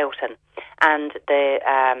is biotin, and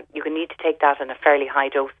you can need to take that in a fairly high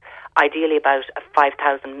dose, ideally about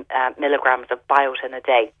 5,000 milligrams of biotin a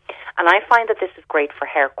day. And I find that this is great for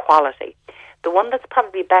hair quality. The one that's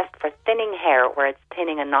probably best for thinning hair, where it's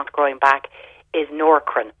thinning and not growing back, is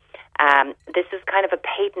Norcrin. This is kind of a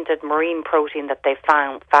patented marine protein that they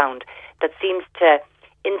found that seems to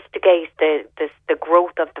instigate the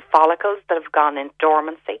growth of the follicles that have gone in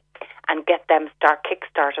dormancy and get them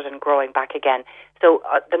kick-started and growing back again. So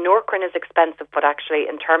the Norcrin is expensive, but actually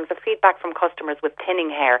in terms of feedback from customers with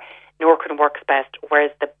thinning hair, Norcrin works best,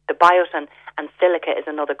 whereas the biotin and silica is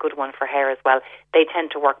another good one for hair as well. They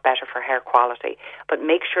tend to work better for hair quality. But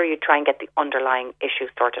make sure you try and get the underlying issue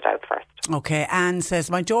sorted out first. Okay, Anne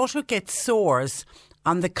says, my daughter gets sores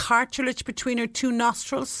on the cartilage between her two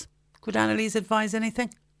nostrils. Could Annalise advise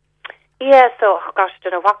anything? Yeah, so, I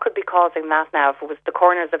don't know what could be causing that now. If it was the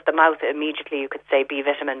corners of the mouth, immediately you could say B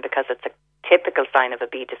vitamin because it's a typical sign of a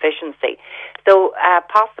B deficiency. So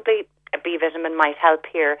possibly a B vitamin might help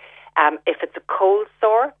here. If it's a cold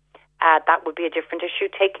sore, that would be a different issue.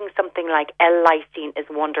 Taking something like L-lysine is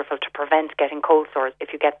wonderful to prevent getting cold sores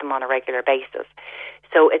if you get them on a regular basis.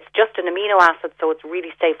 So it's just an amino acid, so it's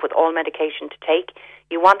really safe with all medication to take.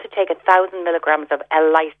 You want to take 1,000 milligrams of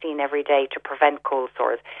L-lysine every day to prevent cold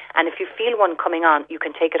sores. And if you feel one coming on, you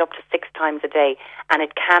can take it up to 6 times a day, and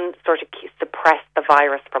it can sort of suppress the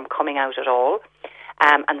virus from coming out at all.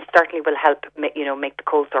 And certainly will help, make the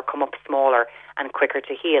cold sore come up smaller and quicker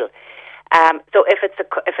to heal. So if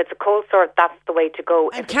it's a cold sore, that's the way to go.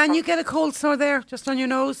 And can you get a cold sore there, just on your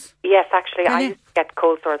nose? Yes, actually, I used to get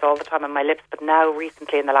cold sores all the time on my lips, but now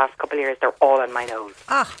recently, in the last couple of years, they're all on my nose.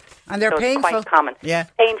 And they're painful. It's quite common. Yeah,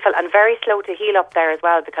 painful and very slow to heal up there as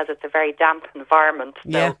well because it's a very damp environment.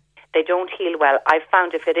 So they don't heal well. I've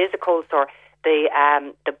found if it is a cold sore, the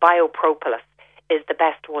biopropolis is the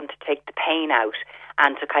best one to take the pain out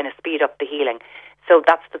and to kind of speed up the healing. So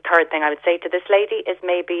that's the third thing I would say to this lady is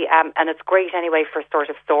maybe, and it's great anyway for sort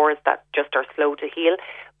of sores that just are slow to heal.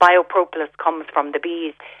 Biopropolis comes from the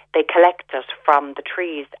bees. They collect it from the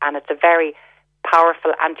trees, and it's a very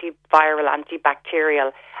powerful antiviral,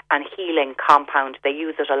 antibacterial and healing compound. They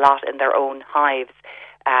use it a lot in their own hives,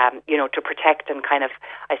 to protect and kind of,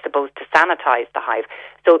 I suppose, to sanitize the hive.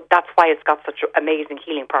 So that's why it's got such amazing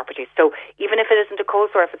healing properties. So even if it isn't a cold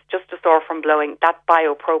sore, if it's just a sore from blowing, that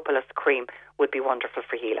Biopropolis cream would be wonderful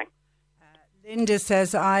for healing. Linda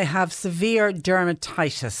says, I have severe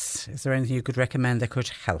dermatitis. Is there anything you could recommend that could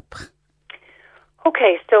help?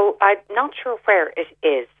 Okay, so I'm not sure where it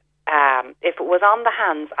is. If it was on the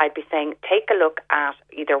hands, I'd be saying take a look at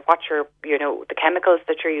either what you're, the chemicals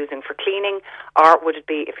that you're using for cleaning, or would it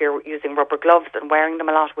be, if you're using rubber gloves and wearing them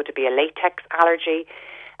a lot, would it be a latex allergy?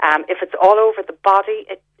 If it's all over the body,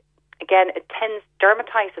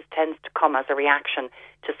 dermatitis tends to come as a reaction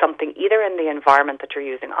to something either in the environment that you're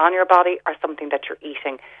using on your body or something that you're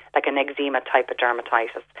eating, like an eczema type of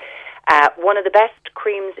dermatitis. One of the best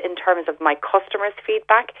creams in terms of my customers'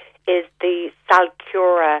 feedback is the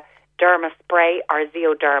Salcura Derma Spray or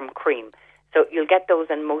Zeoderm cream. So you'll get those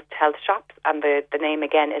in most health shops, and the name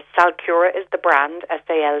again is Salcura is the brand,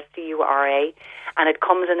 Salcura, and it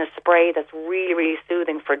comes in a spray that's really, really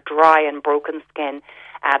soothing for dry and broken skin.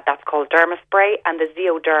 That's called Derma Spray, and the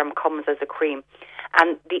Zeoderm comes as a cream.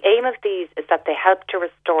 And the aim of these is that they help to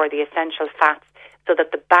restore the essential fats so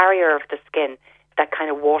that the barrier of the skin that kind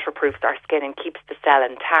of waterproofs our skin and keeps the cell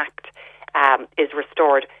intact is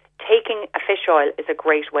restored. Taking a fish oil is a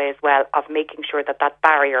great way as well of making sure that that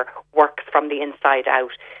barrier works from the inside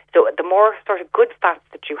out. So the more sort of good fats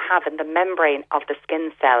that you have in the membrane of the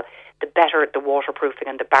skin cell, the better the waterproofing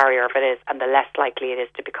and the barrier of it is, and the less likely it is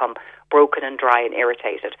to become broken and dry and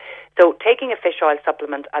irritated. So taking a fish oil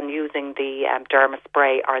supplement and using the Derma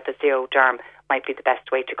Spray or the Zeoderm might be the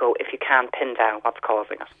best way to go if you can pin down what's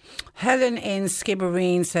causing it. Helen in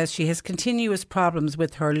Skibbereen says she has continuous problems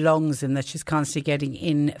with her lungs and that she's constantly getting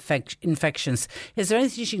infections. Is there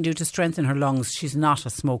anything she can do to strengthen her lungs? She's not a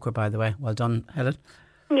smoker, by the way. Well done, Helen.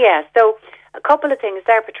 Yeah, so a couple of things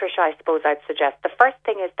there, Patricia, I suppose I'd suggest. The first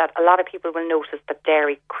thing is that a lot of people will notice that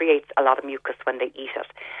dairy creates a lot of mucus when they eat it.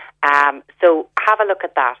 So have a look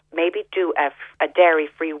at that. Maybe do a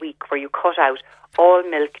dairy-free week where you cut out all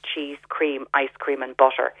milk, cheese, cream, ice cream and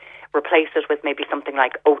butter. Replace it with maybe something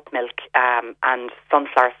like oat milk and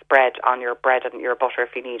sunflower spread on your bread and your butter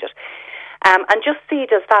if you need it. And just see,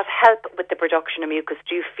 does that help with the production of mucus?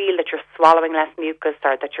 Do you feel that you're swallowing less mucus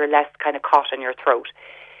or that you're less kind of caught in your throat?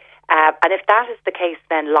 And if that is the case,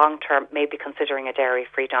 then long-term, maybe considering a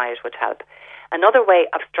dairy-free diet would help. Another way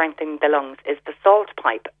of strengthening the lungs is the salt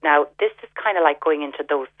pipe. Now, this is kind of like going into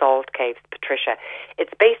those salt caves, Patricia.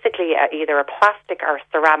 It's basically either a plastic or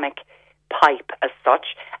ceramic pipe as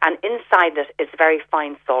such, and inside it is very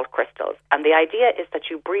fine salt crystals. And the idea is that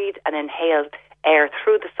you breathe and inhale air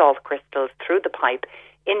through the salt crystals, through the pipe,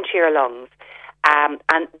 into your lungs. And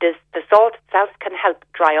the salt itself can help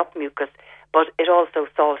dry up mucus, but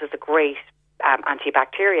salt is a great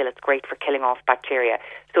antibacterial. It's great for killing off bacteria.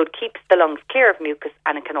 So it keeps the lungs clear of mucus,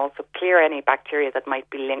 and it can also clear any bacteria that might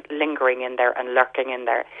be lingering in there and lurking in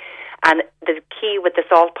there. And the key with the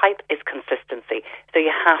salt pipe is consistency. So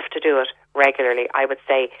you have to do it regularly. I would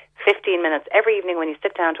say 15 minutes every evening when you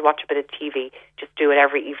sit down to watch a bit of TV. Just do it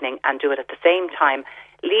every evening and do it at the same time.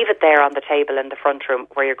 Leave it there on the table in the front room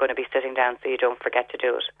where you're going to be sitting down so you don't forget to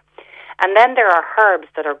do it. And then there are herbs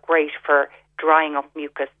that are great for drying up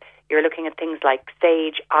mucus. You're looking at things like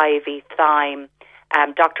sage, ivy, thyme.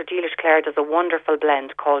 Dr. Dealish Clare does a wonderful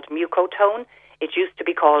blend called Mucotone. It used to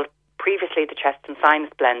be called previously the chest and sinus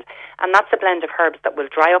blend, and that's a blend of herbs that will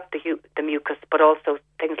dry up the mucus, but also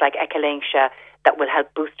things like echinacea that will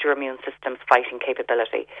help boost your immune system's fighting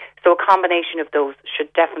capability. So a combination of those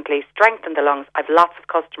should definitely strengthen the lungs. I've lots of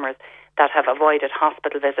customers that have avoided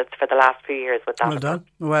hospital visits for the last few years with that. Well done,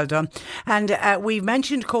 well done. And we've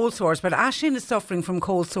mentioned cold sores, but Aisling is suffering from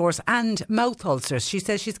cold sores and mouth ulcers. She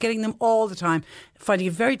says she's getting them all the time, finding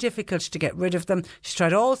it very difficult to get rid of them. She's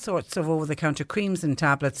tried all sorts of over-the-counter creams and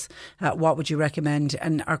tablets. What would you recommend?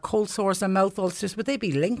 And are cold sores and mouth ulcers, would they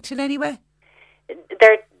be linked in any way?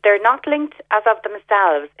 They're not linked as of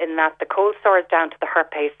themselves, in that the cold sore is down to the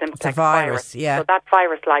herpes simplex virus. Yeah. So that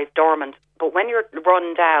virus lies dormant. But when you're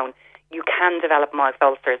run down, you can develop mouth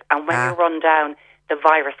ulcers, and when you run down, the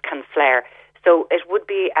virus can flare. So it would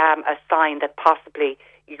be a sign that possibly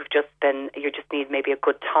you just need maybe a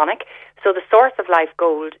good tonic. So the Source of Life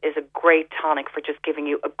Gold is a great tonic for just giving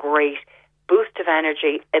you a great boost of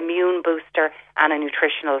energy, immune booster, and a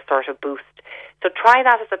nutritional sort of boost. So try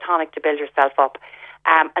that as a tonic to build yourself up.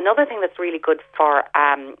 Another thing that's really good for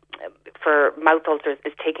mouth ulcers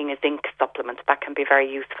is taking a zinc supplement. That can be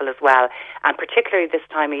very useful as well. And particularly this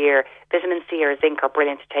time of year, vitamin C or zinc are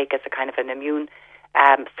brilliant to take as a kind of an immune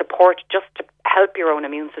support, just to help your own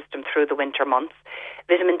immune system through the winter months.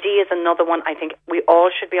 Vitamin D is another one. I think we all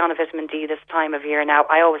should be on a vitamin D this time of year now.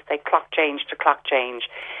 I always say clock change to clock change.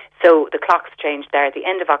 So the clock's changed there at the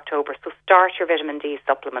end of October. So start your vitamin D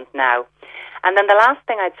supplement now. And then the last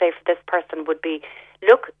thing I'd say for this person would be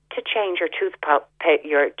look to change your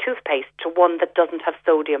toothpaste to one that doesn't have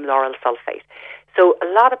sodium lauryl sulfate. So a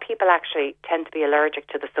lot of people actually tend to be allergic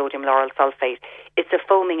to the sodium lauryl sulfate. It's a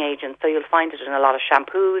foaming agent, so you'll find it in a lot of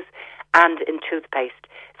shampoos and in toothpaste.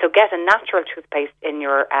 So get a natural toothpaste in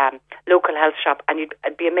your local health shop, and you'd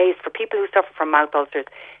be amazed, for people who suffer from mouth ulcers,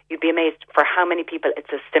 you'd be amazed for how many people it's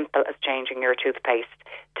as simple as changing your toothpaste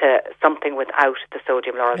to something without the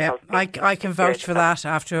sodium lauryl sulfate. I can vouch for that.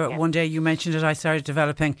 After one day you mentioned it, I started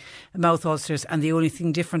developing mouth ulcers, and the only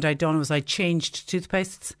thing different I'd done was I changed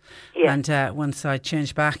toothpastes. Yeah. And once I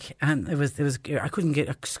changed back, and it was I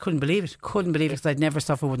couldn't believe it because I'd never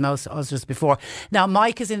suffered with mouth ulcers before. Now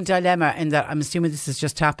Mike is in a dilemma in that I'm assuming this has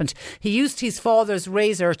just happened. He used his father's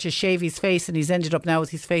razor to shave his face, and he's ended up now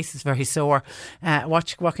with his face is very sore.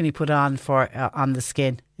 What can he put on for on the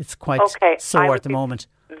skin? It's quite sore at the moment.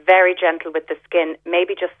 Very gentle with the skin.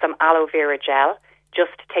 Maybe just some aloe vera gel,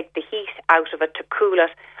 just to take the heat out of it, to cool it,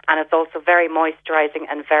 and it's also very moisturising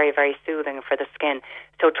and very, very soothing for the skin.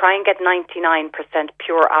 So try and get 99%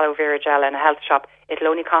 pure aloe vera gel in a health shop. It'll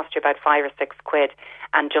only cost you about £5 or £6,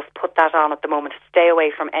 and just put that on at the moment. Stay away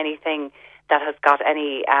from anything that has got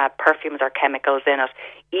any perfumes or chemicals in it.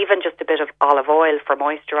 Even just a bit of olive oil for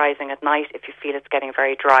moisturising at night if you feel it's getting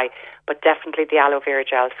very dry. But definitely the aloe vera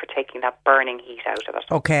gel for taking that burning heat out of it.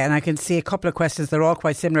 Okay, and I can see a couple of questions. They're all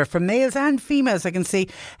quite similar. For males and females, I can see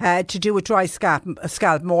to do with dry scalp.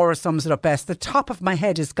 Maura sums it up best. The top of my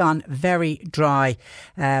head has gone very dry.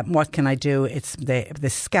 What can I do? It's the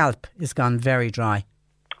scalp has gone very dry.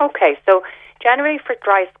 Okay, so generally for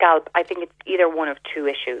dry scalp, I think it's either one of two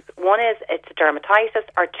issues. One is it's a dermatitis,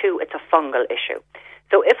 or two, it's a fungal issue.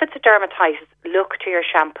 So if it's a dermatitis, look to your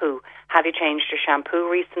shampoo. Have you changed your shampoo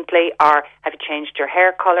recently, or have you changed your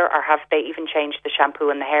hair colour, or have they even changed the shampoo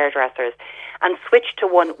and the hairdressers? And switch to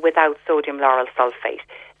one without sodium lauryl sulfate.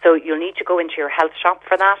 So you'll need to go into your health shop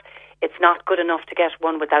for that. It's not good enough to get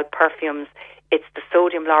one without perfumes. It's the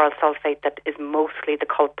sodium lauryl sulfate that is mostly the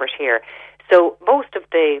culprit here. So most of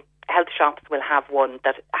the health shops will have one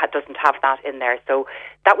that doesn't have that in there. So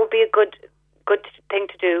that would be a good thing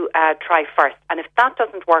to do, try first. And if that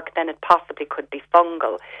doesn't work, then it possibly could be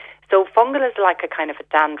fungal. So fungal is like a kind of a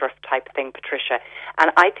dandruff type thing, Patricia.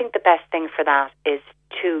 And I think the best thing for that is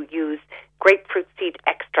to use grapefruit seed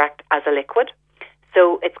extract as a liquid.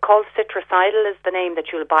 So it's called Citricidal is the name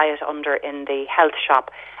that you'll buy it under in the health shop.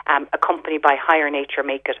 A company by Higher Nature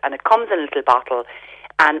make it, and it comes in a little bottle.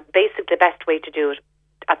 And basically the best way to do it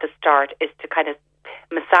at the start is to kind of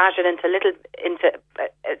massage it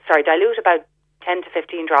dilute about 10 to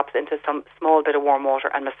 15 drops into some small bit of warm water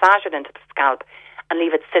and massage it into the scalp and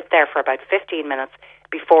leave it sit there for about 15 minutes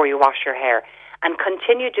before you wash your hair. And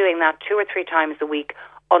continue doing that 2 or 3 times a week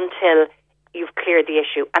until you've cleared the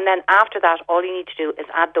issue. And then after that, all you need to do is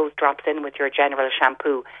add those drops in with your general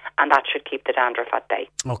shampoo, and that should keep the dandruff at bay.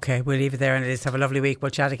 Okay, we'll leave it there, and have a lovely week.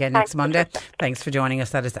 We'll chat again next Monday. Thanks for joining us.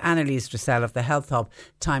 That is Annalise Dressel of the Health Hub,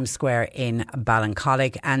 Times Square in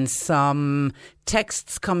Ballincollig. And some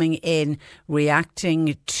texts coming in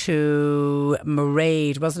reacting to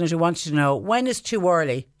Mairead, wasn't it, who wanted to know when is too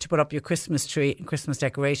early to put up your Christmas tree and Christmas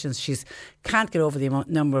decorations. She can't get over the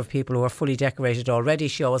number of people who are fully decorated already.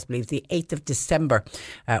 She always believes the 8th of December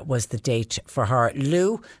was the date for her.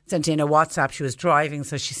 Lou sent in a WhatsApp. She was driving,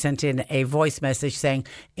 so she sent in a voice message saying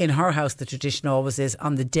in her house the tradition always is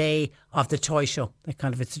on the day of the toy show.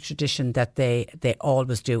 It's a tradition that they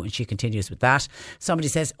always do, and she continues with that. Somebody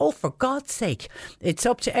says, oh, for God's sake, it's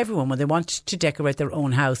up to everyone when they want to decorate their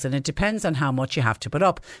own house, and it depends on how much you have to put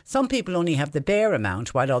up. Some people only have the bare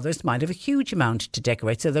amount, while others might have a huge amount to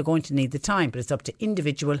decorate, so they're going to need the time, but it's up to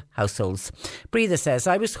individual households. Breather says,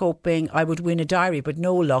 I was hoping I would win a diary, but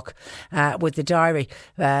no luck with the diary,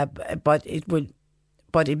 but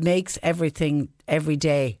it makes everything every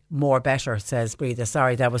day more better, says Breather.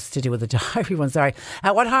 Sorry, that was to do with the diary one. Sorry.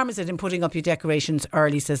 What harm is it in putting up your decorations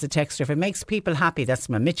early, says the texter. If it makes people happy, that's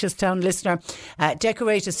my Mitchelstown listener.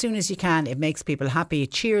 Decorate as soon as you can. It makes people happy.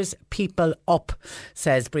 It cheers people up,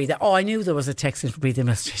 says Breather. Oh, I knew there was a text in Breather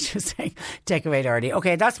message saying decorate early.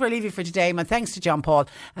 Okay, that's where I leave you for today. My thanks to John Paul.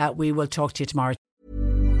 We will talk to you tomorrow.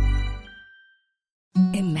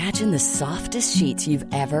 Imagine the softest sheets you've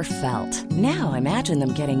ever felt. Now imagine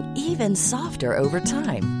them getting even softer over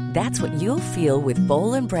time. That's what you'll feel with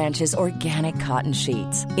Boll & Branch's organic cotton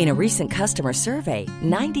sheets. In a recent customer survey,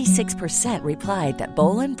 96% replied that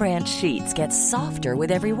Boll & Branch sheets get softer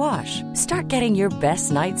with every wash. Start getting your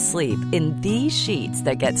best night's sleep in these sheets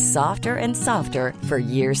that get softer and softer for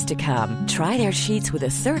years to come. Try their sheets with a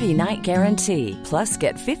 30-night guarantee. Plus,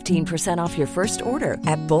 get 15% off your first order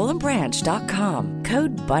at bollandbranch.com.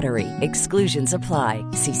 Code BUTTERY. Exclusions apply.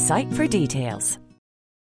 See site for details.